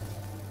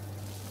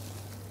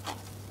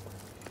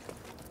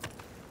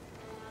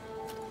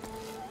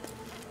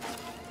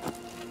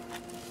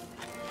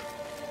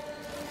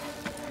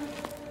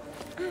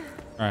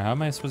 Alright, how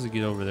am I supposed to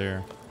get over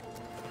there?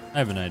 I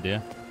have an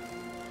idea.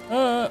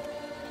 Alright,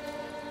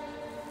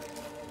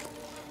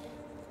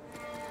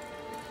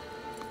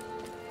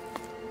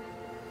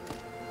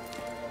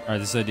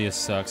 this idea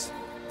sucks.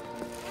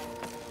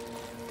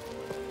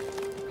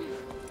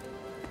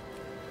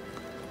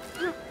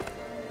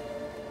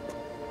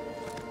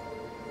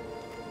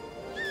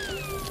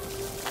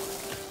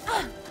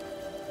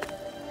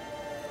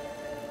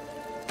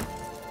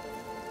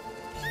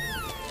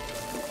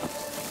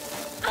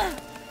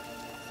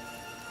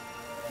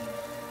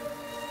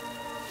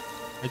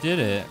 I did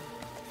it.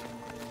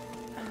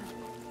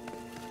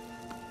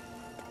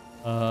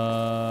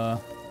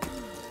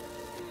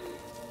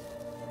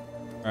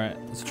 Alright,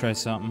 let's try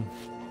something.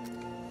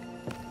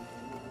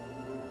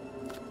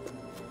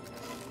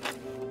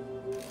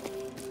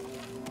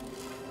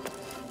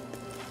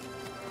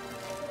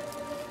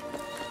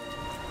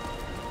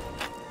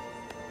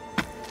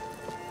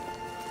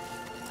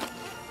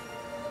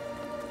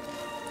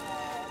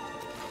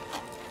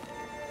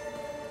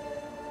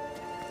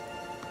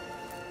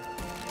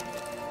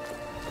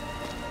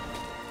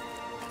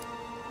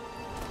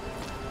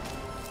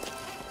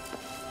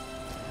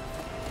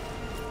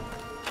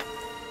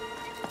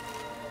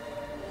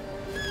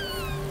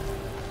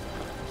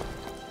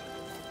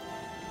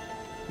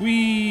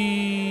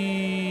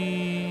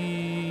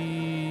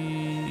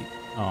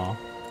 Aw.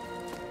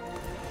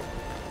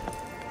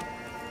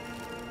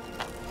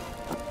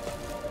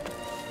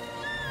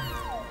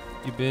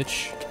 You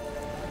bitch.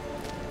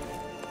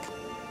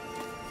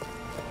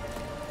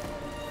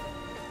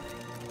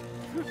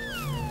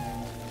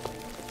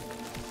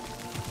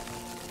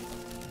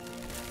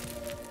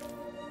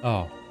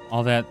 Oh,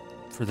 all that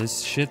for this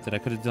shit that I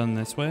could have done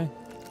this way?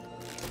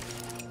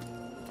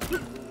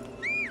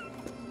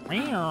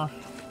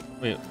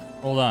 Wait,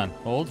 hold on.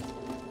 Hold.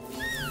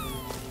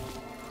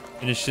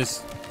 Finish this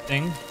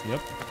thing. Yep.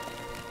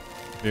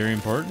 Very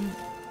important.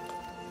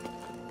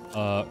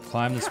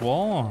 Climb this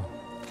wall.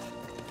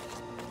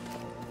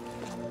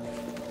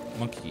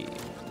 Monkey.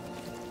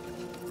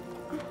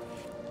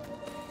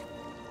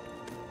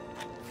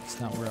 It's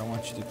not where I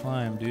want you to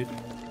climb, dude.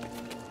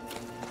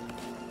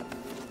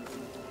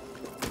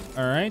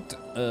 Alright,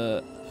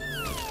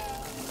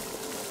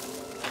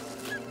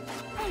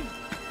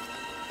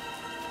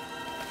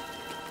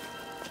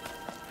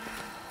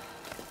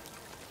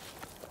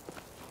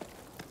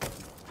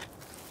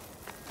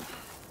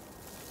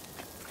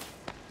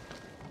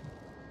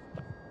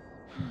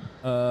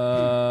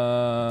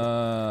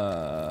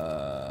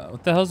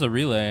 What the hell's a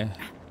relay?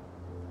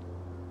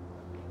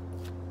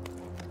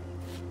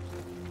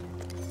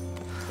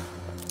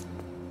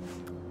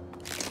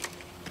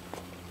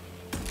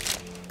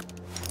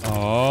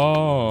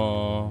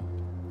 Oh.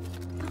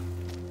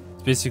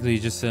 It's basically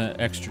just an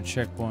extra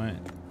checkpoint.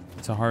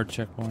 It's a hard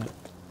checkpoint.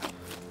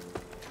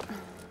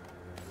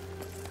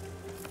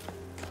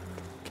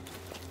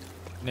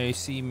 They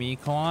see me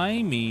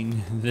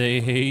climbing.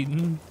 They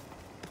hating.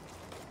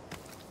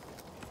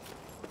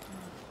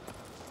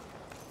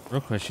 Real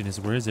question is,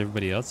 where is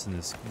everybody else in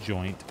this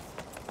joint?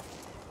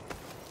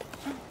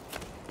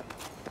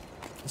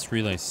 This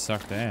relay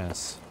sucked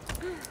ass.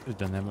 Could have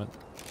done that in the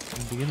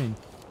beginning.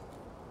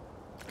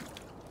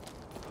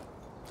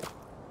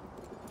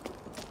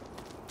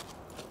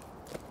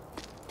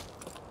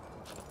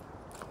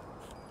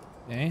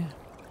 Okay.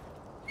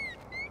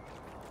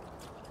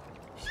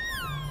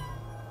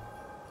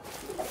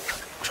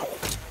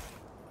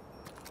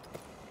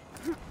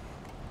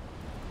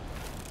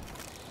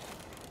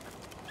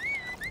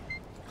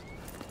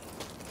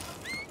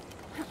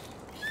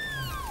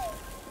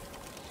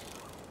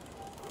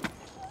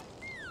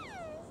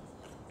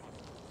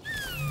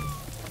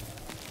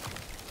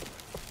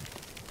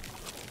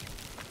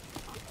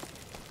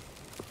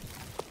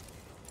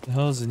 What the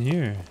hell's in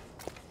here?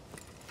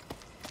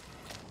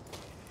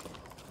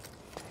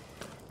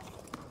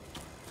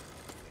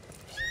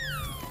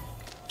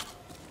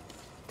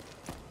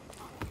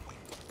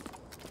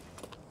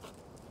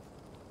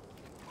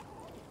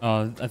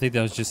 Oh, I think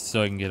that was just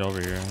so I can get over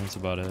here. That's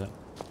about it.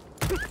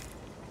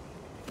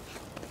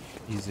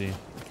 Easy.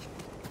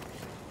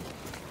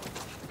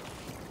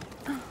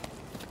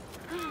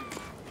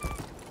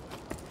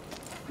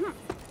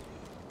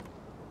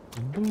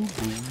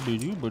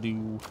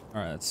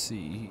 Alright, let's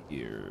see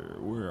here.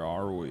 Where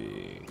are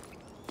we?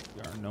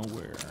 We are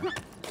nowhere.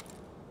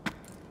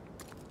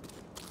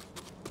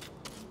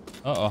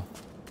 Uh-oh.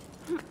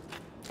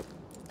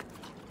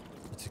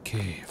 It's a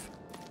cave.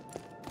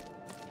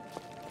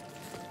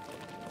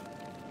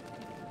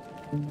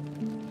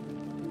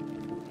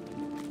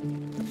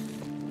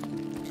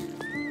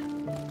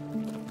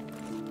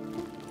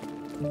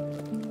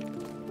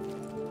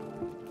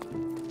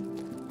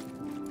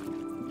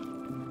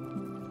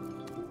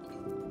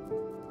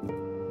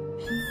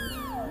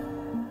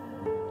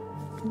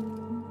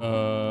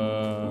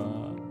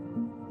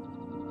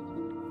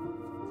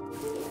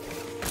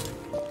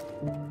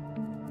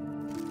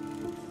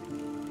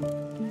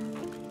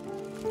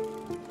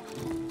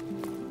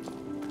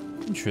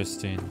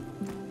 Interesting.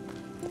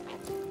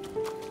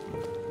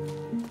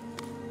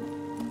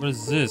 What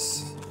is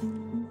this?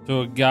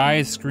 So a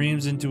guy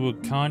screams into a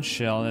conch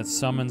shell that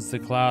summons the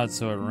cloud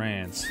so it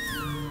rains. Is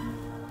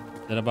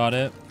that about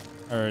it?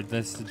 Or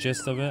that's the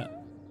gist of it?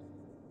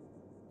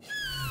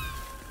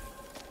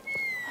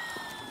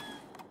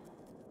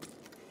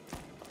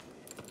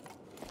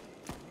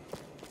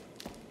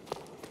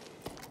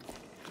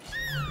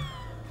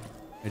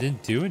 I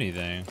didn't do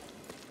anything.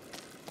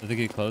 Did they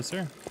get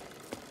closer?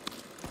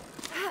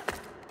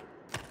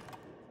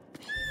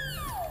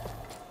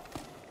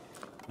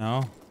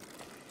 No.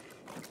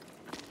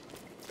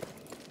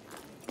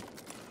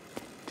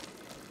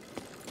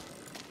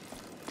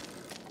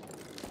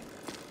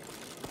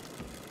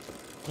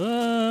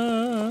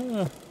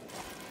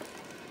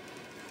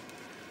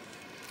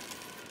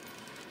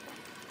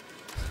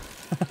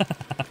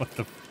 What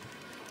the?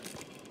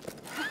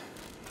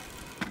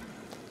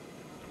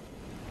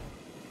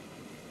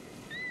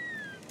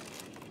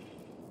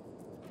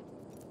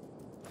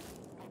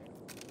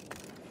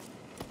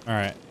 All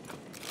right.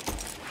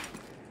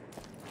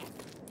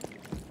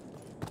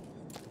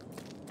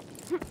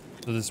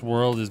 So this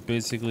world is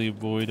basically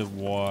void of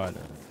water.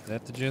 Is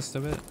that the gist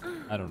of it?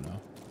 I don't know.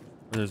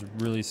 There's a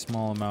really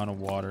small amount of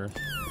water.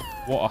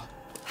 Whoa.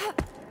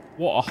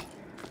 Whoa.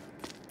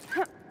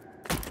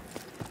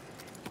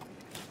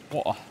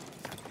 Whoa.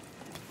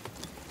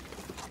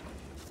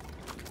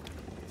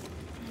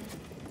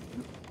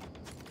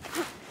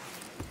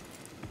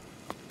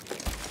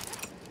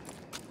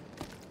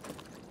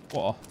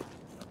 Whoa.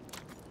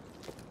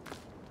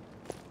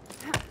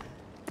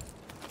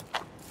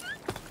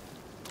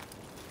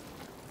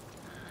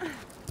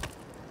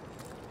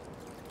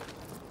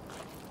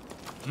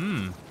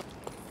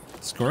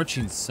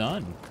 Scorching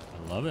sun.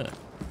 I love it.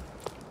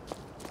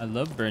 I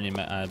love burning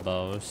my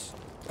eyeballs.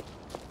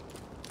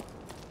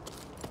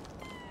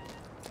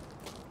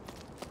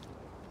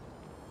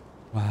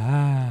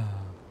 Wow.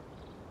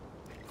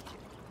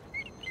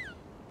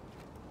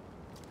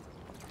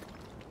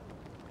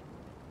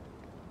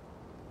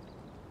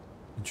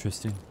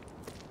 Interesting.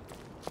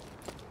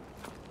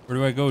 Where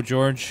do I go,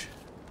 George?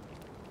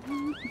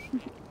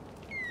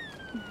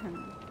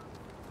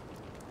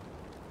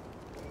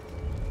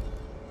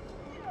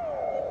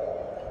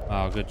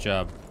 Wow, good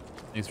job.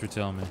 Thanks for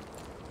telling me.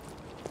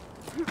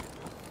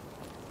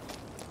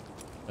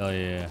 Hell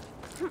yeah.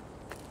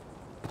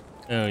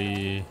 Hell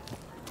yeah.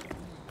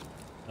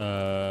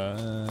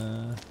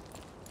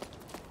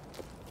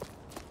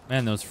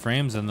 Man, those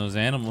frames on those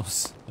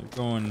animals,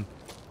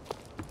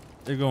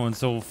 they're going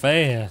so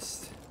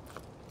fast.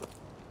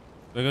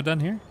 Do I go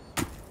down here?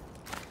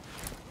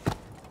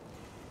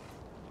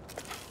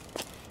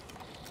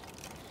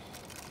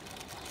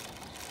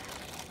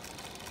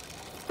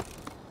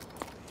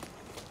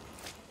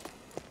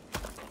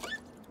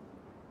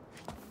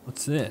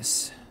 What's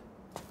this?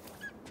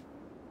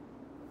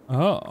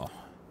 Oh.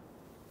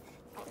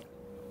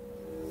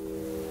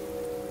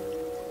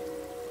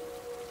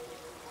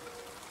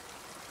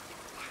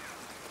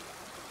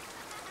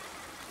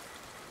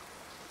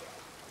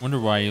 Wonder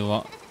why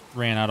you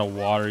ran out of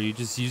water. You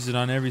just use it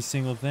on every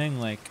single thing,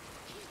 like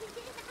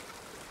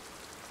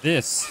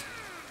this.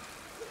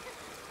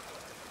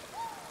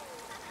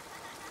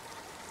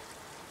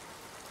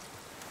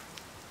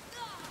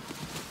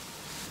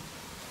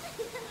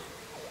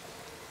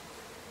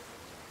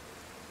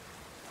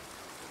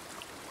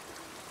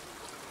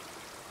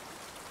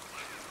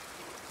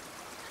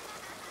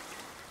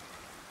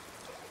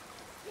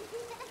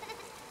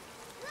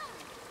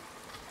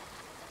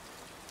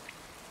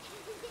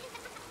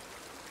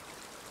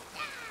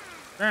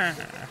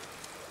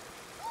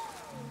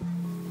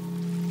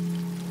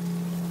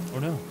 Oh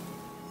no.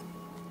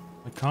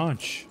 My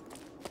conch.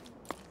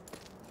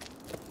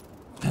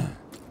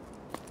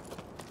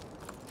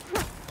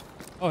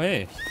 Oh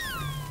hey.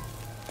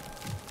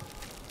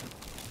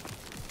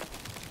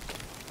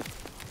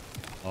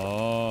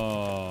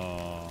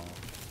 Oh.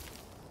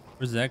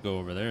 Where's that go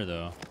over there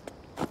though?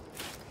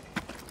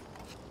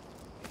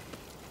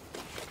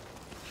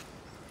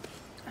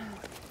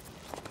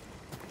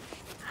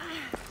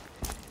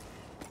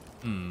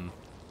 Hmm.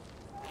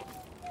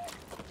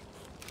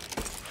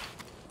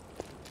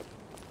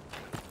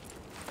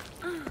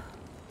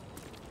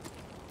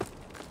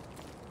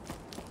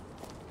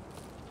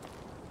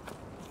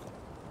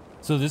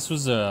 So this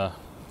was a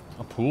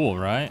pool,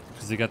 right?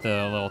 Because they got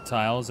the little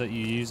tiles that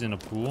you use in a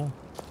pool.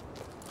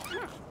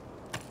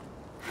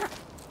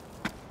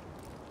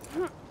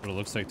 What it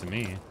looks like to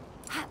me.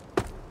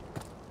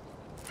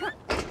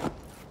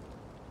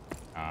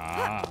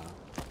 Ah.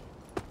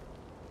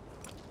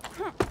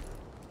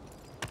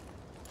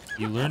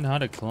 You learn how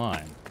to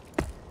climb.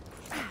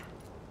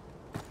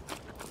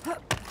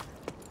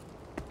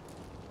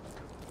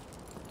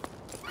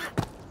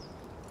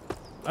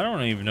 I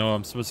don't even know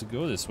I'm supposed to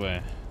go this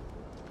way.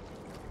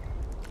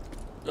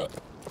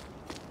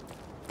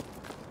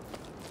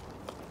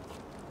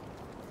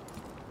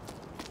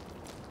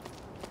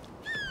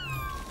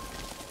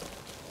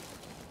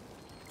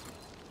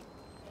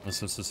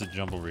 Unless I'm supposed to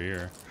jump over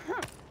here.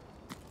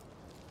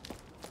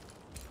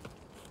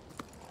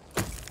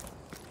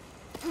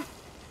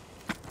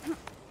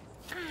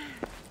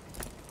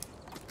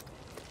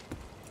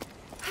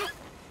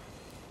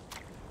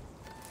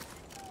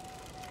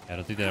 I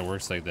don't think that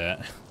works like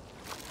that.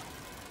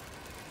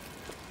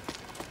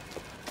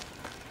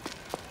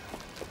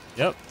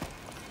 Yep.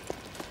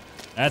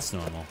 That's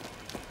normal.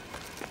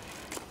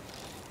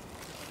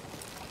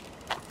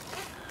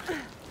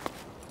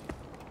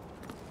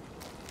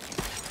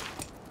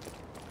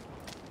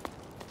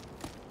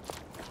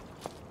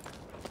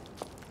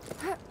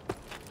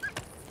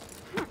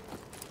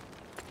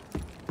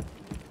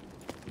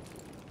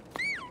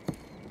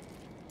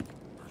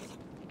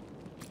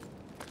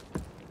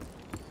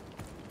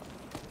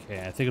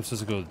 Okay, I think I'm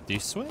supposed to go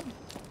this way?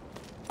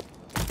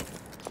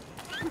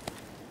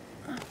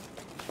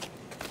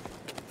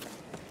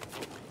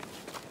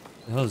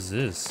 What the hell is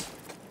this?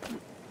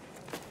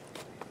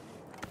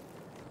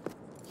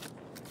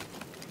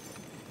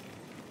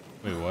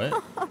 Wait,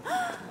 what?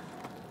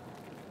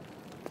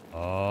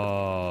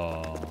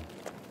 Oh.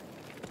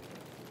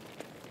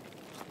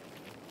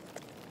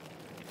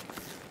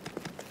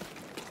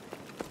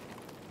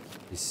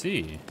 I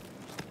see.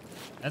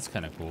 That's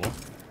kind of cool.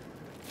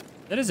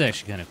 That is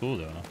actually kind of cool,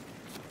 though.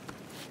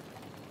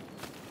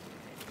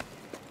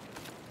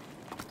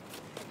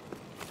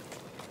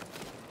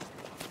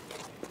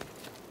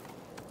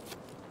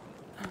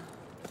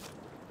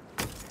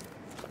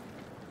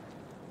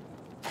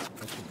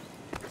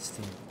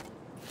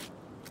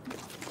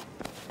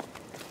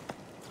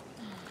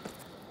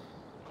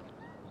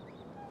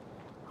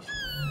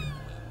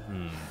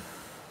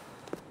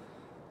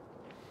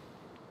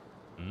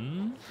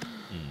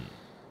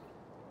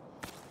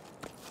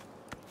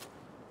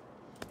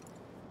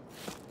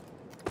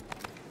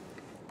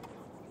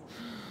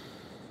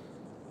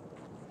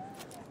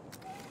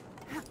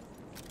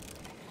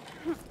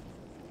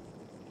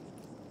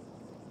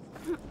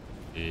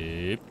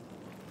 Yep.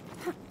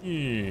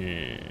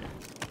 Yeah.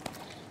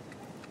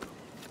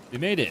 We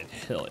made it.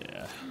 Hell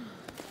yeah.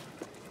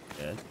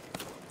 Good.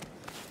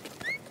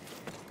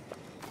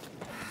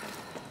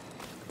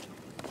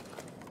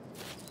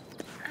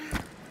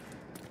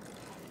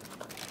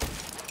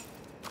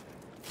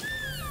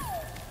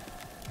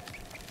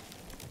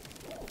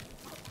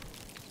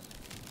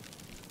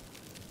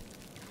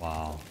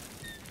 Wow.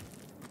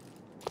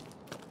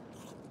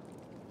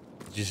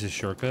 Just a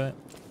shortcut?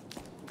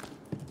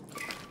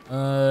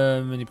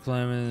 Mini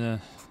climbing.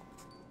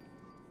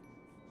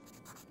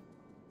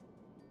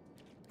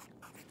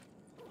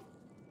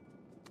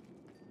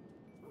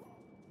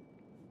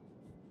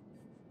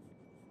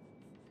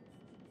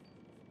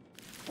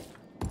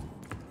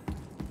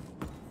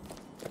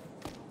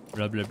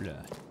 Blah, blah, blah.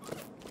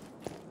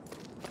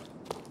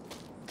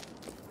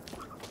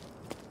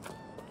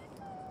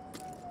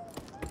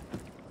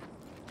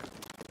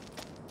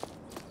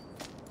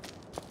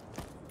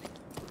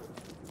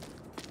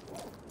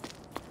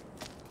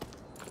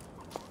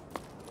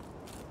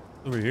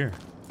 Over here.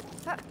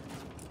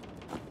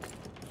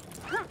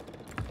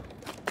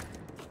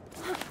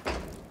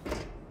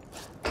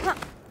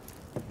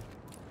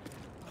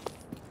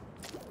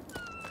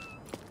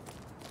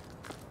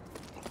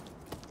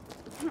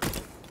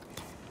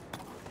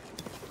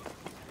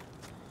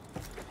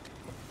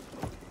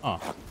 Oh,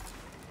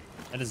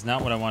 that is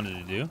not what I wanted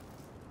to do.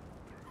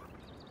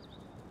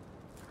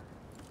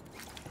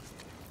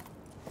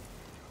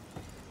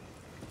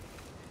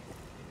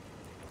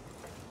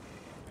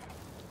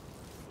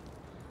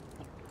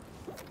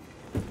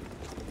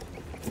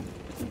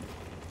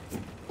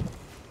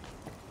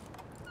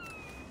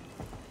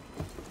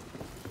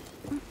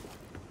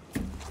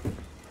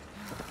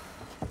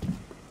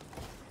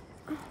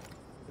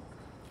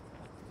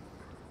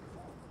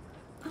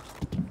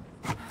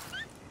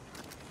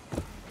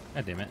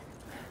 God damn it.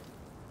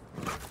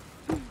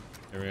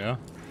 There we go.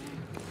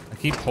 I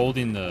keep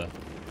holding the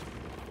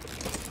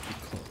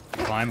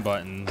climb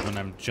button when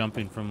I'm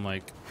jumping from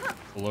like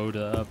below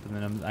to up, and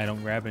then I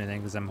don't grab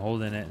anything because I'm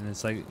holding it, and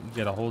it's like you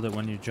gotta hold it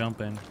when you're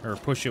jumping, or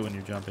push it when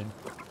you're jumping.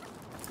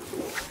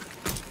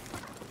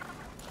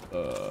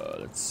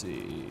 Let's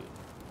see.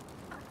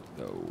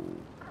 No,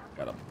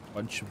 got a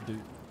bunch of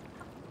dude.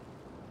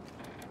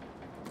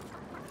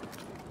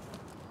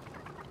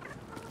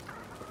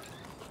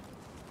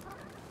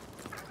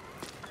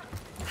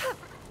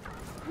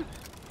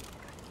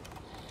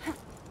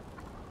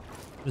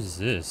 What is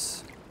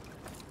this?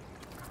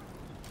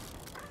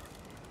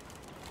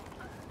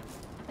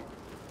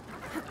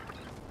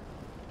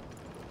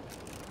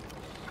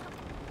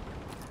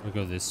 We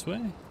go this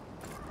way?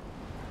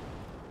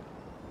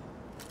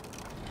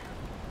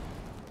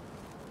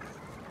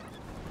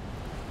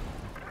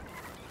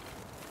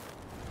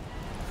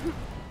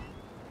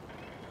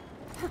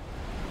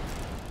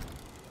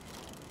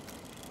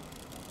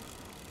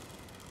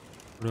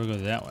 Or do I go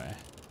that way?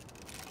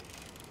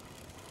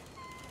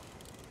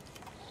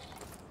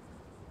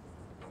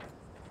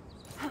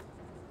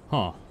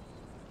 Huh.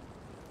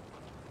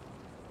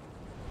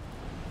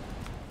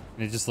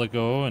 Can I just let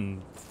go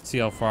and see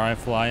how far I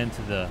fly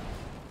into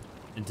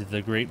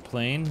the Great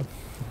Plain?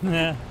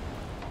 Yeah.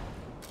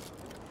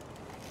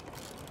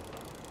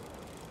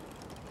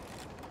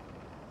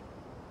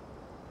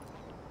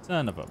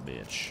 Son of a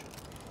bitch.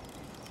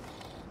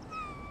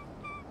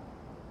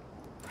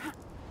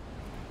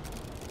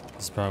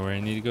 This is probably where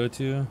I need to go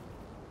to.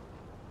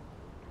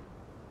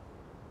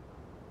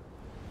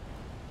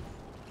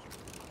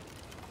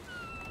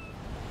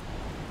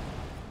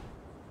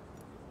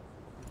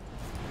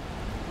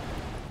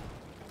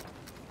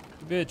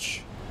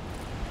 Bitch.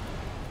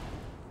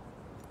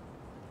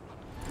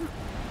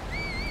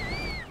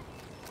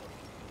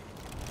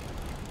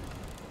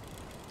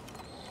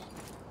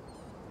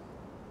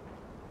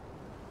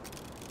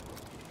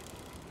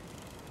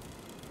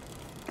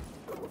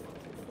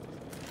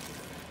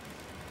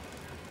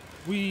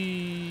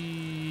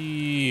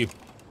 Wee.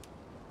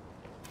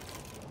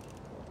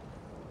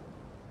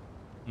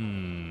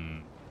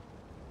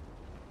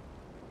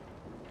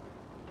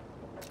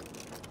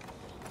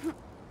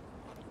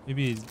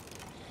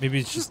 Maybe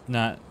it's just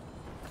not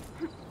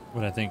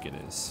what I think it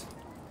is.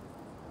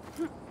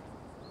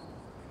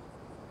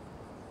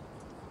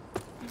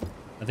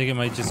 I think it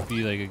might just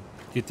be like a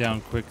get down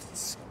quick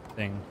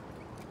thing.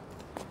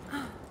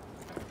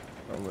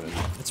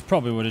 That's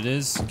probably what it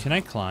is. Can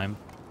I climb?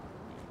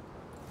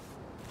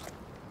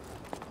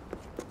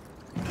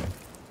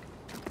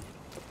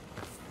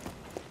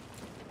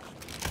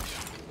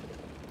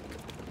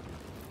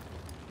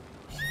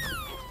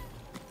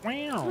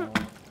 Wow.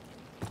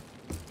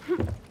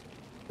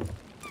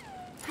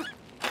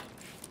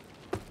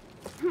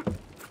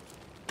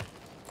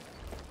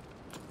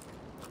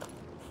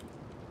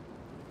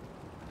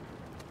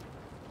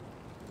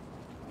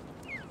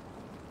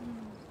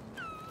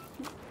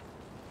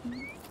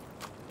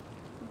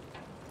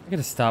 I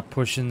gotta stop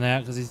pushing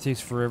that because it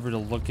takes forever to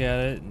look at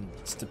it and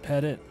just to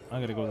pet it. I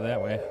gotta go that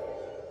way.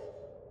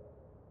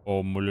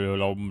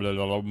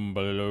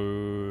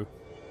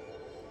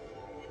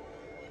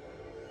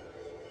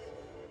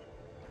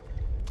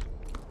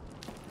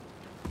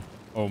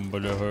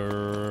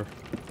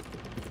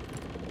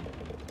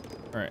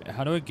 Alright,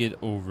 how do I get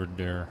over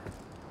there?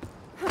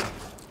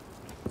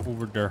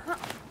 Over there.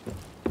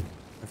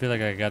 I feel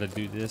like I gotta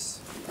do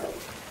this.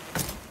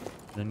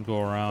 Then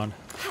go around.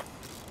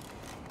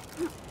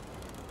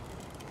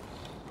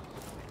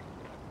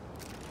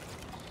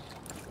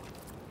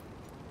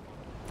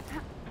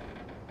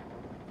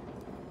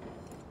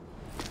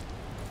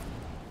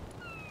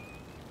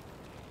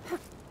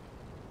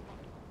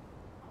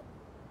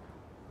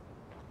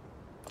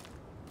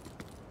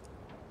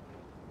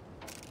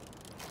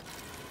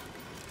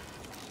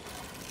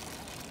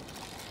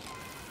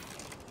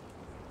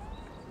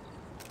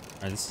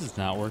 Alright, this is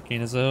not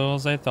working as well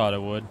as I thought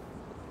it would.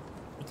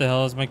 What the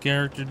hell is my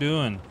character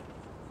doing?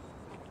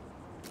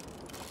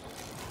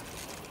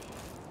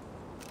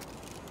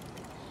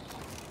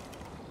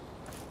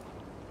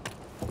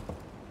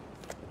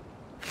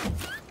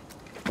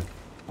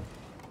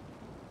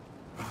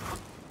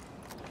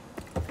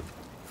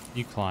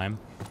 You climb.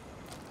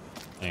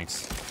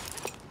 Thanks.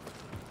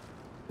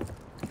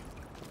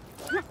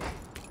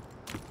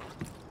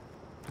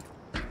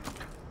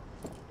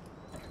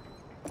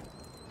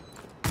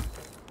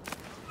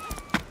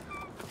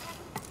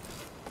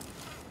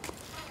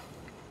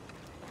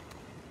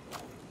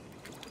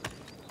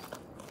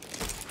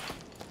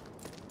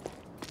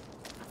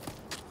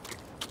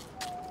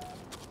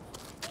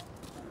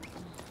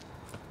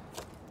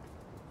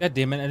 God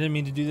damn it, I didn't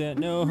mean to do that.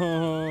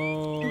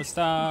 No,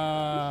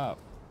 stop.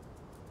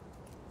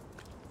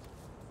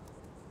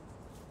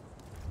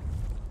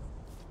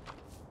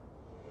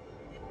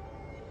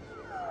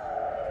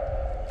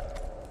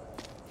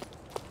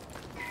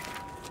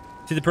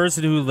 To the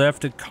person who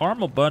left a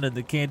caramel bun in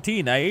the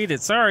canteen, I ate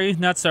it. Sorry,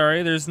 not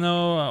sorry. There's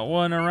no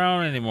one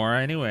around anymore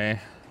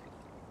anyway.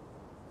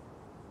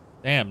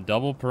 Damn,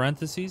 double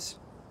parentheses?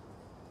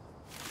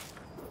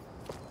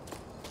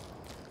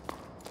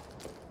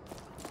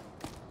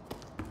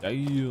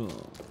 Damn.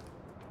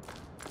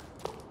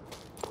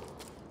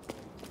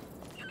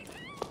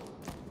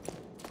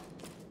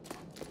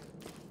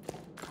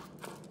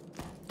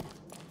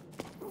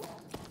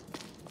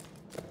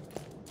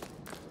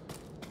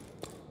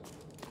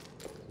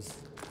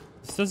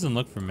 This doesn't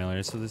look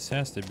familiar, so this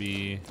has to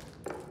be...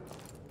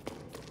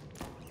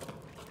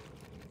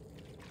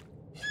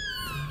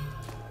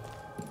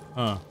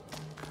 Huh.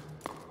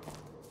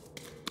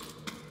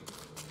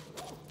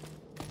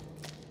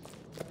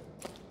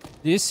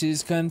 This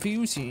is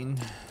confusing.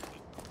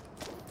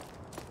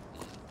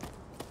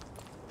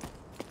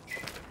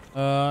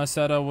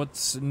 Sada,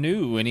 what's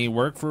new? Any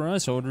work for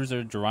us? Orders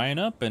are drying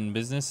up and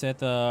business at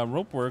the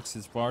rope works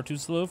is far too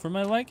slow for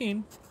my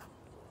liking.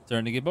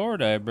 Starting to get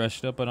bored. I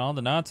brushed up on all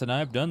the knots and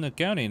I've done the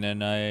counting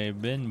and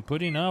I've been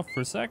putting off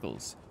for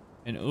cycles.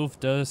 And Oof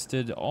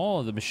dusted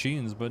all the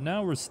machines, but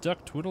now we're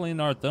stuck twiddling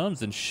our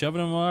thumbs and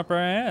shoving them up our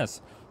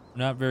ass. We're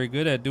not very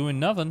good at doing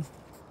nothing.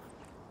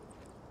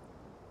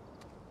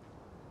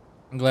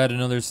 I'm glad to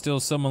know there's still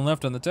someone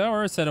left on the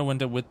tower. I said I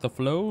went with the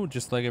flow,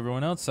 just like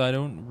everyone else. I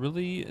don't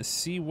really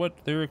see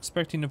what they're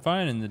expecting to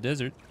find in the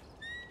desert.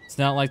 It's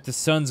not like the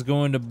sun's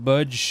going to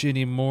budge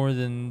any more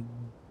than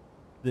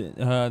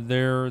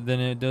there than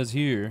it does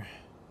here.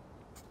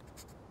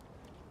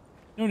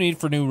 No need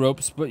for new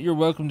ropes, but you're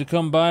welcome to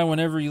come by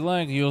whenever you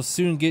like. You'll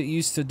soon get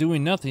used to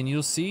doing nothing.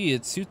 You'll see,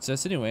 it suits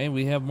us anyway.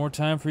 We have more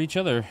time for each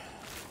other.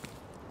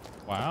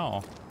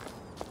 Wow.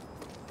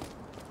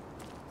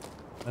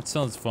 That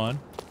sounds fun.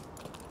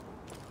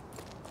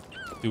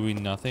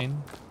 Doing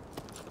nothing.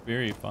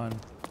 Very fun.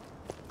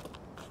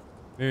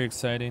 Very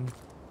exciting.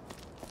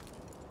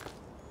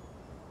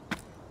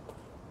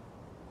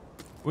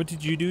 What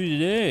did you do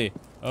today?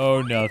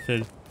 Oh,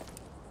 nothing.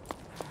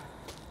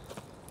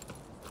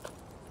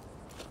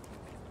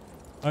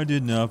 I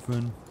did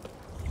nothing.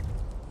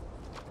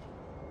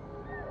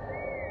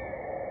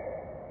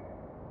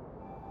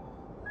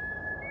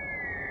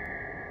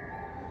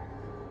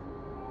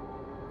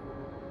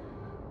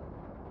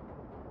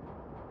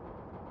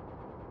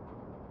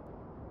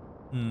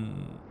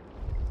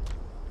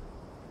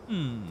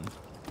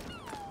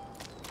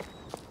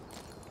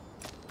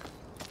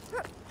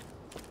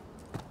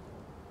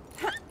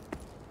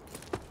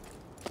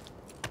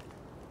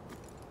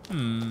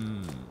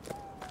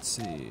 Let's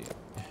see.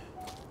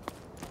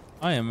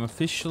 I am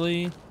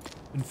officially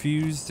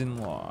confused and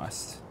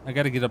lost. I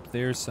gotta get up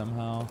there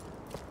somehow.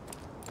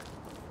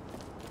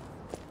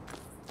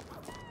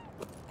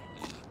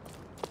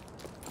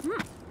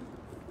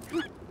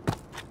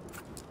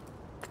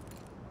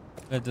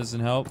 That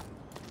doesn't help.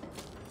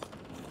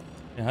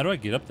 Yeah, how do I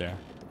get up there?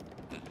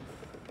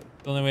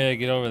 The only way I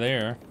get over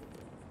there.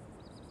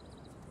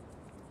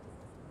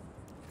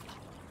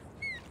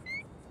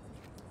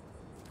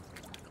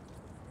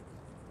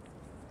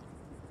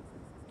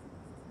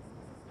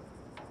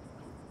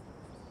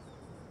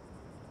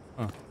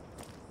 Huh.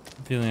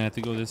 I'm feeling I have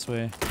to go this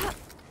way.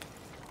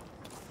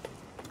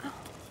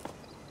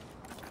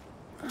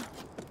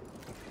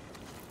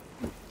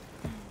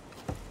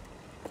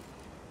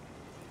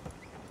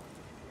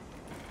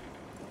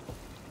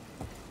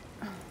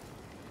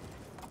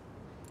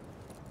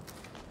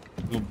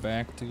 Go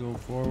back to go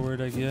forward,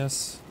 I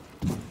guess.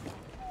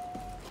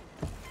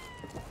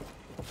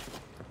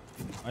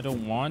 I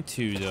don't want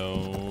to,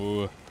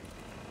 though.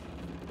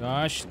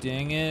 Gosh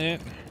dang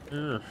it.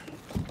 Urgh.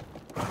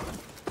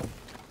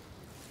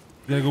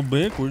 Gotta go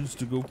backwards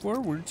to go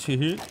forwards.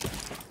 Wait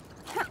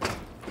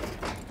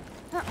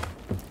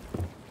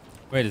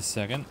a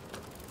second.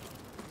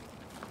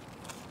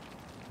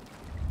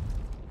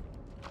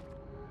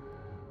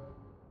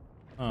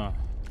 Huh.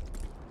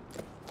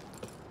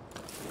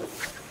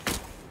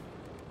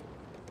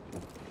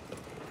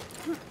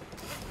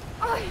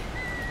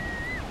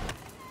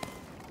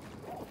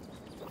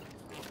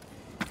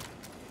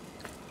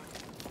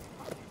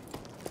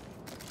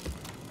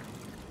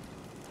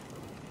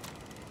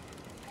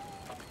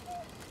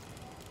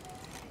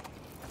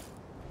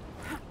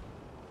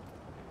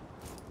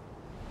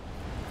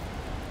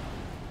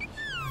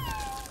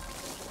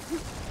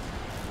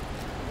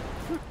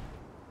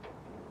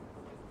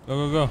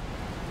 Go, go, go.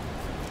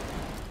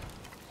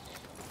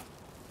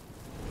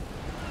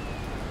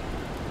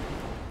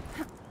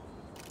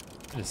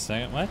 Wait a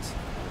second, what?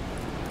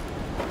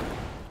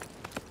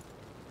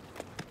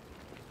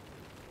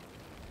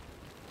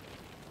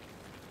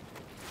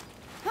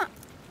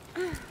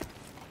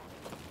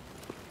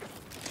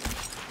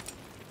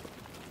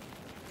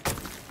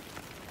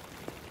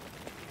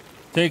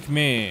 Take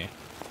me.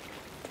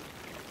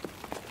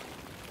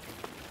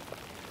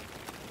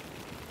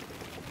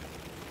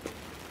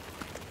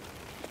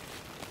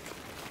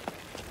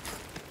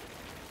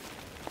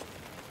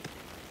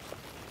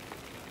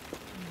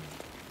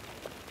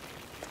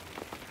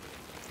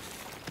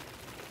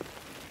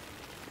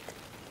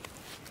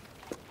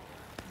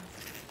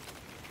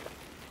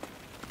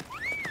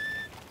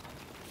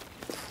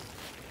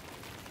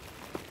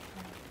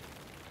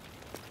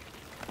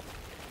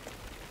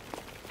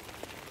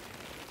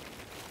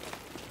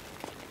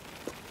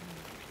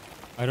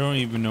 I don't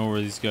even know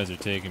where these guys are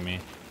taking me.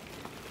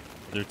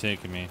 They're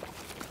taking me.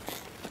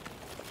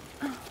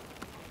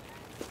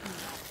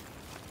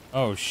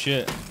 Oh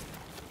shit.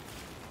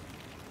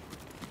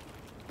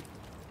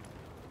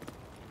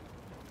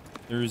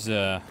 There's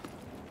a...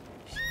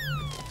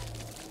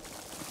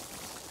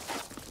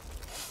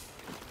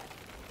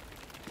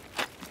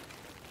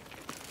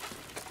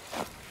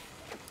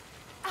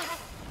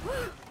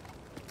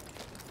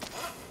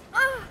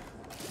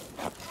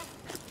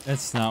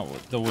 That's not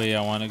the way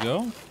I want to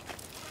go.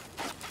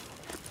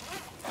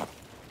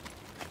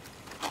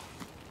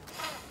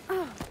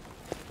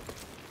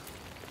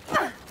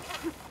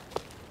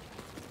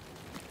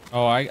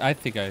 Oh, I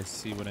think I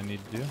see what I need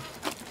to do.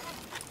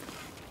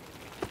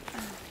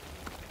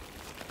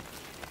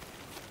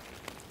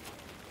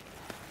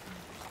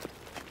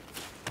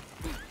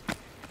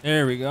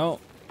 There we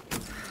go.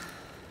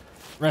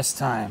 Rest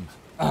time.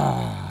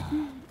 Ah.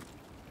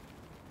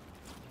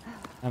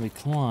 Now we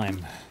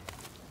climb.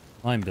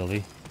 Climb,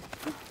 Billy.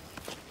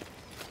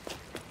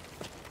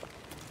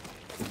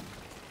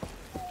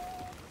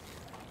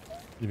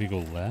 Did we go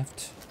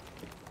left?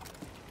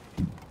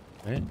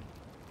 Right?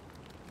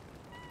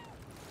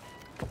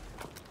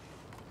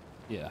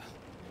 Yeah.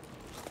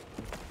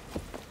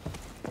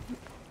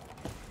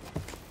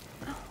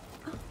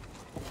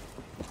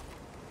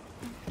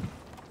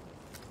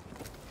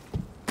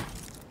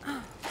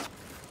 I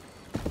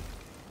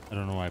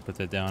don't know why I put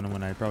that down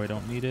when I probably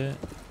don't need it.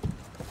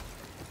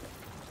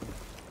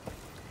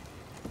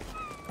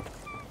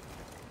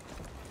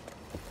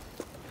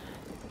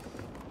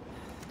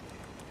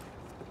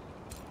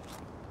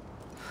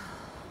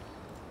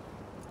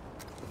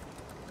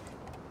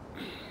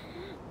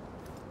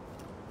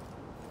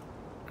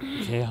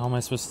 Okay, how am I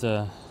supposed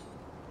to...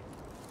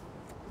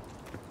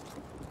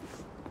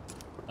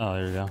 Oh,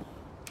 there we go.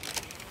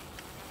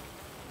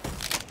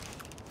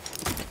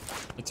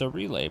 It's a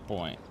relay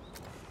point.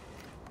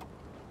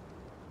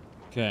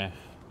 Okay.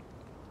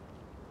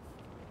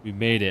 We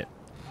made it.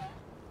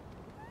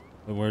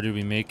 But where did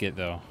we make it,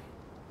 though?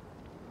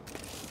 Do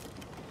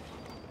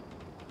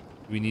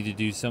we need to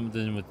do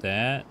something with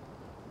that?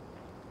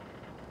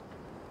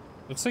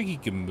 Looks like you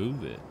can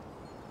move it.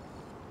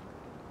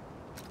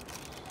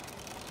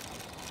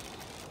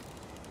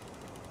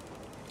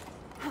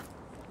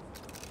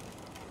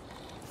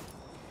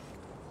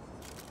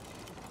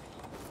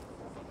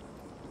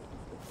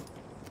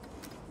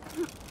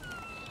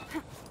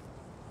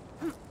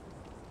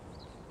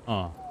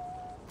 Oh.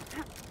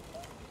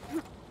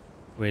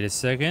 Wait a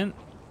second.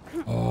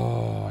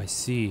 Oh, I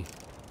see.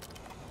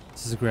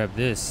 Let's just grab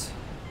this.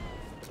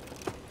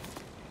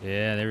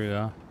 Yeah, there we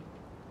go.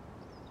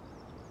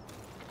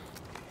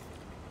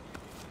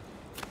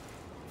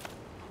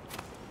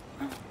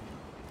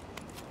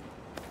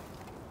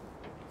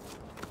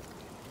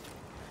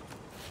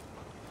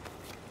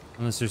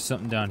 Unless there's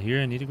something down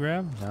here I need to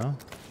grab? No?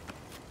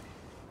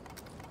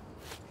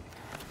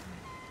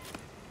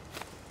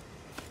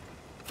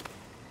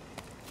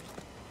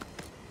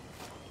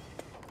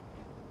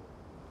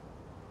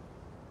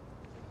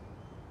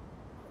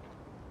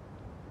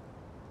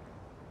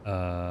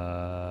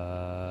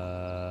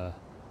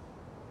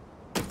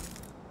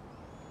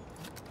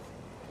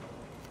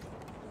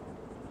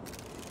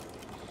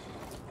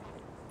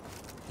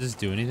 Does this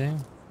do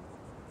anything?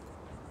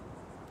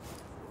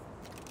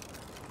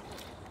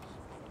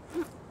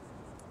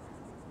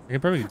 I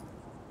could probably go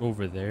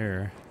over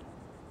there.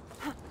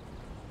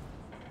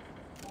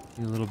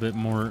 Need a little bit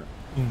more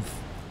oomph.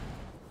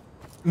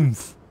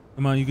 Oomph.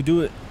 Come on, you can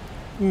do it.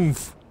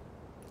 Oomph.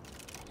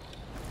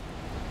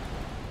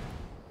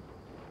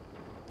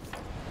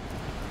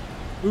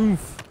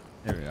 Oomph.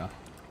 There we go.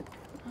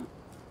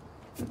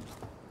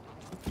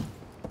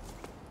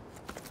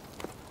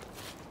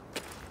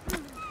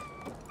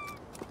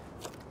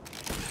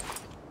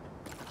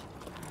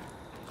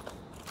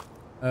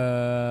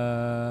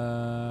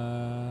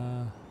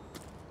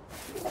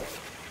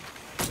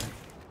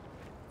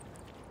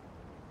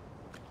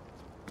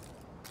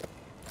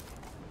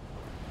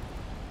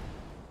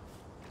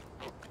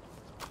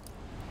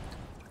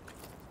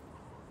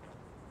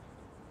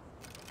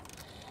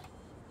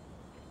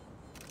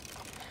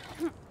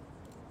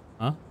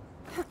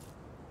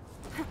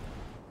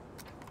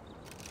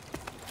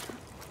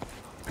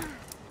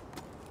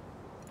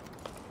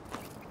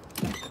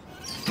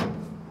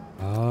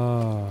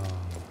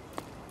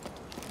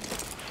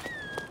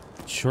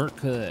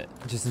 shortcut,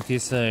 just in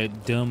case I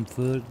dumb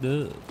fucked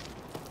up.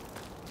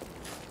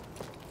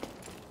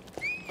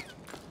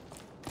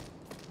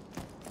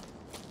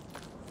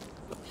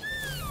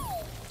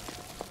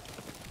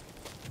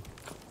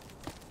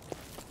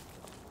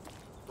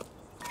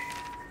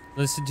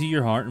 Listen to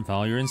your heart and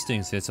follow your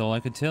instincts. That's all I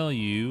could tell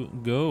you.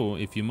 Go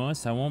if you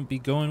must. I won't be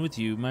going with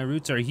you. My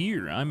roots are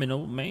here. I'm an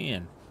old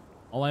man.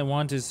 All I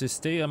want is to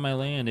stay on my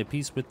land at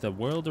peace with the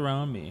world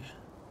around me.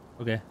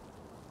 Okay.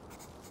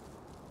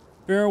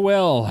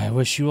 Farewell. I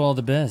wish you all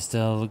the best.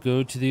 I'll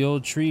go to the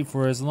old tree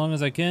for as long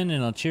as I can,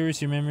 and I'll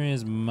cherish your memory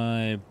as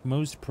my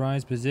most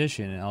prized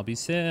possession. I'll be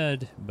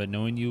sad, but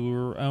knowing you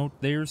were out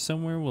there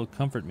somewhere will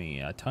comfort me.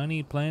 A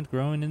tiny plant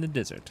growing in the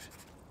desert.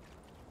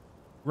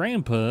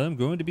 Grandpa, I'm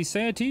going to be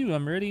sad too.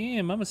 I'm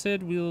ready. Mama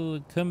said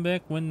we'll come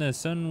back when the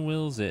sun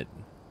wills it.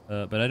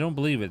 But I don't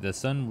believe it. The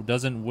sun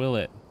doesn't will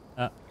it.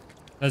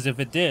 Because if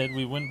it did,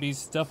 we wouldn't be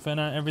stuffing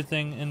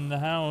everything in the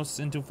house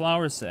into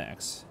flour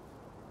sacks.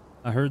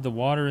 I heard the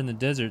water in the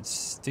desert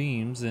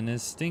steams and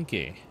is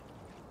stinky.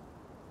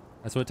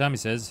 That's what Tommy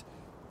says.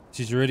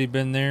 She's already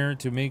been there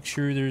to make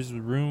sure there's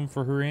room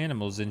for her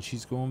animals, and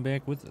she's going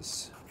back with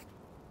us.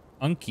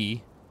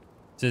 Unky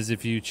says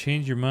if you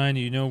change your mind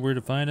and you know where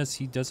to find us,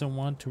 he doesn't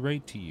want to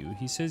write to you.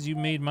 He says you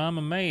made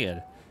Mama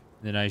mad,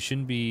 that I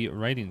shouldn't be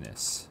writing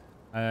this.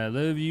 I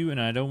love you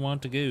and I don't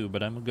want to go,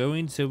 but I'm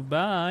going, so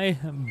bye.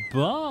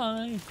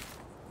 Bye.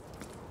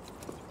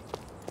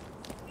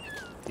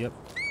 Yep.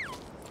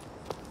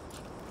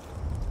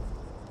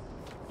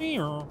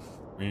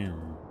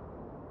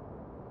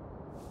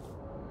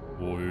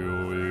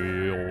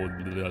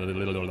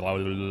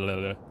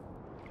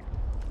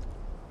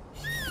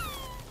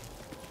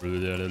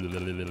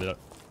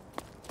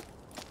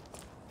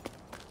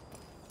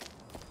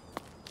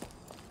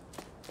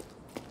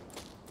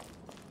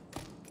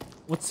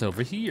 What's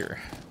over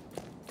here?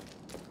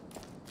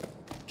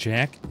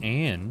 Jack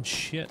and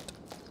shit.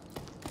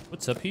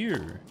 What's up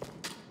here?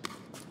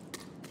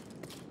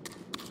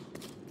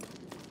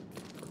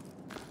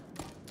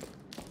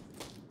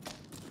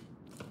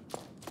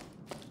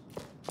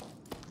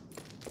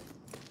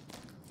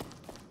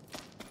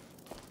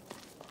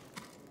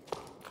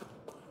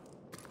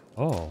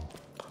 Oh.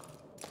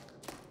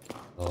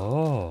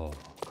 Oh.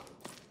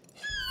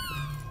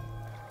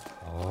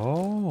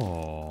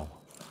 Oh.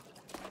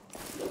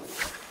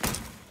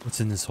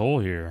 What's in this hole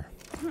here?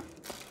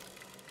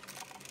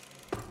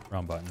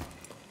 Wrong button.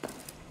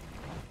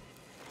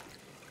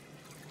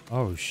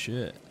 Oh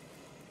shit.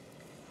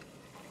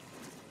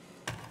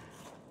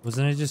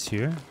 Wasn't I just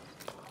here?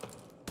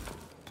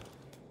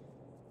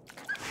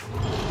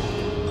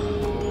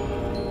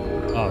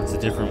 Oh, it's a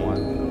different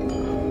one.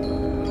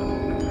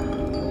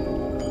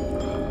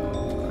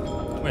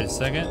 Wait a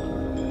second.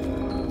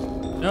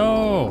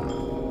 No!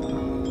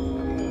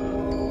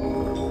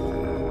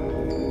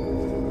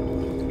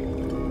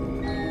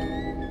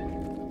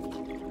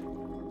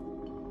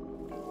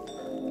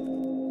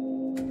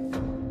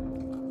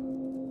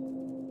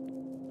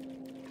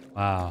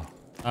 Wow.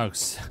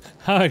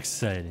 How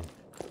exciting.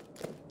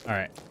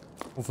 Alright.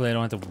 Hopefully I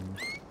don't have to...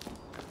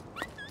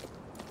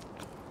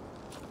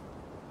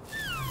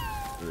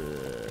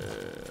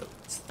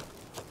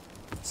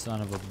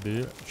 Son of a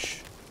bitch.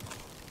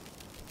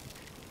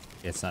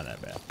 Yeah, it's not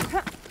that bad.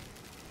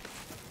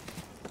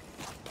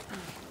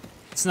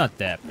 It's not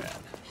that bad.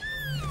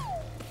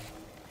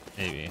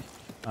 Maybe.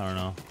 I don't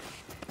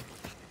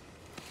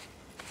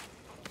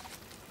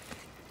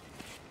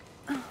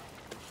know.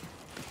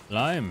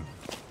 Lime.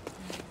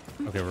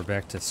 Okay, we're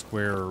back to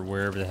square or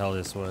wherever the hell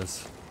this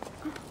was.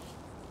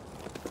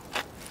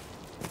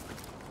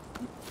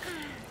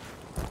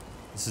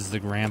 This is the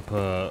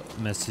grandpa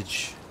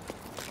message.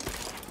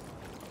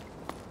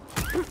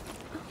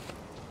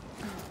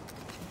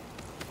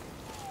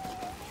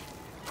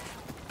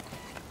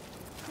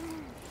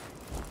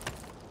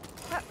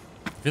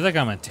 I feel like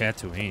I'm on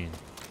Tatooine.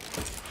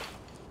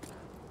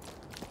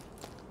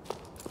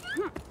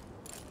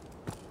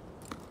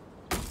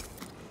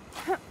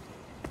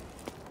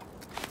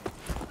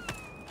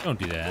 Don't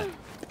do that.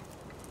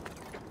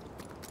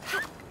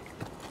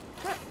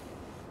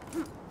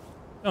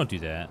 Don't do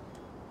that.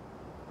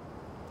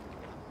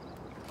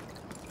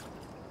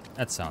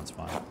 That sounds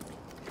fun.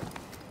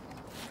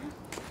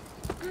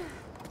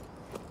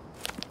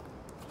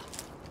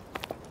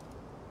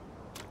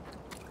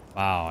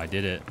 Wow, I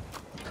did it.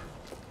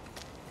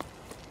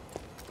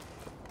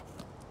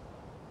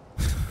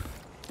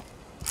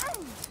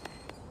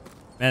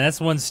 Man,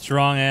 that's one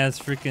strong ass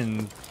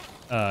freaking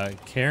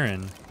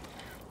Karen.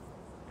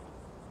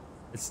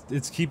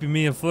 It's keeping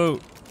me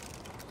afloat.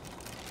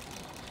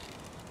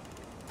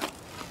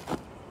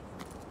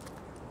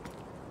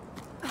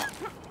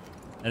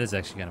 That is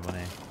actually kind of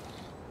funny.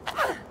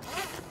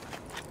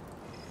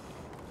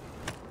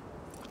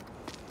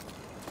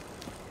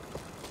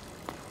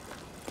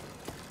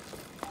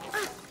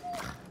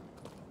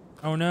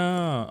 Oh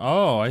no.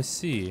 Oh, I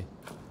see.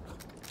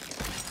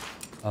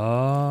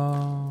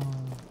 Oh.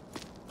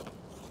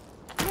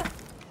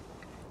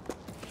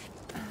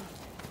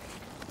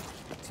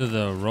 So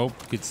the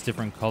rope gets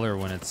different color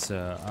when it's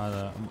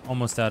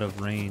almost out of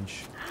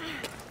range.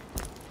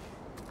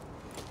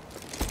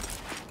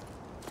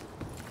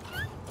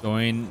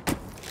 Going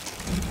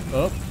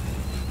up.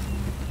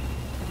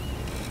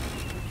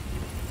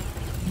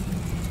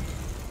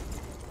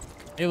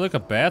 Hey, look, a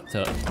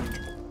bathtub.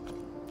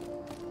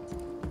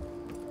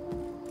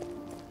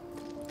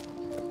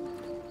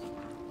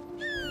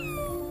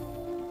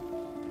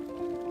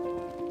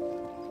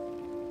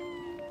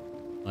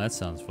 Well, that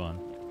sounds fun.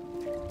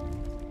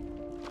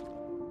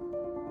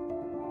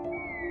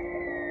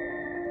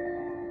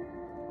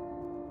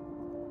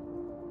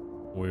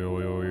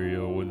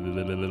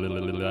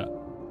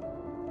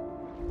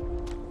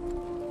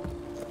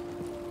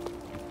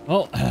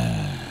 Oh.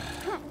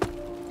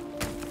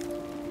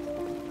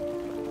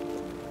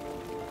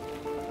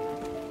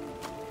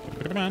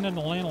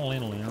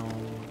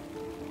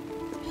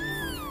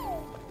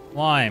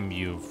 Climb,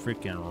 you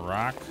freaking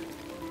rock.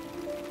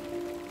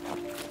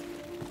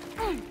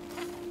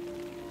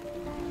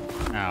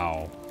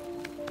 Ow.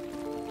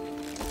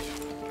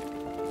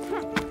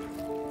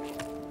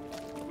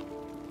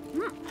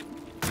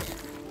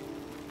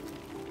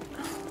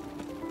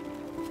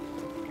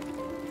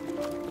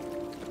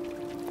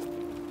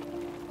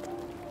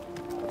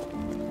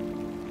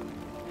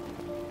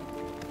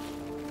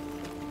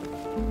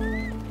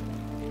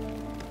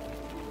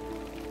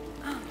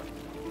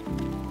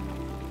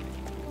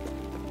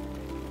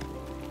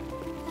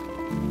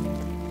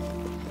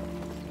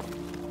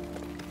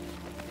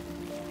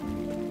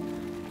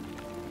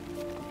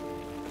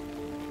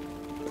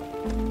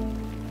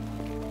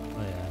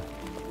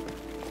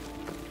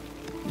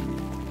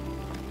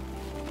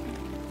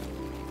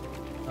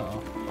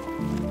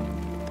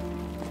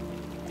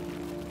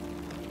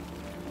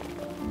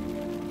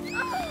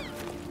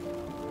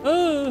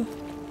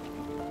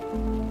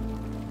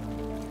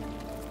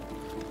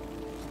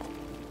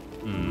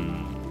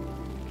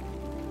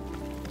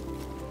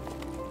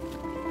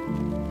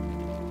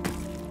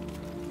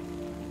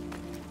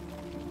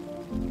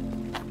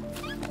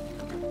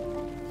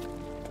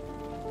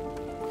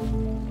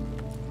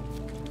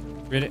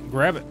 Get it,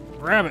 grab it,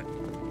 grab it.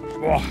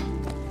 Whoa.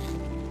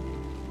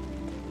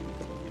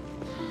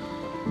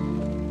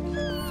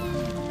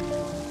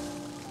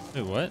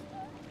 Wait, what?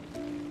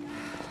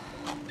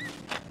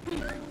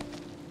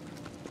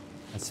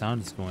 That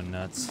sound is going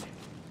nuts.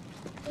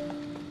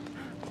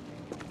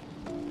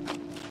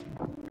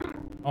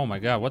 Oh my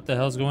god, what the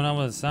hell's going on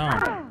with the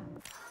sound?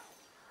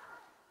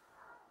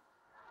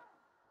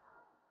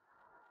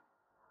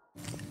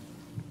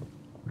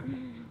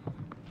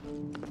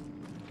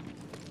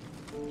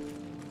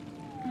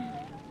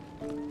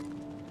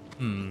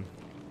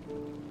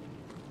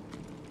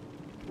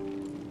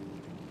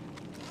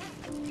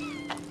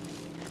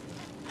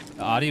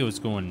 The audio is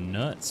going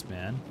nuts,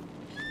 man.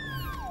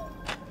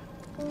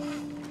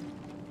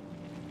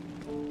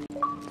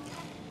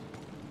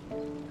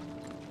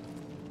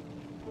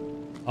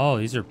 Oh,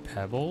 these are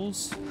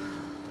pebbles?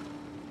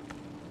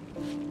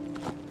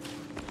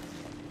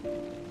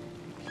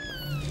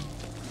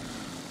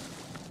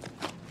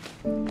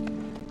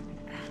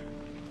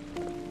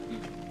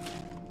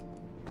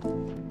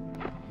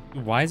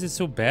 Why is it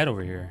so bad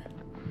over here?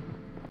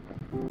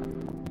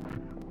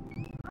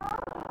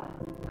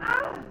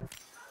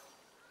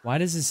 Why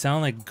does it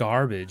sound like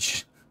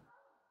garbage?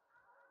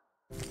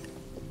 As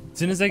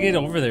soon as I get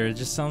over there, it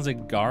just sounds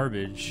like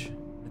garbage.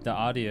 With the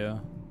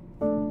audio.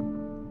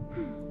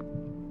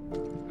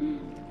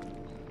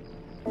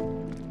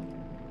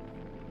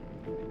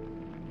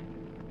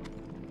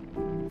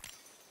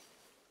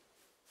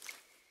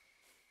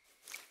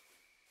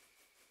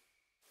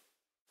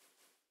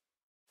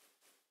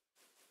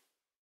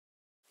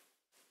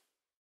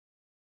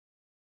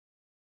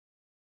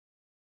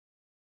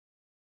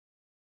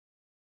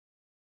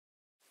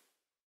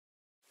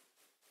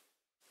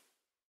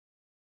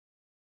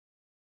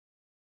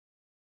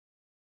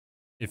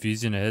 If you're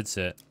using a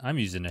headset, I'm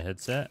using a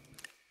headset.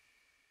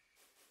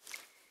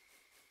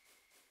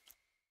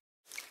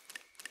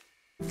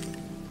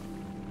 Can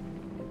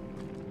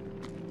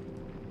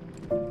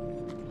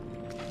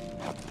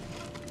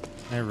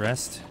I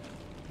rest?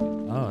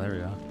 Oh, there we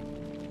go.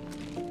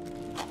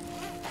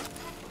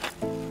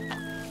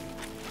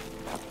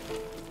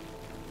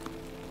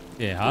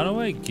 Okay, how do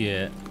I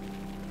get...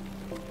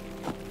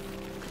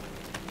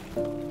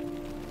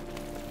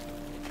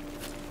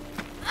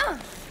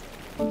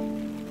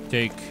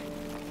 Take...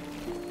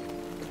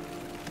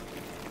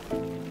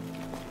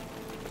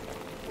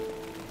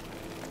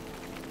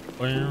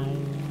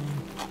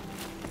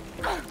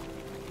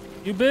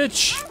 You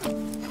bitch!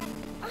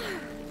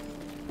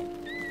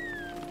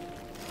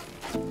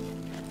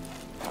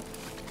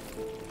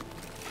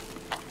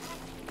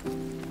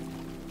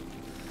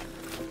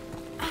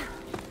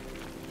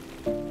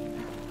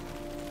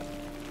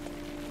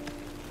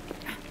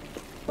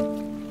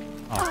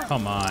 Oh,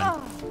 come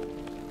on.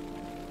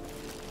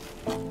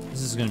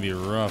 This is gonna be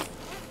rough.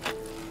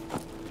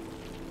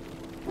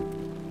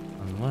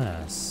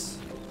 Unless...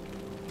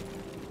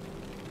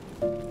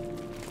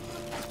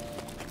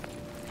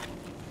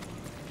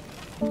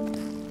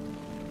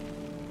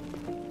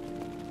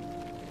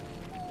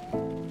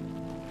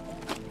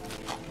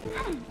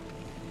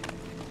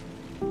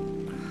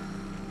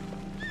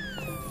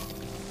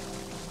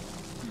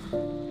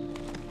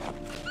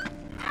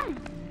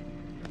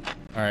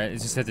 Alright, I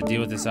just have to deal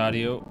with this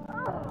audio.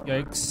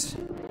 Yikes.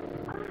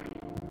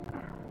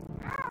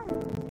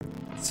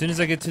 As soon as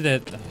I get to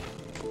that...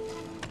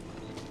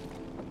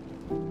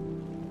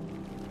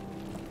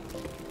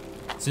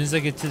 As soon as I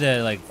get to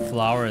that, like,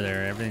 flower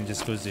there, everything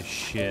just goes to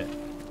shit.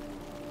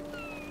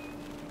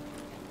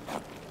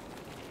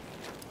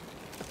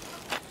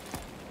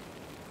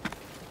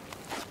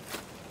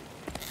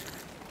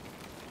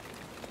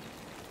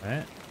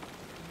 Alright.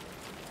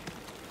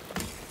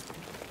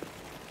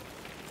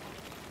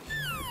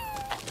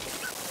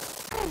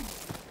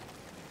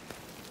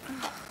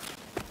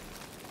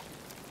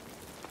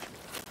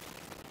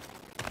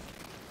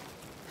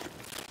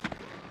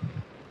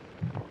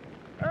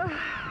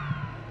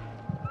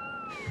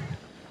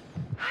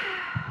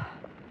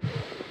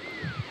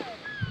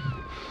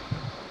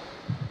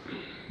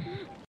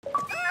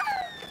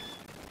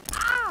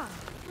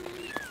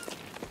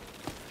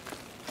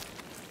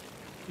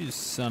 You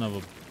son of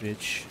a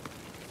bitch.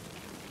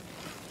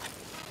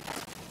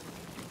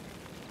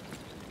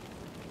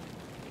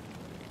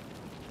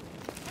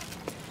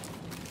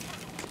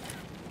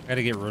 I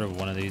gotta get rid of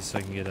one of these so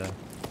I can get a... There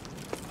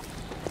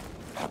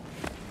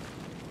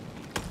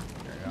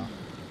we go.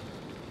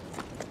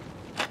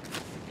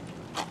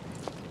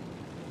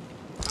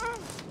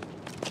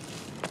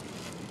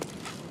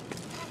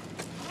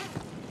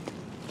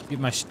 Get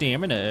my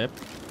stamina up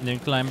and then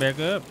climb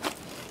back up.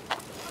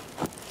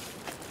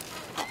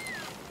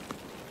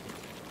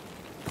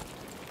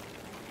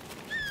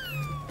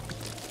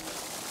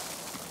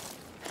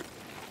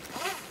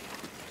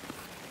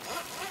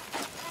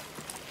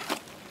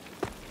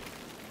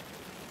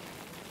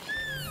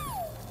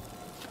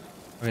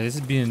 Okay, this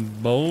is being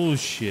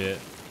bullshit.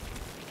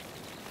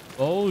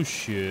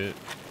 Bullshit.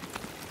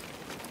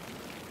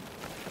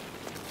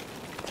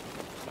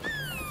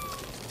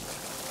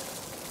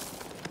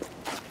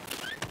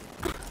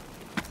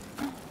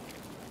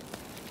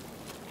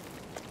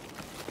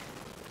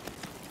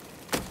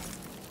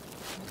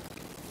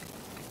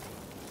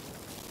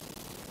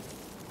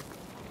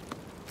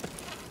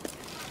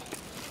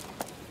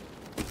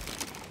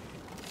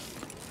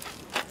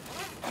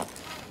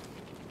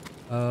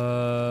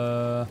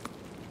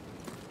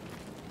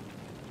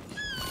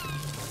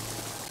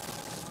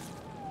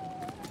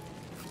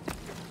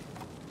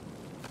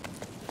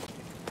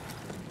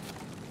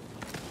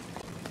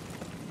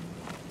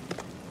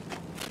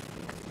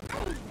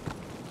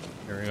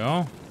 There we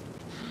go.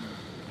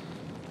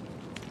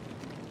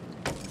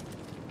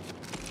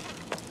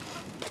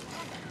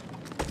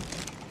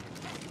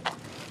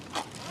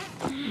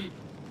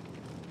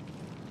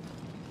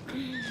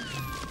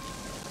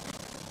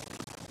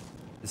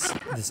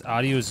 This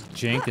audio is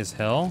jank as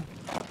hell.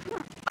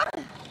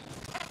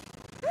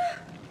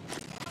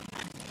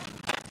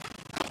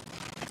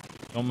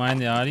 Don't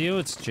mind the audio,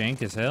 it's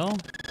jank as hell.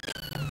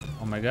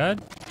 Oh my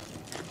god.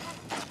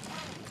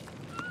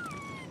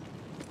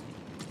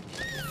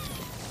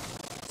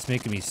 It's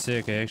making me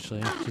sick,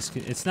 actually.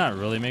 It's not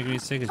really making me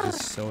sick, it's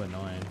just so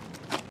annoying.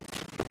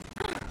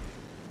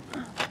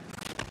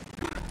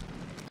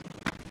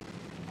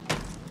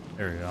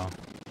 There we go.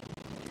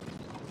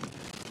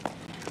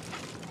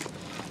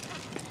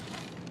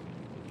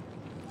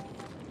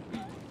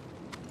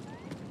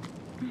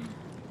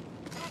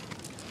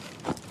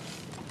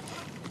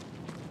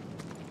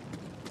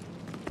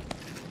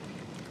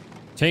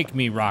 Take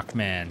me,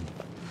 Rockman.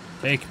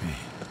 Take me.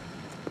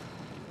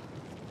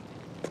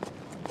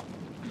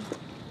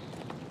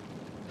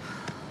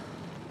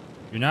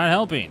 You're not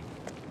helping.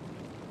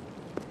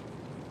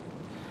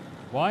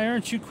 Why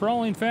aren't you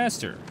crawling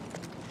faster?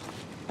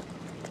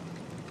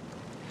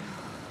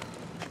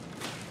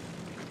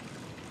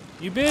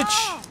 You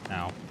bitch!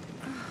 Ow.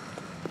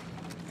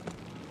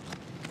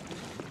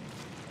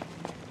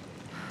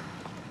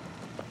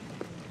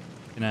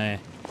 Can I...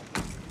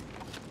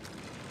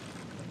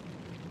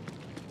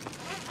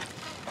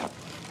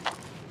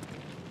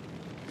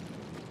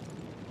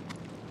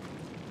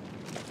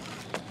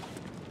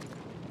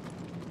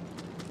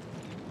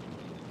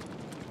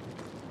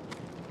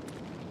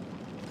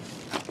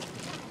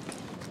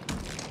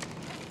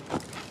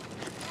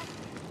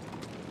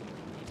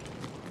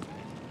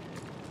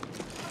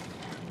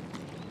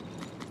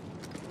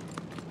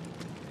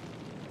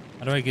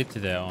 How do I get to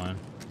that one?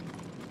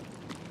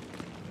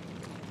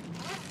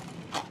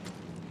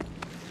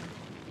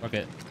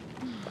 Okay.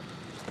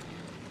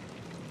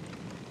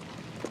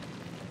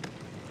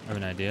 I have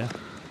an idea.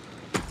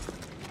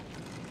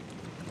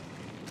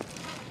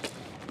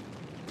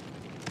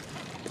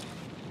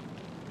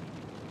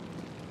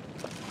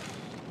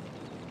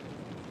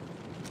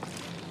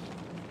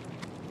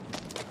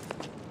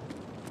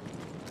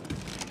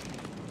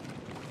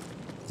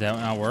 Does that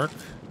not work?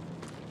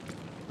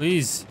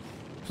 Please.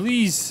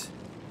 Please.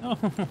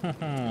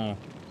 Oh.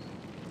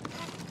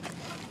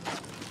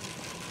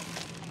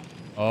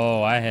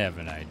 Oh, I have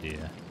an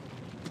idea.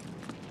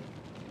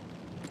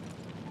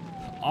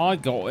 I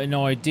got an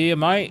idea,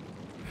 mate.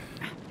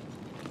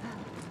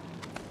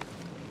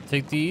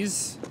 take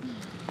these.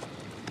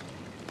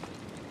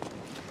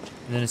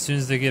 And then as soon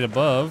as they get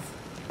above,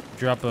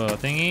 drop a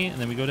thingy, and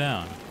then we go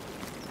down.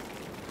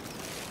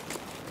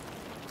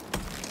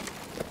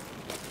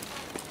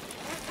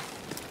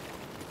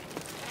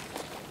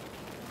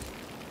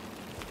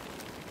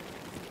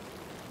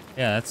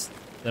 Yeah,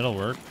 that'll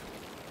work.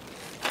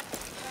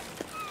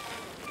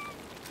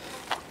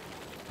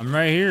 I'm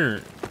right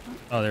here.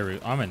 Oh, there we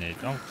go. I'm an idiot.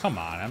 Oh, come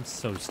on. I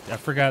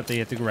forgot they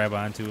had to grab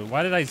onto it.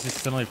 Why did I just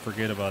suddenly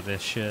forget about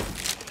this shit?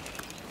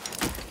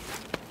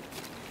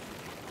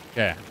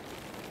 Okay.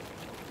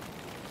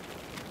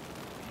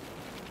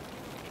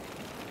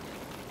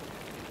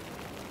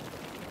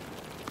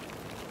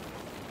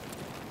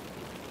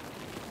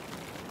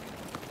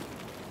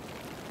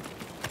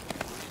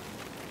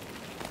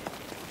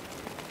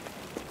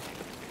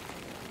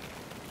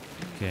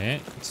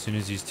 Okay, as soon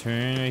as he's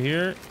turning right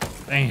here,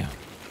 bam.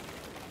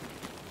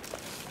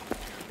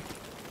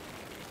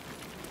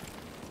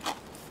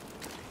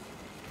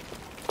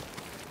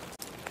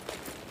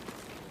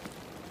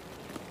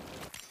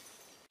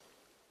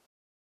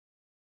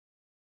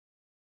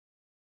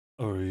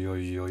 Oh, yo,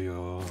 yo,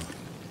 yo.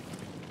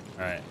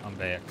 Alright, I'm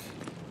back.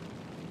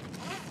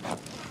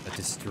 Got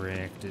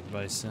distracted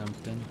by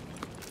something.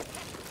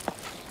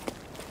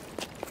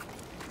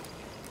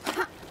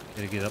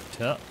 Gotta get up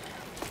top.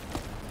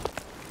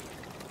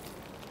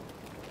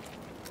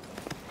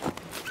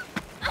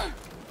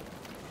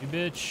 You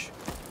bitch.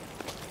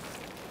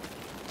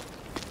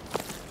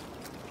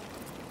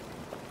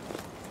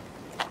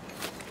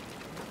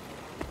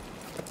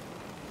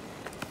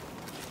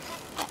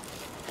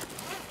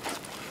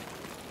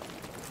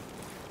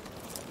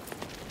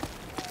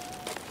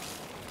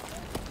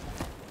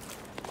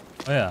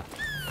 Oh yeah.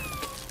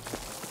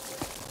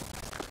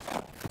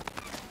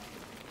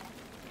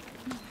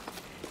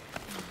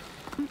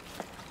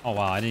 Oh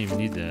wow, I didn't even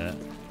need that.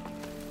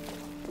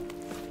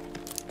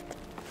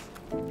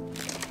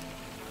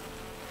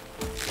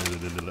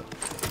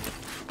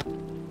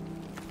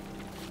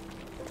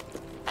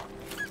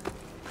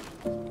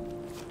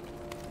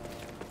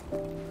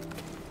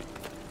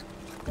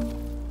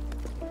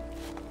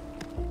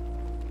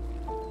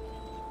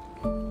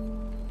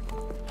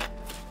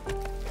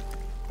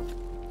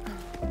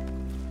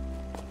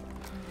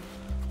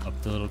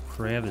 Up the little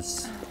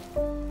crevice.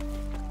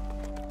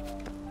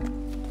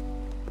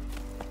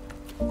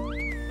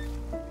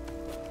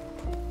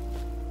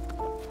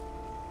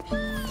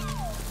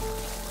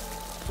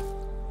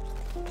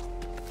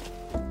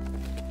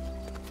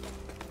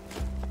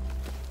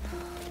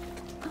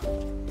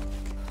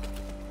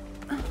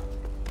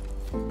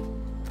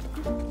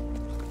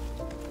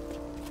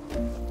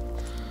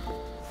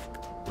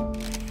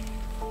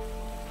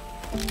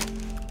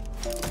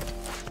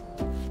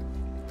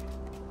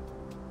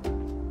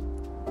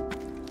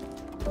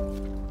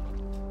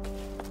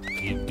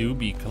 You do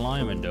be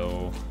climbing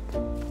though.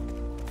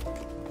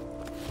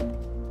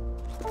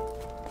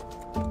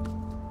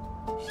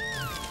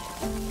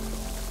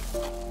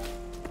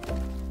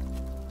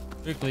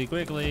 Quickly,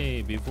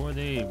 quickly, before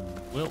they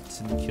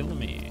wilt and kill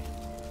me.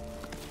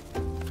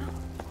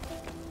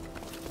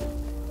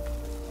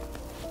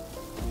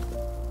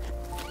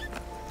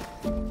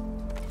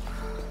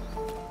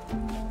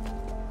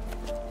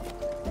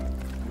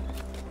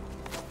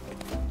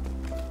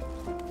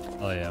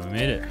 Oh yeah, we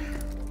made it.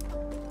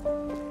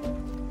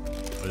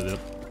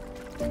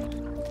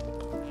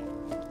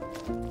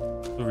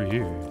 Over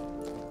here.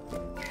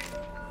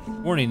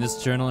 Warning,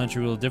 this journal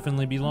entry will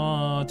definitely be too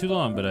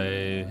long, but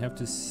I have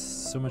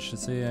so much to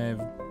say. I've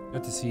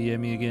got to see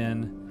Emmy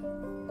again.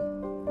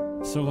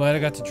 So glad I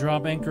got to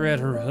drop anchor at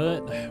her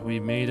hut. We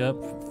made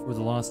up for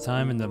the lost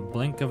time in the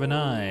blink of an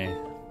eye.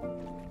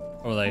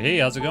 I was like, hey,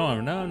 how's it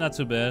going? No, not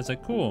so bad. It's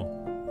like,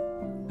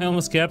 cool. I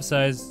almost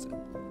capsized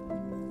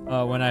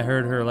when I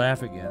heard her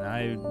laugh again.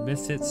 I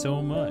missed it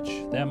so much.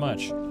 That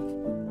much.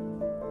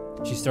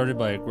 She started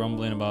by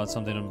grumbling about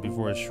something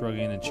before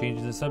shrugging and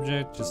changing the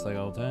subject. Just like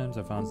all times,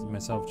 I found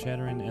myself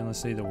chattering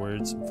endlessly. The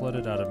words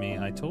flooded out of me.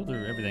 I told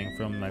her everything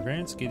from my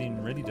parents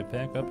getting ready to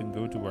pack up and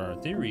go to our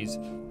theories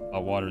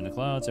about water in the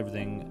clouds.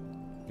 Everything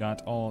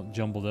got all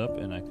jumbled up,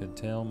 and I could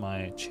tell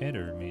my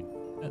chatter made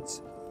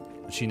sense.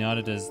 But she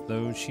nodded as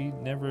though she'd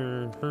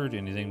never heard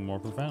anything more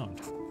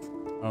profound.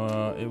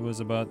 It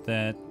was about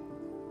that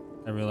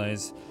I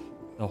realized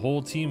the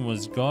whole team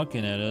was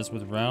gawking at us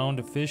with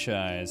round fish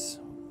eyes.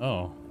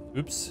 Oh.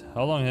 Oops,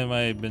 how long have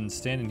I been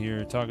standing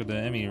here talking to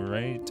Emmy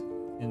right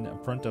in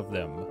front of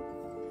them?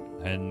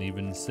 I hadn't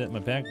even set my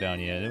pack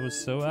down yet. It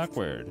was so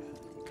awkward.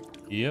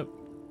 Yep.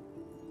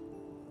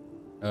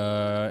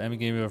 Emmy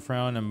gave me a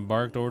frown and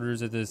barked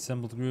orders at the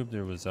assembled group.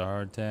 There was a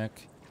hard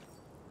tack.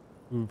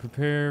 We would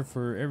prepare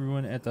for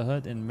everyone at the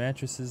hut and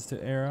mattresses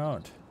to air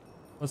out.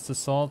 Plus the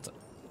salt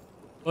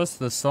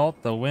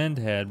the wind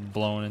had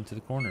blown into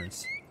the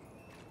corners.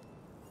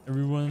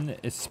 Everyone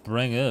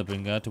sprang up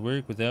and got to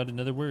work without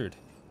another word.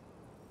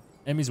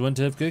 Emmy's one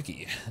tough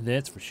cookie,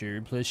 that's for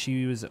sure. Plus,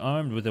 she was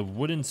armed with a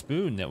wooden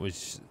spoon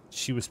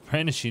she was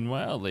brandishing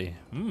wildly.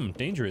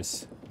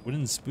 Dangerous.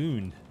 Wooden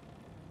spoon.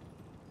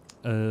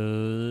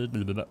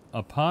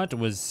 A pot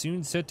was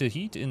soon set to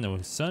heat in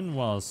the sun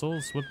while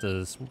Sol swept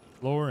the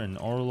floor and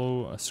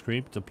Arlo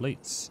scraped the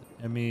plates.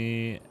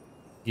 Emmy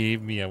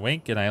gave me a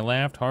wink and I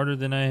laughed harder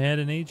than I had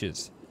in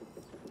ages.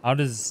 How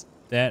does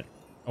that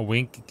a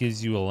wink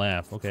gives you a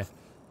laugh? Okay.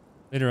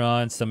 Later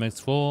on,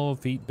 stomachs full,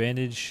 feet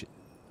bandaged,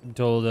 Em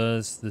told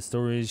us the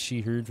stories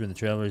she heard from the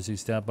travelers who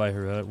stopped by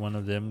her hut. One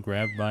of them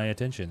grabbed my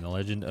attention, the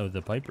legend of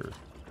the Piper.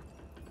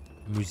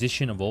 A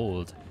musician of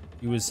old.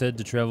 He was said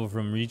to travel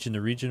from region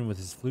to region with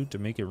his flute to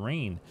make it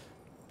rain.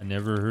 I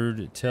never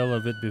heard tell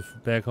of it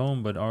back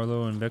home, but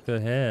Arlo and Becca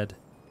had.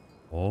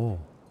 Oh.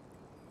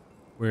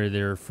 Where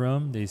they're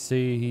from, they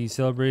say he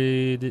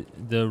celebrated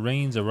the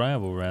rain's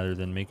arrival rather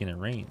than making it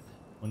rain.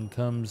 When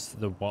comes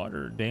the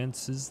water,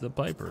 dances the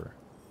Piper.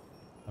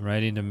 I'm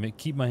writing to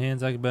keep my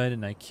hands occupied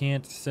and I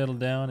can't settle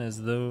down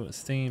as though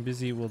staying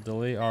busy will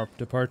delay our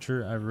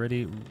departure. I've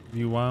already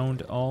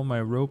rewound all my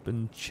rope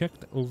and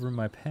checked over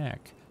my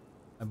pack.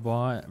 I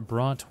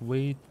brought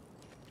way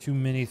too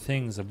many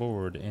things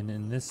aboard, and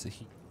in this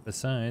heat,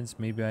 besides,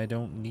 maybe I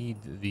don't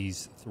need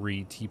these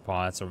 3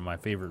 teapots or my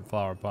favorite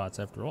flower pots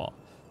after all.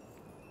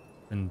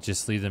 And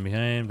just leave them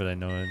behind, but I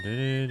know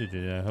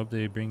I hope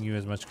they bring you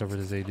as much comfort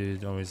as they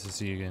did always to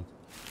see you again.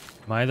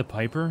 Am I the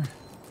Piper?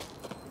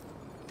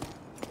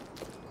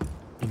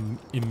 Am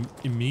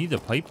me the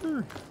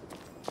Piper?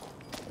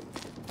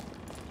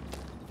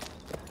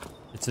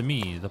 It's a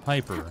me, the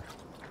Piper.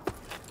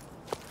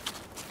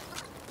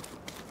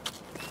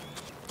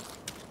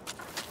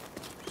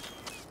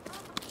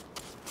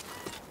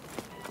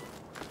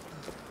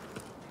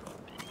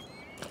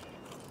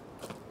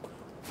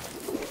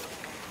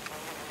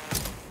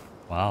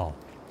 Wow.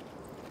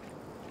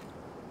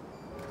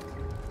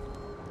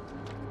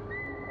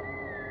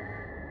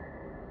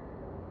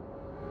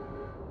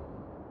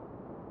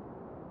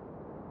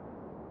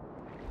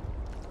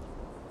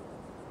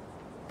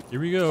 Here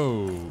we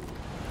go.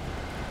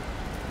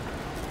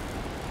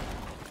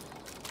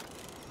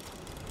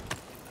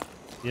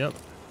 Yep.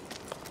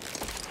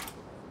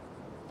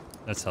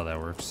 That's how that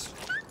works.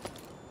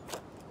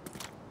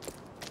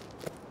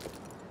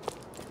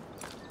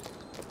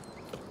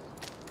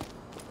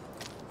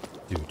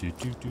 Do do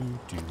do do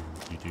do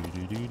do do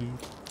do do do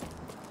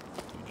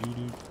do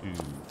do do.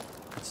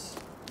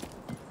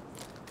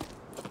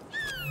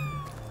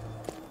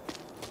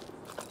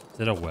 Is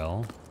it a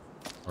well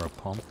or a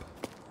pump?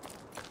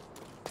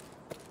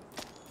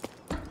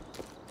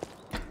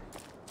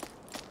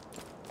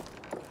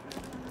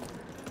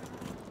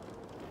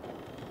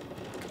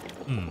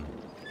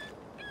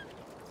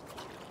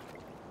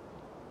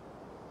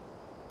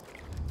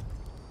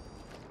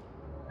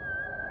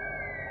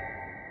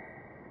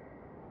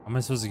 How am I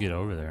supposed to get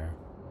over there?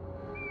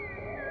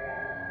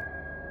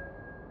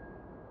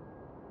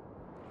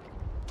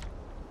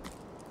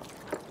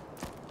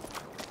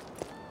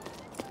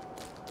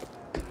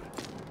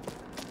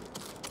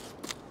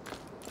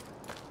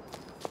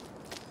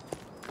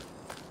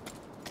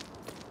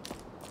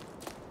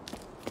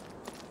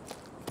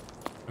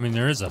 I mean,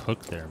 there is a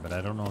hook there, but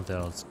I don't know if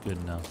that's good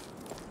enough.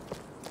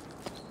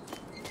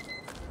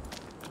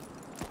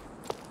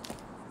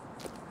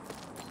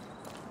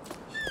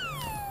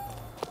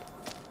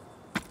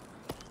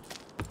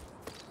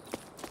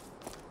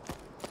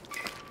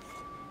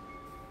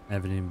 I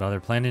haven't even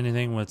bothered planting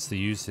anything. What's the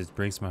use? It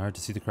breaks my heart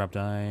to see the crop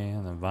die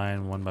on the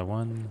vine one by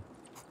one.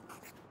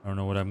 I don't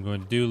know what I'm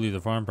going to do. Leave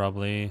the farm,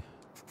 probably.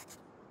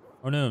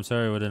 Oh no, I'm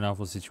sorry. What an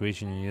awful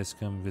situation. Yes,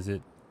 come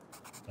visit.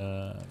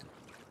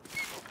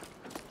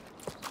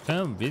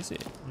 Come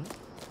visit.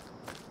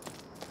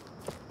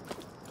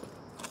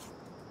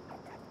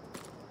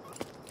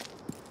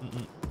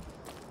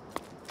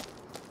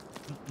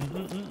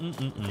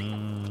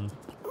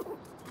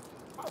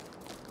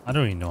 I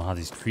don't even know how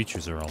these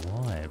creatures are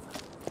alive.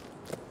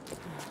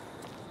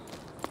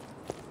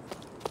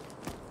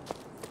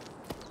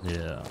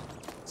 Yeah,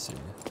 let's see.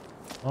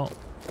 Oh,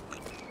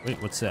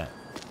 wait, what's that?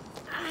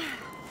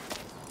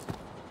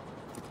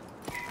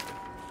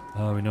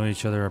 We know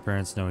each other, our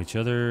parents know each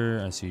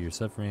other. I see you're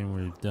suffering.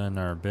 We've done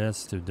our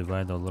best to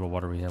divide the little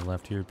water we have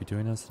left here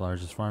between us. The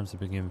largest farms have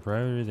become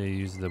priority. They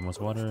use the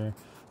most water.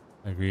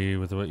 I agree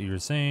with what you were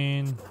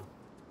saying.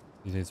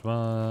 You think, well,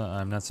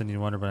 I'm not sending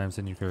you water, but I'm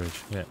sending you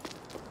courage. Yeah.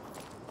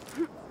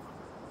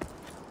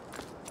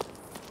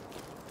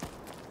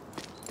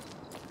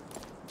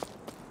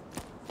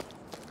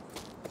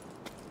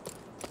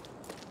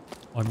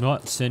 I'm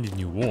not sending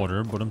you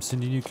water, but I'm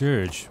sending you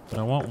courage. But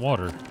I want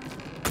water.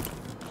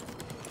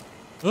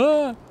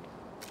 Ah!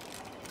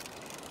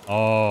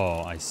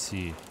 Oh, I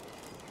see.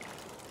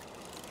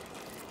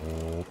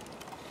 Oh.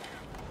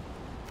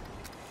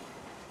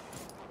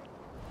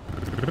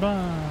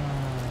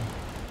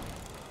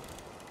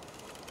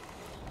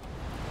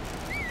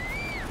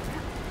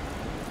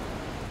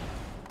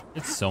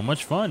 It's so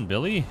much fun,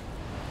 Billy.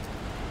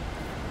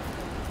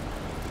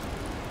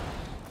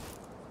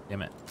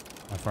 Damn it.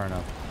 Not far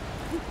enough.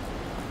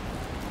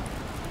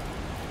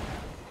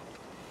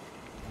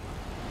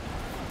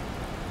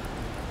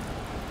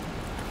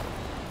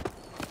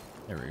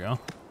 There we go.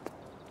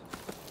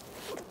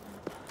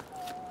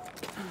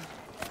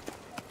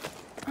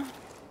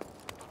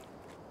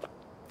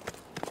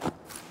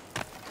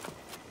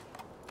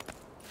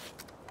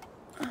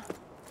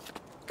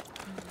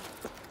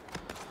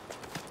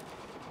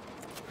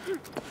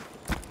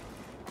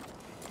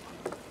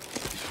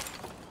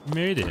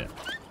 Made it.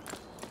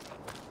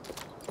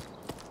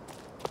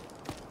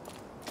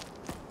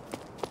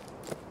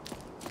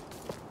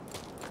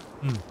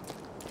 Hmm.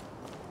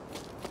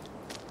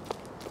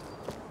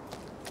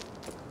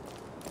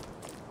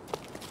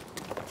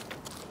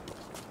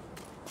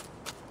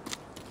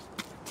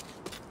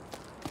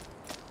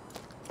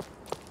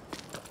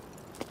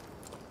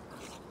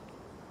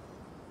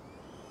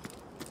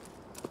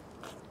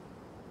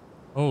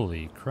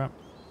 Holy crap.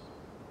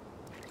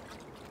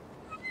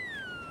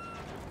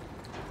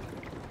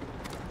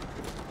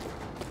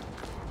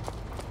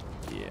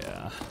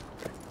 Yeah.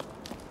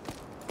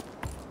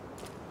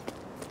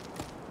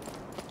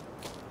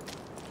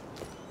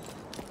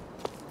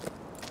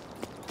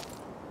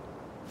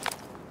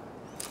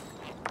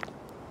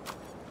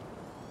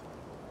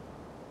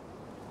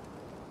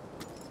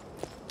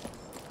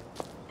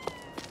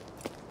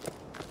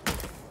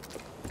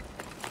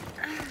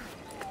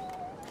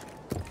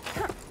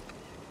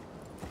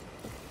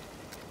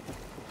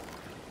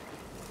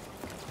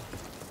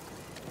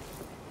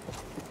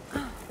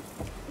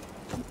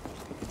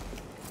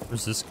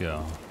 Where's this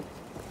go?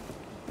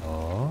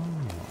 Oh.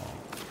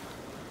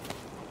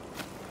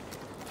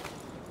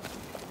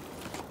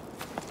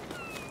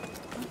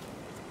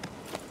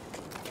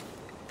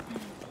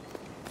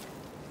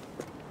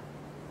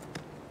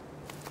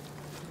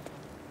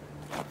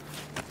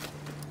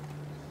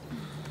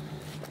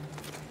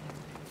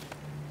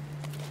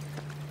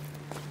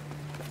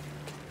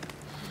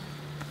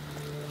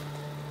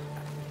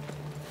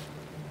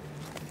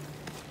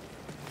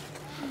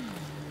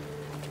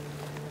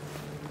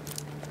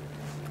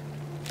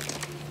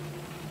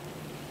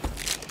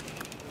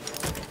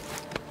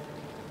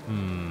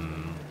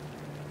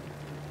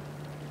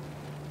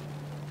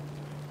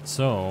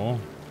 So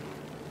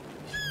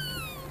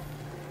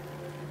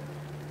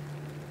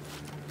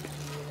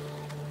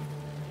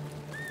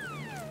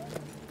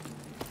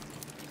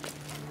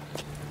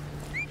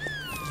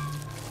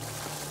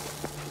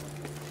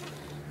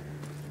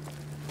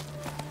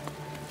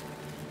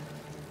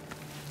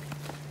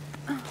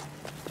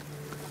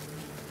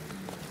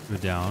go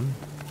down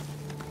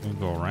and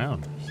go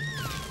around.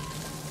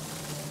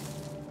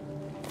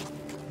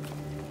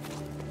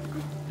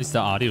 At least the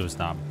audio is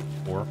not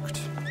borked.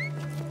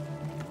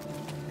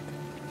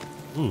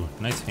 Ooh,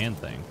 nice hand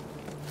thing.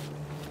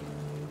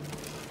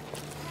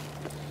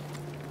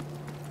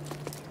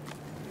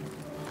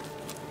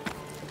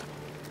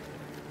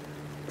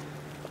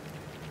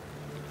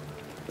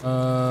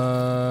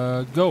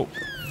 Go.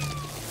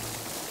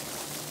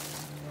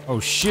 Oh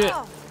shit.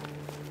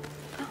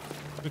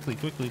 Quickly,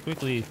 quickly,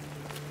 quickly.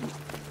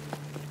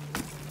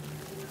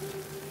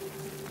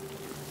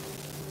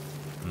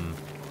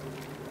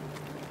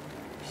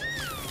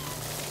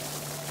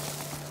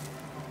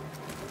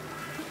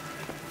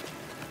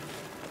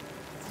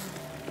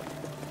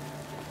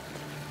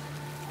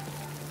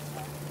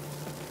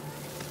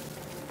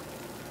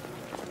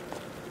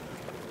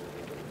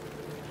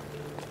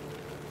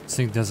 This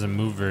thing doesn't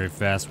move very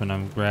fast when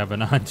I'm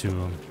grabbing onto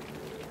him.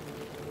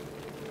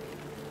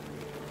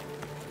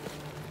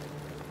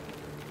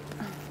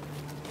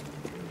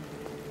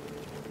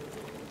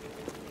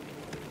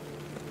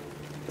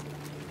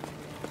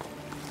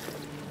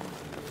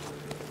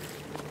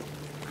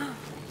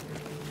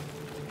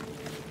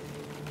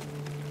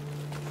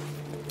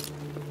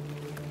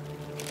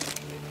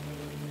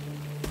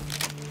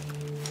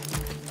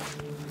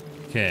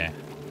 Okay.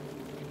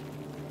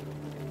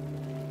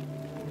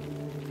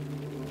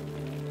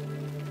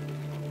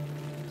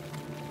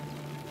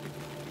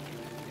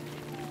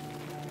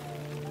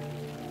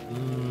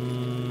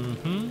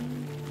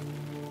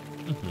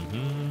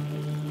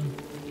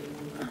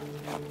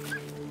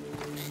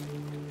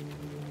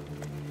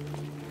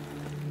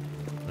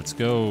 Let's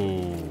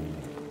go.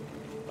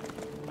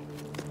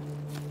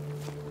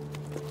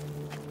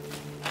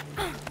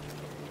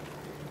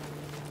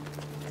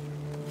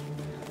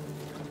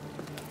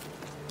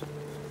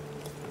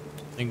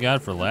 Thank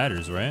God for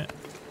ladders, right?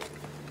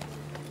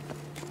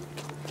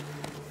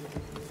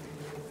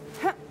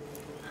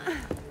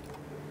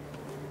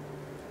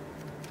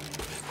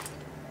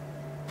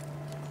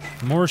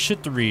 More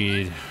shit to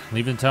read.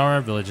 Leaving the tower,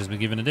 our village has been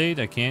given a date.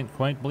 I can't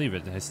quite believe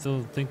it. I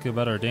still think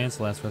about our dance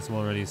last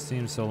festival already. It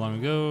seems so long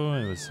ago.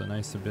 It was so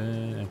nice to be.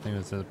 I think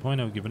it's at the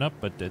point of giving up,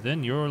 but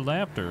then your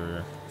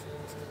laughter.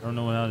 I don't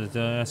know how to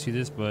ask you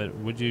this, but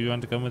would you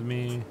want to come with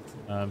me?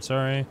 I'm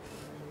sorry.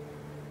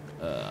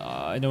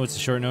 I know it's a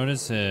short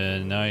notice,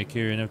 and now I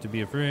care enough to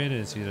be afraid.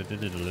 It's either.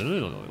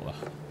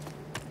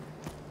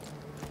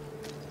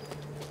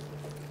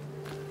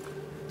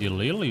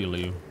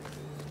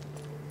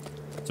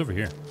 It's over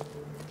here.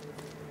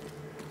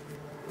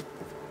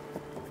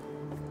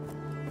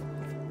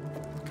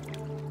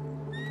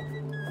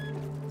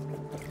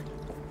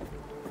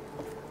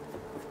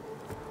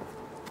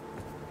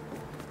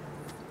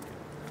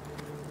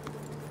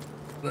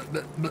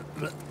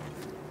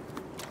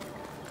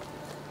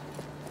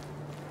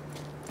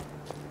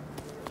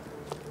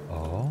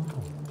 Oh.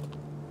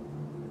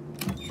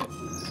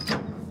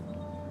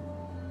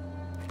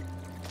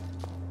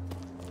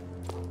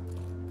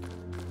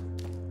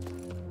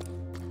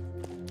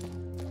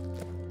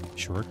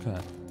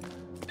 shortcut.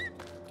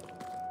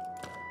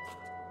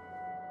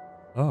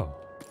 Oh.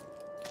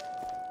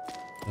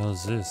 What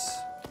is this?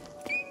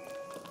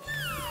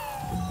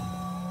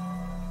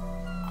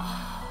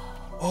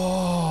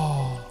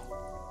 Oh.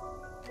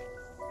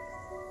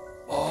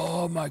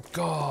 Oh my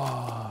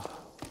god.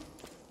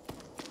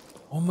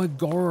 Oh my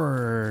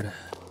god.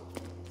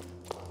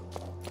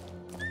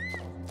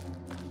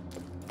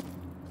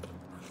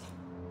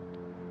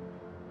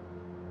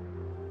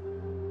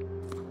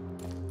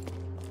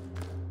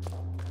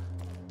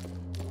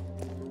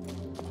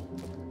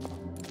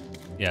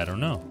 Yeah, I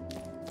don't know.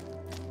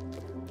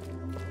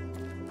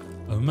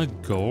 Oh my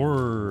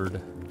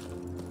god.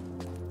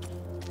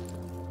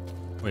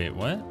 Wait,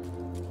 what?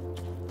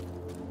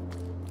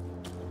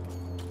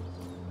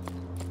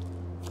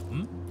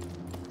 Hmm?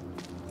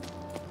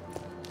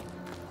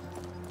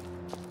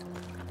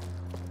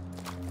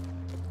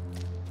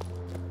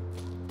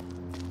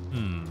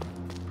 Hmm.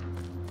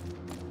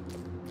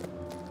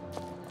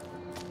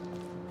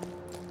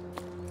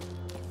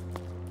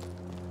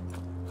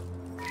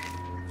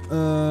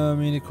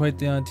 Made it quite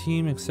the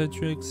team,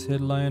 eccentrics,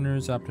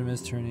 headliners,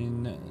 optimists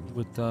turning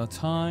with the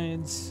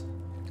tides.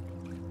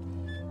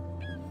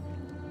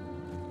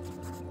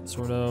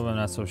 Sort of, I'm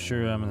not so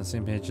sure I'm on the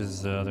same page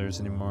as the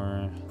others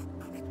anymore.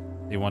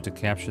 They want to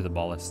capture the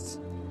ballists.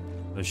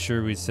 But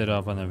sure, we set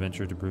off on the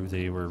adventure to prove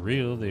they were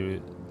real.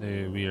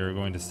 We are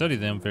going to study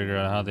them, figure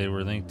out how they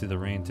were linked to the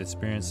rain to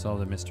experience, solve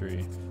the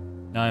mystery.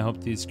 Now I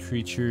hope these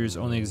creatures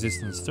only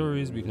exist in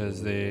stories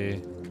because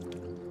they...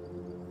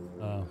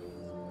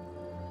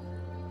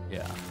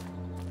 yeah.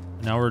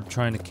 Now we're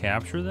trying to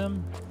capture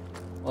them?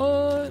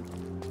 What?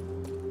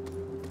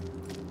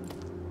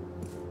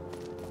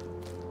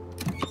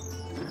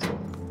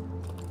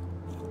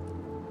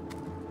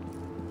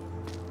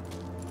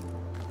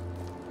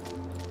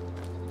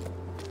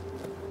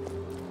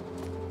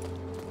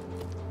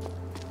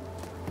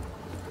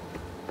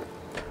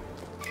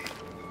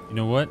 You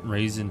know what?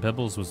 Raising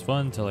pebbles was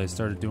fun till I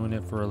started doing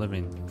it for a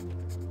living.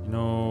 You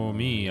know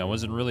me, I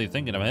wasn't really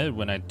thinking ahead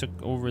when I took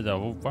over the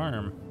whole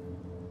farm.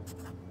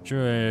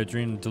 Sure, I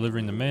dreamed of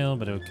delivering the mail,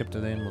 but I kept the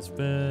animals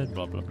fed,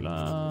 blah, blah,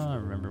 blah. I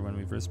remember when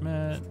we first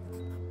met.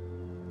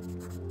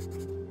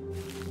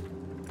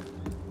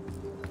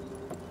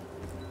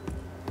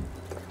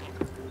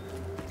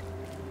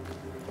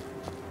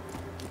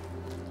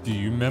 Do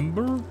you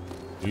remember?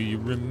 Do you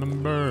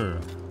remember?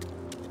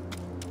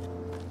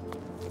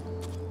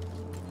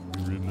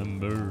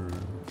 Remember.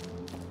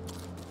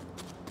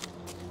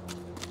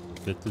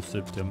 5th of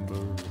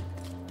September.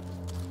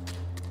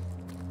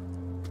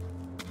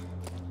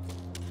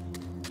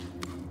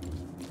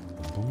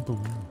 Boom,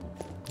 boom.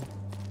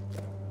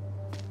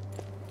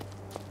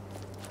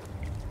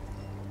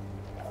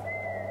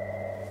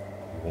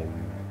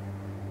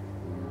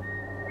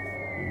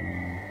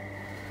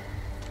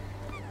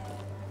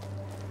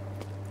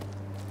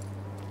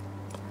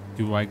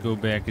 Do I go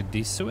back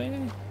this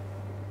way?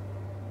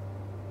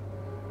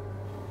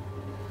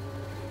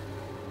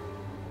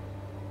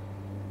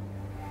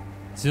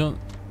 Still,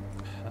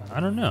 I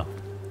don't know.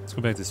 Let's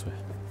go back this way.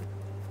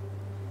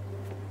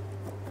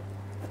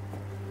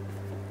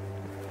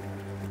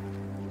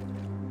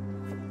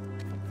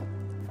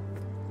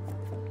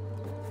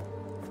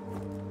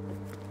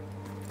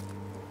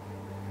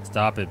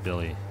 Stop it,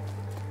 Billy.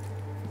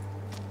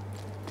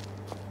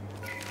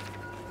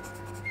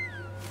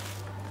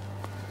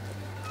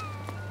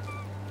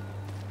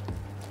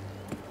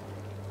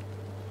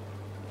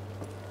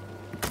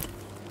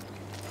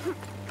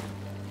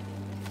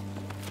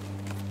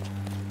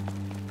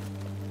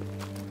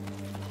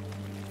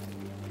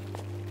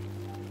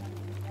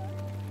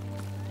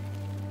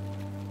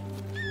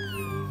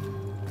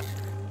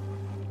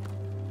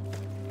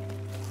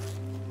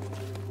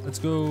 Let's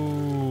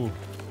go.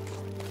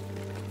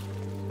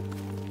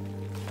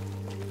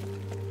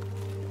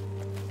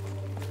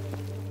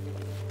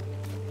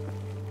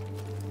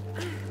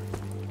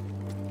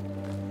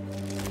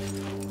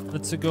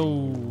 Let's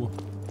go.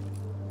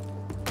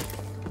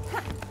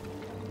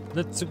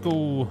 Let's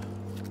go.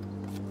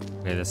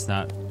 Okay, that's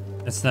not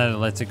a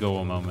let's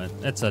go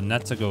moment. That's a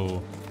nuts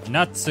go.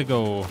 Nuts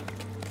go.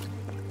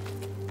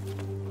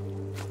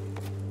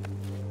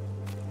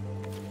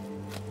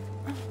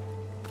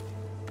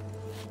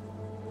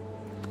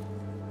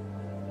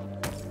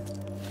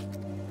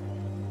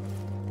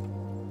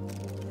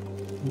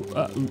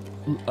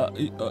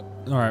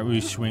 All right,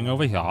 we swing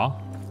over here.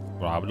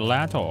 Grab the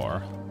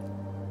ladder.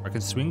 I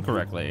can swing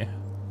correctly.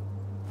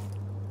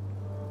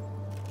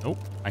 Nope,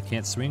 I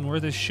can't swing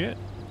worth a shit.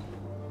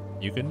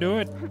 You can do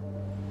it.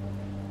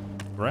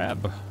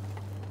 Grab.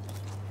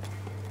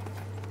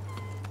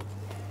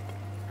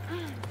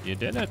 You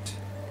did it.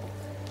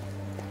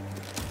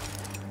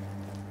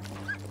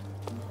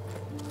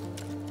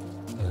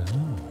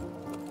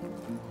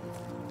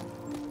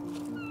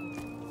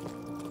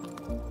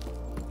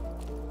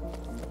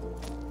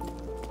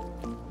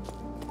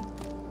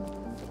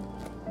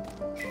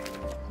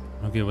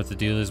 Okay, what the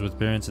deal is with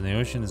parents in the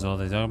ocean is all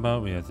they talk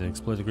about. We have to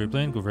explore the Great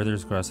Plain, go further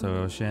across the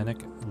oceanic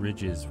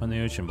ridges from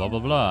the ocean, blah, blah,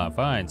 blah.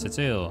 Fine, set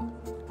sail.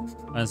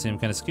 Honestly, I'm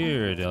kind of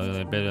scared.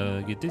 I bet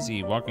I'll get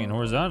dizzy walking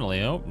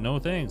horizontally. Oh, no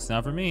thanks,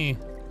 not for me.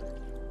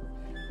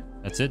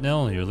 That's it,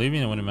 Nell. You're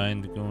leaving. I wouldn't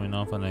mind going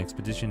off on an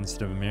expedition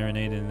instead of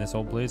marinating in this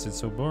old place. It's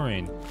so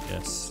boring.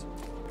 Yes.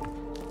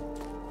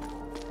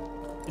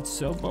 It's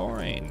so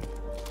boring.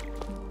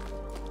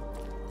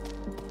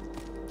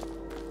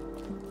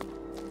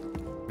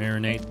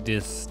 Marinate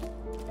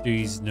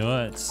these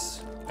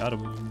nuts. Got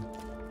 'em.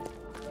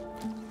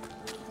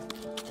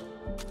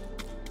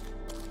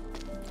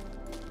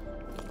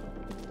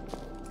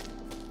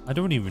 I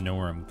don't even know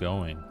where I'm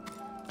going.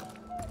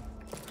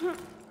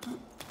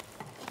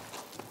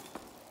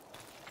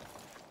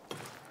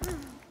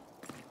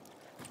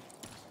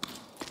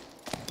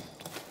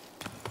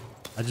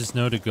 I just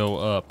know to go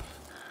up.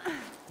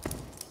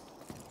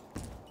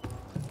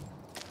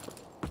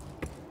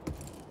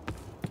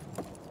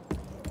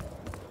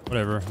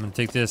 Whatever, I'm gonna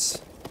take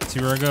this. See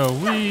where I go.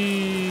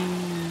 Whee!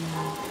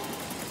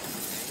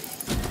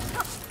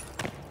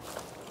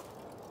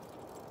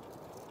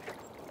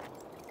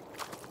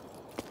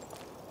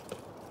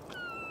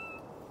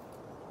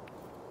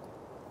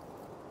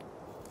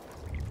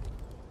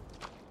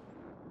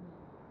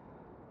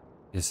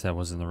 Guess that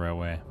wasn't the right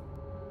way.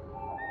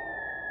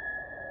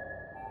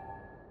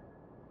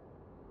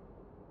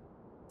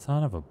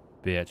 Son of a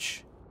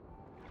bitch.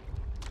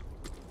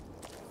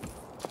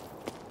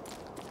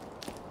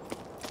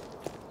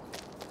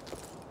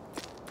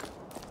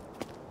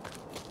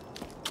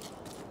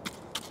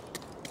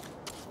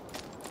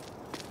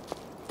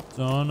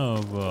 Son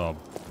of a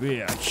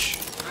bitch.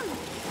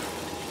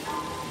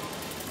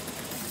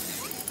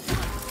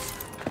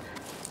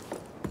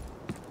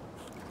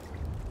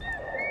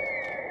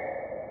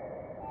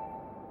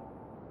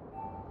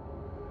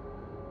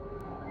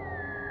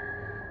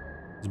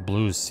 It's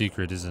Blue's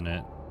secret, isn't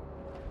it?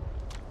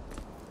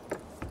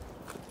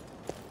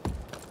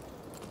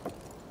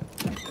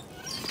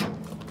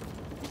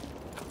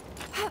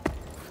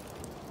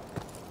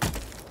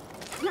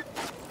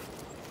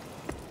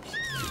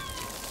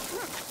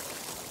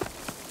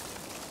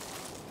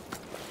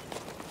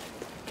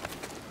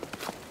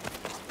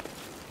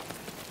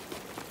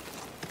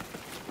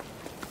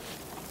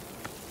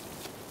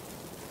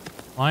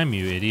 Climb,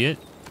 you idiot.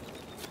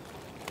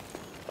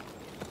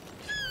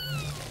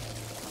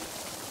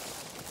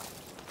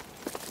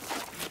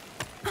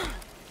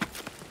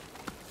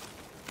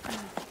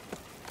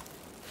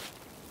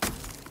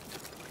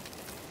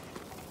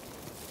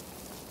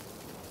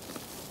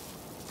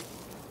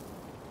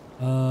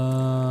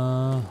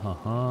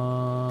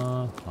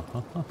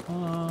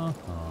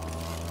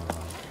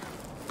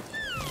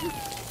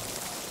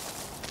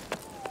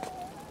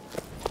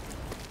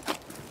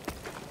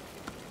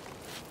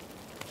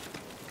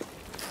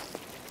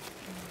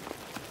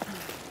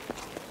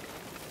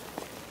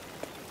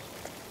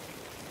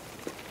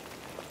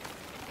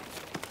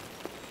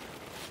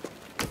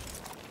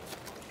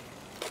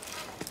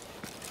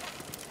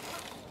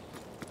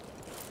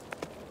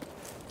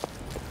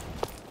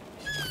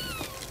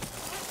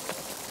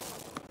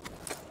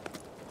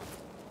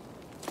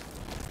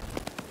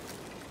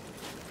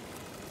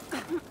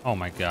 Oh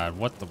my god,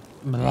 what the...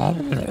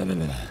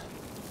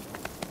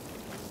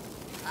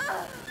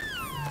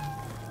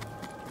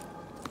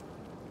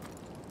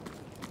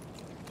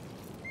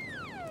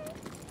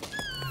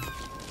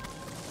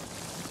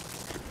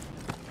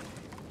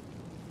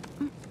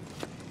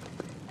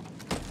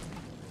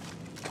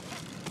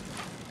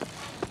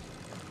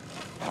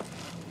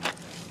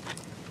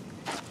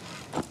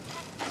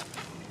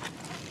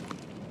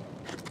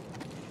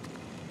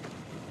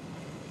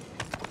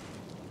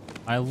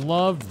 I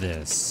love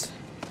this.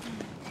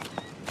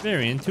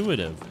 Very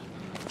intuitive.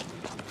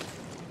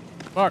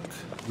 Fuck,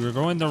 we're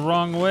going the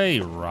wrong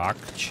way,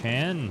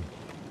 Rock-chan.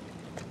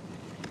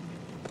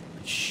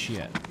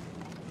 Shit.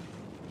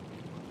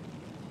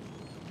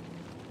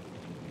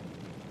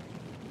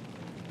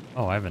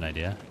 Oh, I have an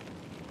idea.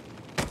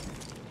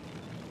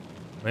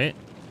 Wait.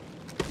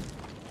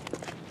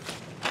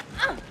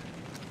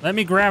 Let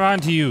me grab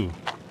onto you.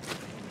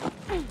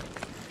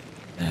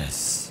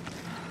 Yes.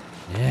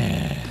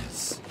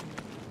 Yes.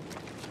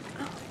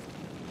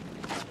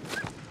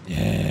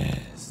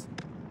 Yes.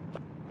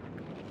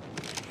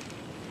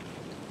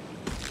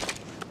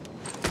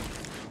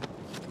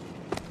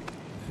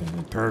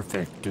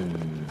 Perfect. You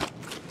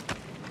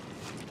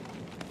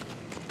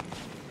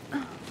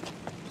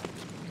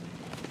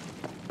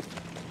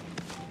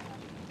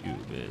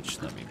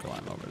bitch. Let me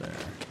climb over there.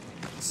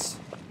 Yes.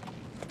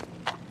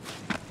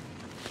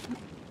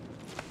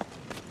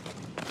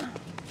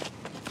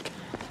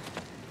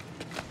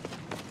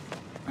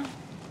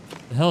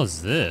 The hell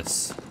is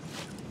this?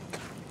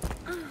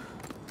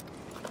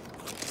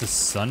 It's a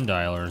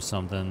sundial or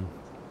something.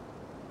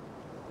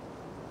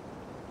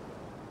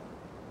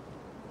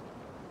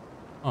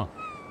 Huh.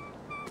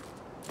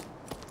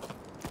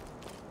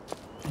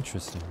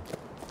 Interesting.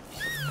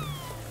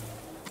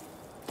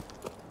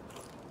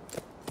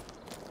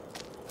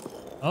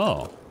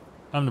 Oh.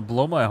 Time to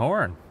blow my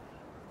horn.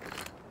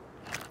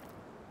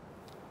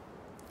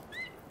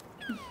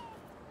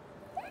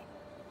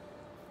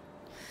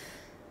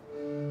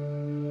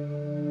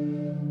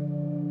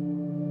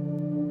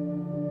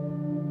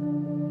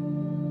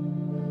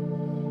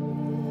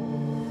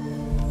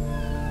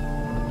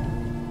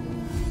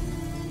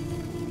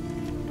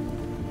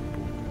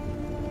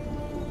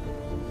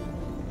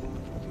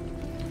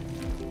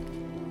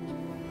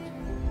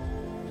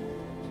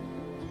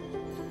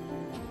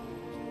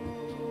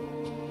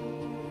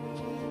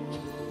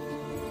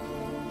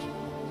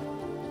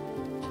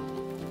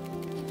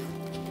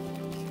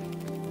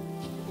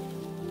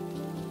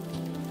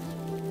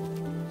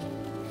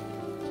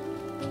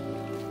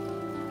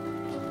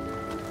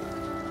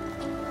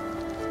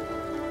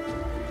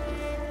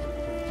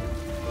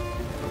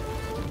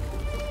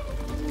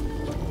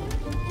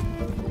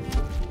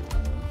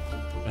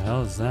 The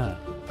hell is that?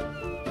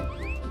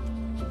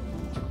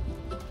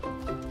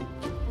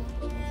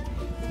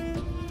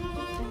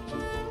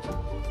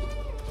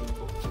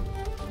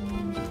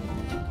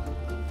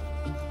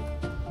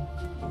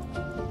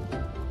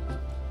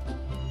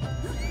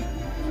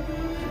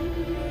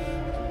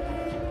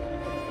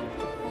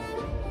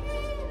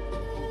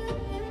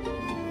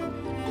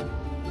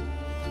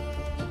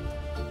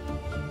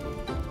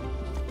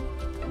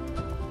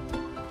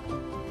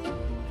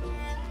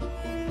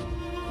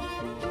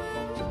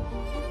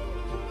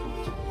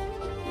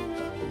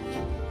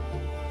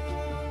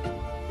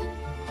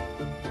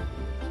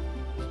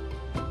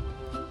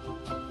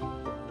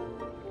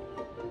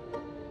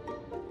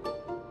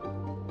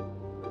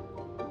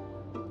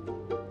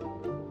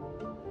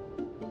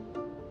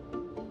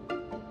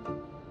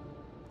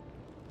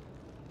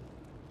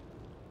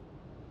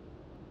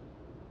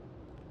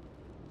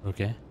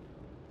 Okay.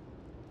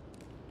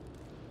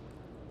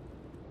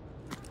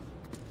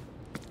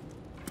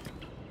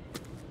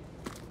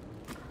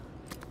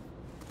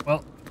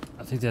 Well,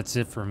 I think that's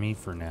it for me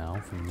for now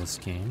from this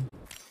game.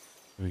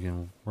 We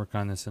can work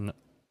on this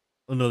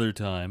another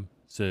time.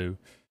 So,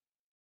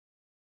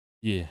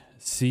 yeah.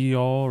 See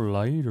y'all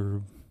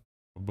later.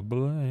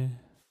 Bye-bye.